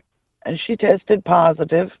tested, and she tested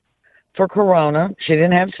positive for corona. She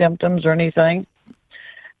didn't have symptoms or anything.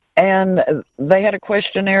 And they had a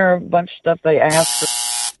questionnaire, a bunch of stuff they asked.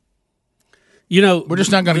 We're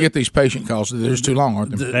just not going to get these patient calls. They're just too long,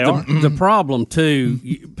 aren't they? The problem too,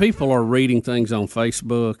 people are reading things on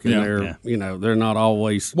Facebook, and they're not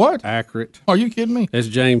always accurate. Are you kidding me? As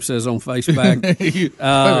James says on Facebook,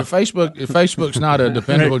 Facebook's not a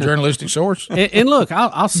dependable journalistic source. And look,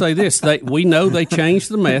 I'll say this: we know they changed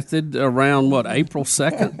the method around April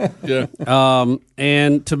 2nd. Yeah.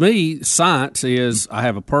 And to me, science is: I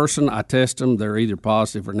have a person, I test them, they're either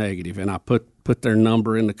positive or negative, and I put their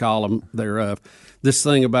number in the column thereof. This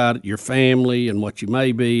thing about your family and what you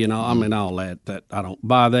may be, and all that I don't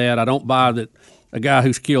buy that. I don't buy that a guy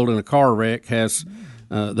who's killed in a car wreck has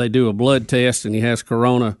they do a blood test and he has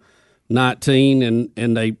corona-19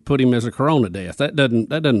 and they put him as a corona death. That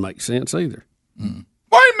doesn't make sense either. Wait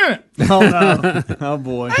a minute. Oh no. Oh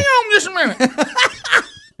boy. Hang on just a minute.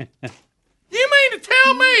 You mean to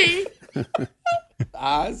tell me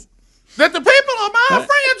that the people of my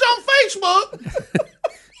friends on Facebook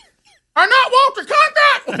are not Walter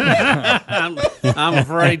Contact? I'm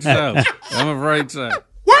afraid so. They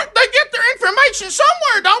get their information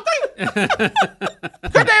somewhere, don't they?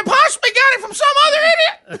 Could they have possibly got it from some other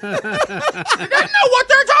idiot? They doesn't know what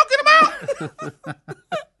they're talking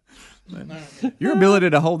about. Your ability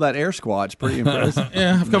to hold that air squat's pretty impressive.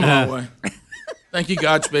 Yeah, I've come a long way. Thank you,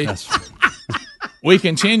 Godspeed. We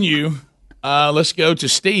continue. Let's go to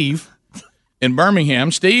Steve in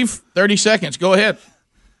Birmingham. Steve, 30 seconds. Go ahead.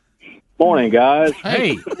 Morning, guys.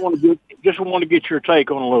 Hey. Just want to get your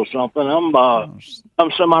take on a little something.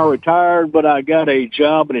 I'm semi-retired, but I got a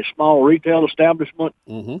job in a small retail establishment.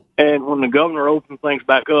 Mm-hmm. And when the governor opened things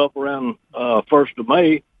back up around 1st of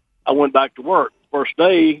May, I went back to work. First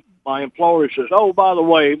day, my employer says, "Oh, by the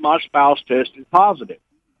way, my spouse tested positive."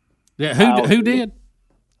 Yeah, who did?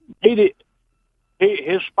 He did.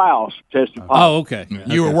 His spouse tested positive. Oh, okay.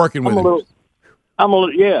 You were working with him.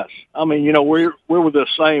 Yes. I mean, we're with the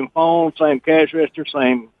same phone, same cash register,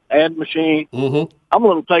 same ad machine. Mm-hmm. I'm a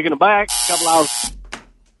little taken aback. A couple hours.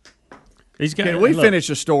 Can we finish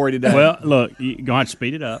the story today? Well, look, you're going to have to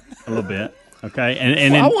speed it up a little bit. Okay,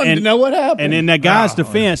 I wanted to know what happened. And in that guy's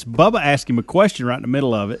defense, Bubba asked him a question right in the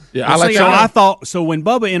middle of it. Yeah, I thought when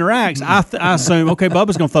Bubba interacts, I assume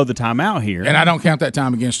Bubba's going to throw the time out here, and I don't count that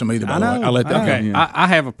time against him either. By the way, I let that go. Yeah. I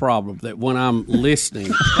have a problem that when I'm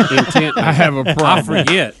listening intently, I have a problem. I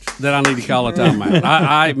forget that I need to call a timeout.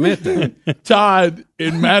 I admit that. Todd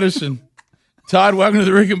in Madison. Todd, welcome to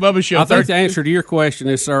the Rick and Bubba Show. I think the answer to your question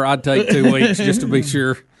is, sir, I'd take 2 weeks just to be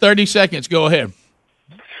sure. 30 seconds. Go ahead.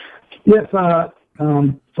 Yes, so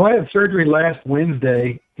I had surgery last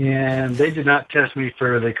Wednesday, and they did not test me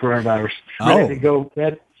for the coronavirus. Oh. They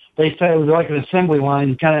said it was like an assembly line.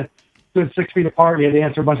 You kind of stood 6 feet apart. You had to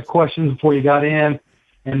answer a bunch of questions before you got in,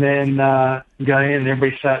 and then you got in, and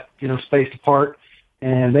everybody sat, spaced apart.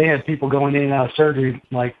 and they had people going in and out of surgery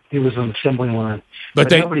like it was an assembly line. But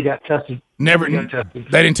nobody got tested. Nobody got tested.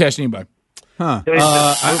 They didn't test anybody. Huh.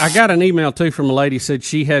 I got an email, too, from a lady said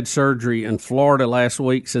she had surgery in Florida last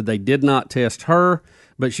week, said they did not test her,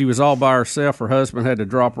 but she was all by herself. Her husband had to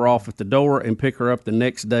drop her off at the door and pick her up the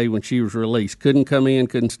next day when she was released. Couldn't come in,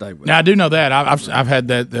 couldn't stay with her. Now, I do know that. I've had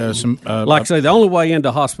that. Like I say, the only way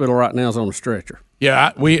into hospital right now is on a stretcher.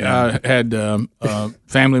 Yeah, we had a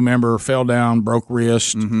family member fell down, broke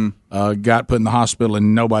wrist, got put in the hospital,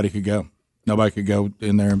 and nobody could go. Nobody could go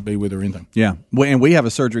in there and be with her or anything. Yeah, and we have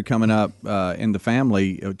a surgery coming up in the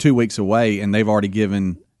family 2 weeks away, and they've already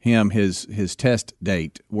given him his test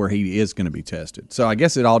date where he is going to be tested. So I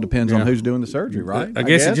guess it all depends on who's doing the surgery, right? I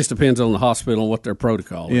guess it just depends on the hospital and what their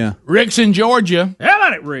protocol is. Yeah. Rick's in Georgia. How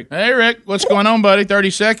about it, Rick? Hey, Rick. What's going on, buddy?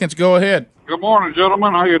 30 seconds. Go ahead. Good morning,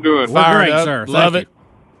 gentlemen. How you doing? We're great, sir. Love it.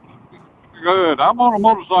 Good. I'm on a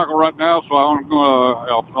motorcycle right now, so I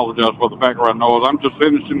apologize for the background noise. I'm just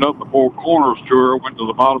finishing up the Four Corners tour. Went to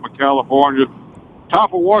the bottom of California,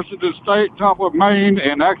 top of Washington State, top of Maine,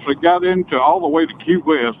 and actually got into all the way to Key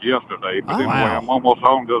West yesterday. But anyway, I'm almost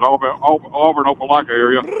home to the Auburn, Opelika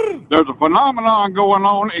area. There's a phenomenon going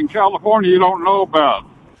on in California you don't know about.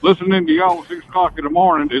 Listening to y'all at 6 o'clock in the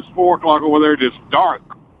morning, it's 4 o'clock over there, it's dark.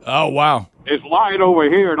 Oh, wow. It's light over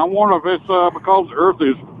here, and I wonder if it's because the earth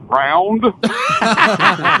is round.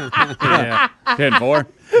 Yeah. 10-4.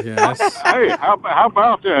 Yes. Hey, how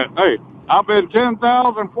about that? Hey, I've been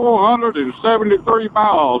 10,473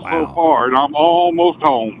 miles so far, and I'm almost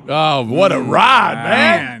home. Oh, what a ride,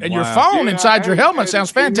 man. And your phone inside your helmet sounds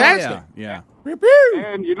fantastic. Yeah.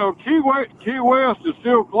 And, you know, Key West is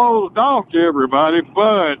still closed off to everybody,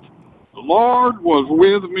 but the Lord was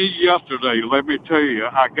with me yesterday, let me tell you.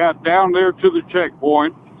 I got down there to the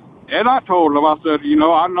checkpoint, and I told them, I said, you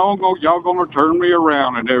know, I know y'all going to turn me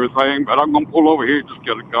around and everything, but I'm going to pull over here and just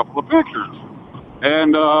get a couple of pictures.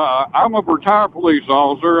 And I'm a retired police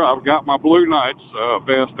officer. I've got my Blue Knights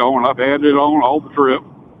vest on. I've had it on all the trip.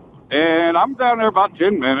 And I'm down there about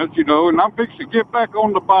 10 minutes, you know, and I'm fixing to get back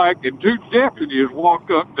on the bike, and 2 deputies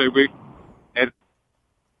walk up to me and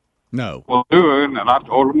was doing, and I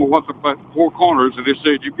told them, well, what's the Four Corners? And they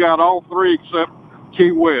said, you've got all 3 except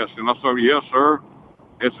Key West. And I said, yes, sir.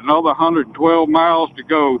 It's another 112 miles to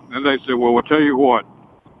go. And they said, well, we'll tell you what,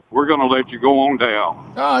 we're going to let you go on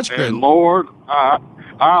down. Oh, that's good. good. And Lord, I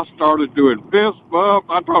started doing fist bump.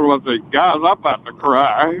 I told them, I said, guys, I'm about to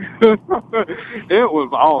cry. It was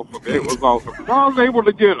awesome. It was awesome. I was able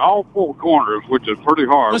to get all 4 corners, which is pretty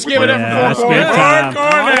hard. Let's give it up for 4 corners.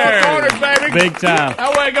 4 corners, baby. Big time.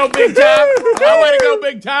 That way to go big time. That way to go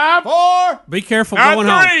big time. 4. Be careful going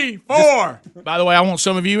home. 3, 4. By the way, I want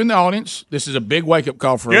some of you in the audience. This is a big wake-up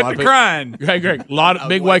call for a lot of people. Crying. Hey, Greg, a lot of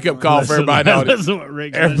big wake-up call for everybody in the audience. Listen what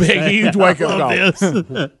Rick A big, huge wake-up call. this.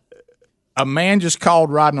 A man just called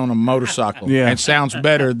riding on a motorcycle and sounds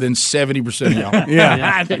better than 70% of y'all.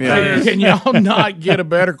 Yeah. Can y'all not get a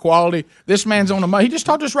better quality? This man's on a he just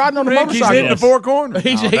talked us riding on a motorcycle. He's hitting the 4 corners.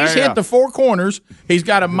 He's hit the 4 corners. He's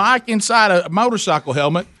got a mic inside a motorcycle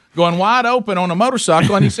helmet going wide open on a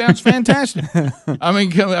motorcycle, and he sounds fantastic. I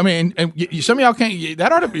mean, and some of y'all can't.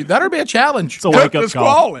 That ought to be a challenge. It's a wake-up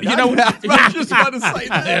call. You know, I was just about to say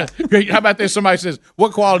that. How about this? Somebody says,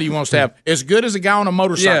 "What quality you want us to have? As good as a guy on a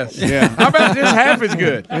motorcycle." Yes. Yeah. How about just half as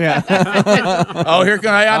good? Yeah. Oh, here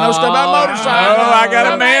I know stuff about motorcycles. Oh, I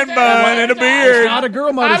got a man bun and a beard. It's not a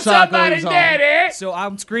girl motorcycle. I'm somebody's daddy. So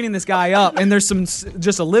I'm screening this guy up, and there's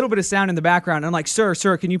just a little bit of sound in the background. And I'm like, sir,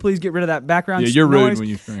 can you please get rid of that background noise? Yeah, you're rude when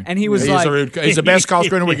you screen. And he was He's like, he's the best call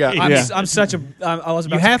screener we got. I'm such a. I was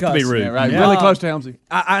about You have to to be cuss. rude. Yeah, right. Really close to Helmsy.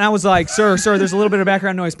 I was like, sir, there's a little bit of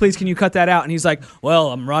background noise. Please, can you cut that out? And he's like,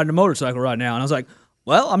 well, I'm riding a motorcycle right now. And I was like,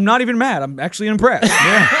 well, I'm not even mad. I'm actually impressed.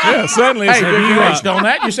 Yeah, suddenly it's Hey, based on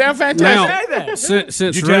that, you sound fantastic.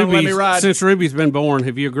 Since Ruby's been born,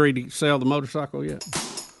 have you agreed to sell the motorcycle yet?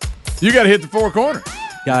 You got to hit the 4 corners.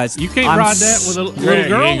 Guys, You can't ride that with a little girl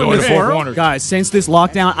ain't in going the to 4 world. corners. Guys, since this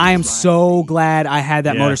lockdown, I am so glad I had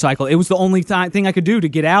that motorcycle. It was the only thing I could do to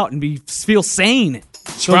get out and feel sane.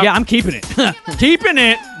 So, yeah, I'm keeping it. Keeping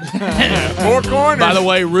it. 4 corners. By the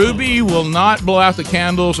way, Ruby will not blow out the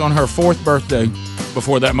candles on her 4th birthday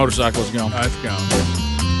before that motorcycle is gone. That's gone.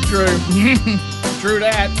 True. True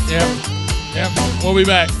that. Yep. We'll be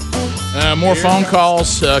back. More phone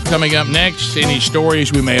calls coming up next. Any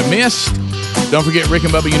stories we may have missed. Don't forget Rick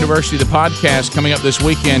and Bubba University, the podcast, coming up this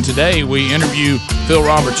weekend. Today, we interview Phil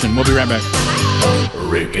Robertson. We'll be right back.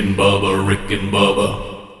 Rick and Bubba, Rick and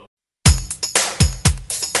Bubba.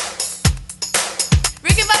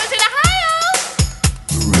 Rick and Bubba's in Ohio.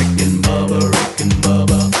 Rick and Bubba, Rick and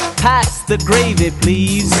Bubba. Pass the gravy,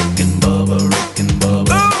 please. Rick and Bubba, Rick and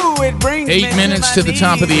Bubba. Ooh, it brings 8 minutes to the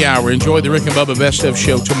top of the hour. Enjoy the Rick and Bubba Best of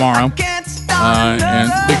show tomorrow.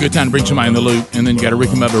 And be a good time to bring somebody in the loop. And then you got a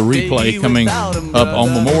Rick and Bubba replay coming up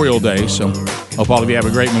on Memorial Day. So hope all of you have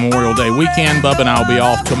a great Memorial Day weekend. Bubba and I will be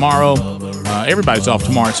off tomorrow. Everybody's off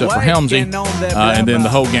tomorrow except for Helmsy. And then the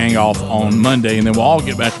whole gang off on Monday. And then we'll all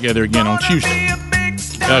get back together again on Tuesday.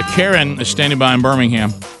 Karen is standing by in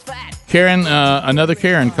Birmingham. Karen, another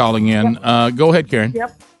Karen calling in. Go ahead, Karen.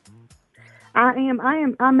 Yep.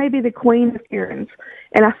 I may be the queen of Karens.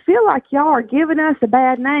 And I feel like y'all are giving us a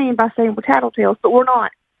bad name by saying we're tattletales, but we're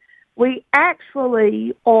not. We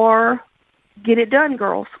actually are get it done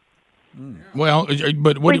girls. Well,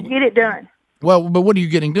 but what we get it done. Well, but what are you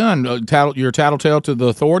getting done? You're a tattletale to the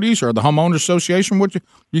authorities or the homeowners association?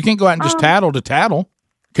 You can't go out and just tattle to tattle,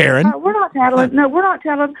 Karen. We're not tattling. No, we're not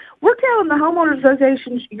tattling. We're telling the homeowners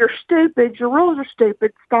association, you're stupid. Your rules are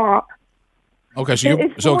stupid. Stop. Okay, so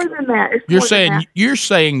it's more than that. It's you're more saying than that. you're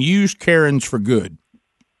saying use Karens for good.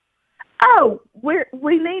 Oh, we're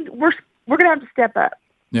gonna have to step up.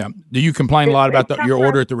 Yeah. Do you complain a lot about your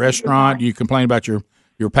order at the restaurant? Do you complain about your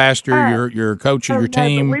pastor, your coach, of your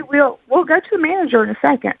team? We'll go to the manager in a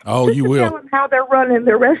second. Oh, just you to will. Tell them how they're running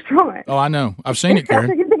their restaurant. Oh, I know. I've seen it,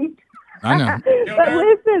 Karen. I know.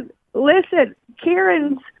 But listen,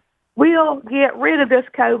 Karens will get rid of this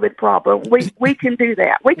COVID problem. We can do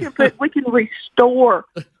that. We can restore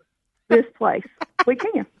this place. We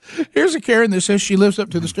can. Here's a Karen that says she lives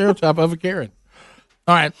up to the stereotype of a Karen.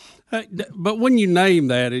 All right. But when you name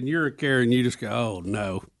that and you're a Karen, you just go, "Oh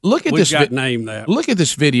no!" Look at We've this. got to name that. Look at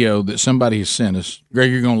this video that somebody has sent us.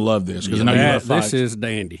 Greg, you're going to love this because I know you love fights. This is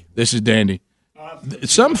dandy. This is dandy.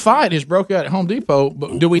 Some fight has broke out at Home Depot,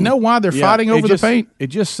 but do we know why they're fighting over the paint? It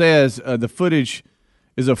just says the footage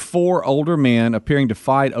is of 4 older men appearing to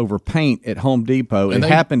fight over paint at Home Depot. It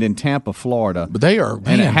happened in Tampa, Florida. But they are,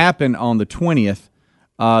 and it happened on the 20th.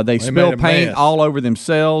 They spilled paint all over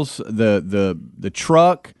themselves. The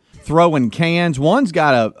truck throwing cans. One's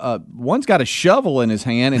got a shovel in his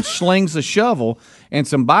hand and slings the shovel. And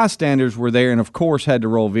some bystanders were there, and of course had to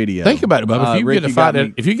roll video. Think about it, Bubba.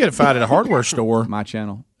 If you get a fight at a hardware store, my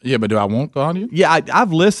channel. Yeah, but do I want the audio? Yeah,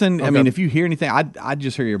 I've listened. Okay. I mean, if you hear anything, I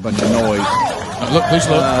just hear a bunch of noise. Look, please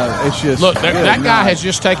look. It's just that guy has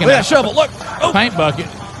just taken that shovel. Look, paint bucket.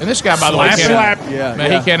 And this guy, by the way,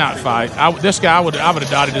 he cannot fight. This guy, I would have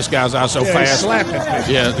dotted this guy's eye so fast.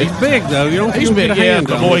 Yeah, he's big though. You don't. He's big. Yeah,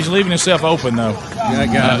 but boy, he's leaving himself open though. That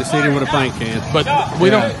guy just hit him with a paint can. But we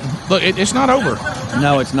don't. Look, it's not over.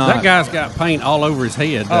 No, it's not. That guy's got paint all over his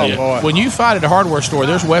head. Boy! When you fight at a hardware store,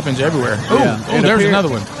 there's weapons everywhere. Oh, there's another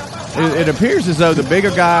one. It appears as though the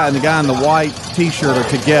bigger guy and the guy in the white T-shirt are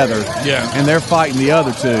together. Yeah, and they're fighting the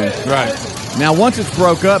other two. Right. Now, once it's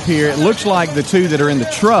broke up here, it looks like the two that are in the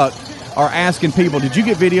truck are asking people, did you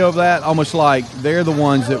get video of that? Almost like they're the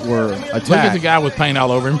ones that were attacked. Look at the guy with paint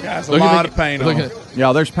all over him. There's a lot of paint on him.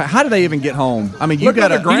 Yeah, there's paint. How do they even get home? I mean, you got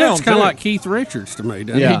to ground. He looks kind of like Keith Richards to me,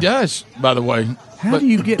 doesn't he? He does, by the way. How do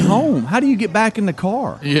you get home? How do you get back in the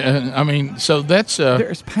car? Yeah, I mean, so that's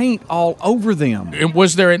there's paint all over them.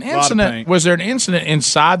 Was there an incident? Was there an incident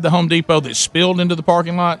inside the Home Depot that spilled into the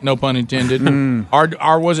parking lot? No pun intended.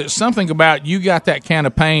 Or was it something about you got that can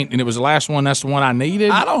of paint and it was the last one? That's the one I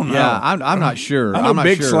needed. I don't know. Yeah, I'm not sure. I know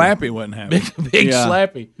Big Slappy wasn't having Big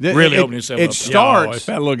Slappy really opened himself up. It starts. If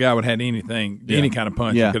that little guy would have had anything, any kind of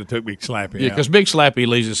punch, he could have took Big Slappy. Yeah, because Big Slappy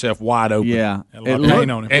leaves himself wide open. Yeah,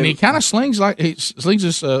 and he kind of slings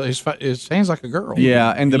his hands like a girl.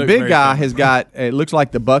 Yeah, and the big guy has got, it looks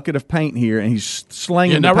like the bucket of paint here, and he's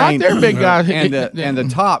slinging the paint. Right there, big guy. And the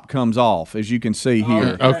top comes off, as you can see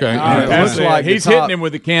here. Okay. It looks like he's hitting him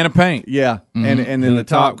with a can of paint. Yeah, and then the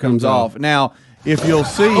top comes off. Now, if you'll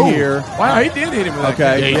see here. Wow, he did hit him with that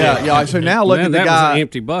can. Okay, yeah. So now look at the guy. That was an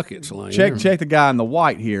empty bucket sling. Check the guy in the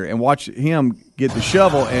white here, and watch him get the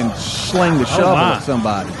shovel and sling the shovel at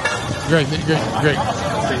somebody. Great.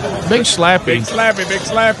 Big Slappy.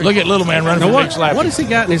 Look at little man running from Big Slappy. What has he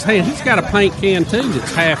got in his hand? He's got a paint can too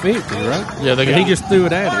that's half empty, right? Yeah, he just threw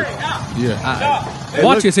it at him. Yeah.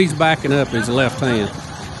 Watch as he's backing up his left hand.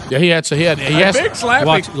 Yeah, he has Big Slappy.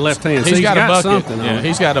 Watch the left hand. He's got a bucket. Something on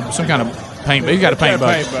He's got some kind of paint. He's got a paint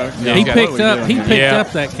bucket. Yeah, he picked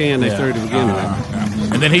up that can they threw to begin with.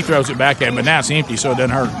 And then he throws it back at him, but now it's empty, so it doesn't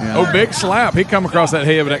hurt. Yeah. Big Slap. He come across that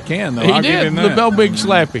head with that can, though. He did. Look, old Big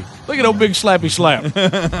Slappy. Look at old Big Slappy Slap.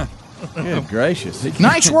 Good gracious.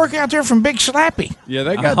 Nice work out there from Big Slappy. Yeah,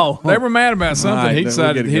 they were mad about something. Right, he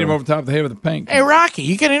decided to hit him over the top of the head with a paint can. Hey, Rocky,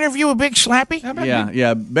 you can interview a Big Slappy?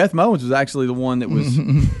 Yeah. Beth Mowens was actually the one that was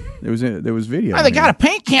there was video. Oh, they got a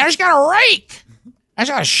paint can. I just got a rake. I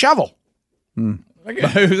just got a shovel.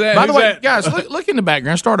 Who's that? By the Who's way, that? guys, look in the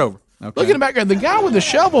background. Start over. Okay. Look in the background. The guy with the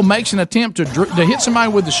shovel makes an attempt to hit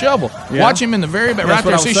somebody with the shovel. Yeah. Watch him in the very back. Right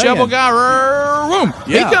there. See shovel guy? Boom.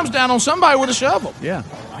 Yeah. He comes down on somebody with a shovel. Yeah.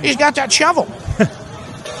 He's got that shovel.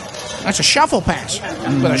 That's a shovel pass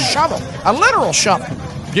with a shovel. A literal shovel.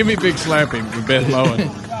 Give me Big Slappy with Beth Moen.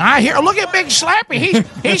 I hear. Look at Big Slappy.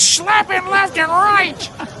 He's slapping left and right.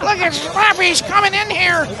 Look at Slappy. He's coming in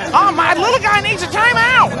here. Oh, my little guy needs a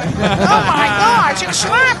timeout. Oh, my gosh. It's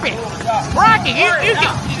Slappy. Rocky,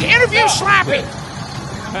 you interview Slappy.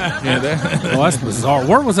 Well, that's bizarre.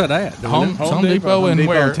 Where was that at? Home Depot and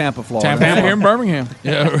where? Tampa, Florida. Tampa here in Birmingham.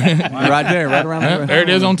 Yeah. Right there, right around there it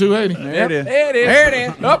is on 280. There it is. There it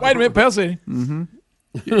is. Oh, wait a minute, Pell City. Mm-hmm.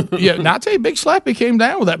 Yeah, now I tell you, Big Slappy came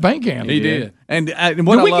down with that paint can. He did. And Did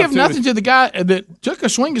what I we love give too nothing is- to the guy that took a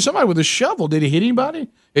swing at somebody with a shovel? Did he hit anybody?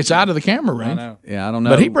 It's out of the camera range. Yeah, I don't know.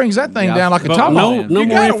 But he brings that thing down like a tomahawk. No You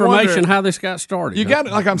more gotta information wonder- how this got started. You got,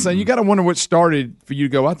 like I'm saying, you got to wonder what started for you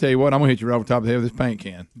to go. I tell you what, I'm gonna hit you right over the top of the head with this paint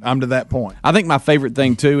can. I'm to that point. I think my favorite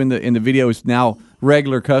thing too in the video is now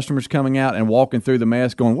regular customers coming out and walking through the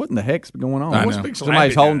mess, going, "What in the heck's going on? I What's know. Big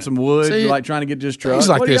Somebody's holding some wood, See, like trying to get this truck. Things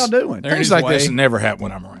like what this, are y'all doing? Things like this never happen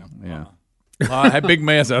when I'm around. Yeah. I had big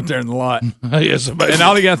mess out there in the lot. Yes, and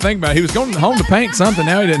all you got to think about, he was going home to paint something.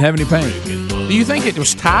 Now he didn't have any paint. Do you think it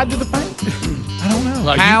was tied to the paint? I don't know.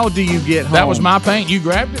 Like How do you get home? that was my paint? You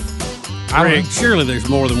grabbed it? I Rick, don't, surely there's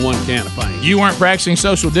more than one can of paint. you weren't practicing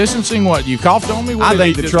social distancing? What, you coughed on me? What I did think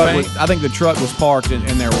you the just truck paint? was. I think the truck was parked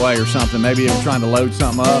in their way or something. Maybe they were trying to load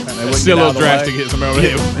something up. And they wouldn't Still get a out little of the drastic way. hit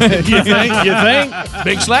somebody over the head. You think?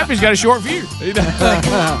 Big Slappy's got a short fuse.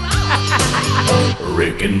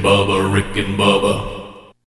 Rick and Bubba, Rick and Bubba.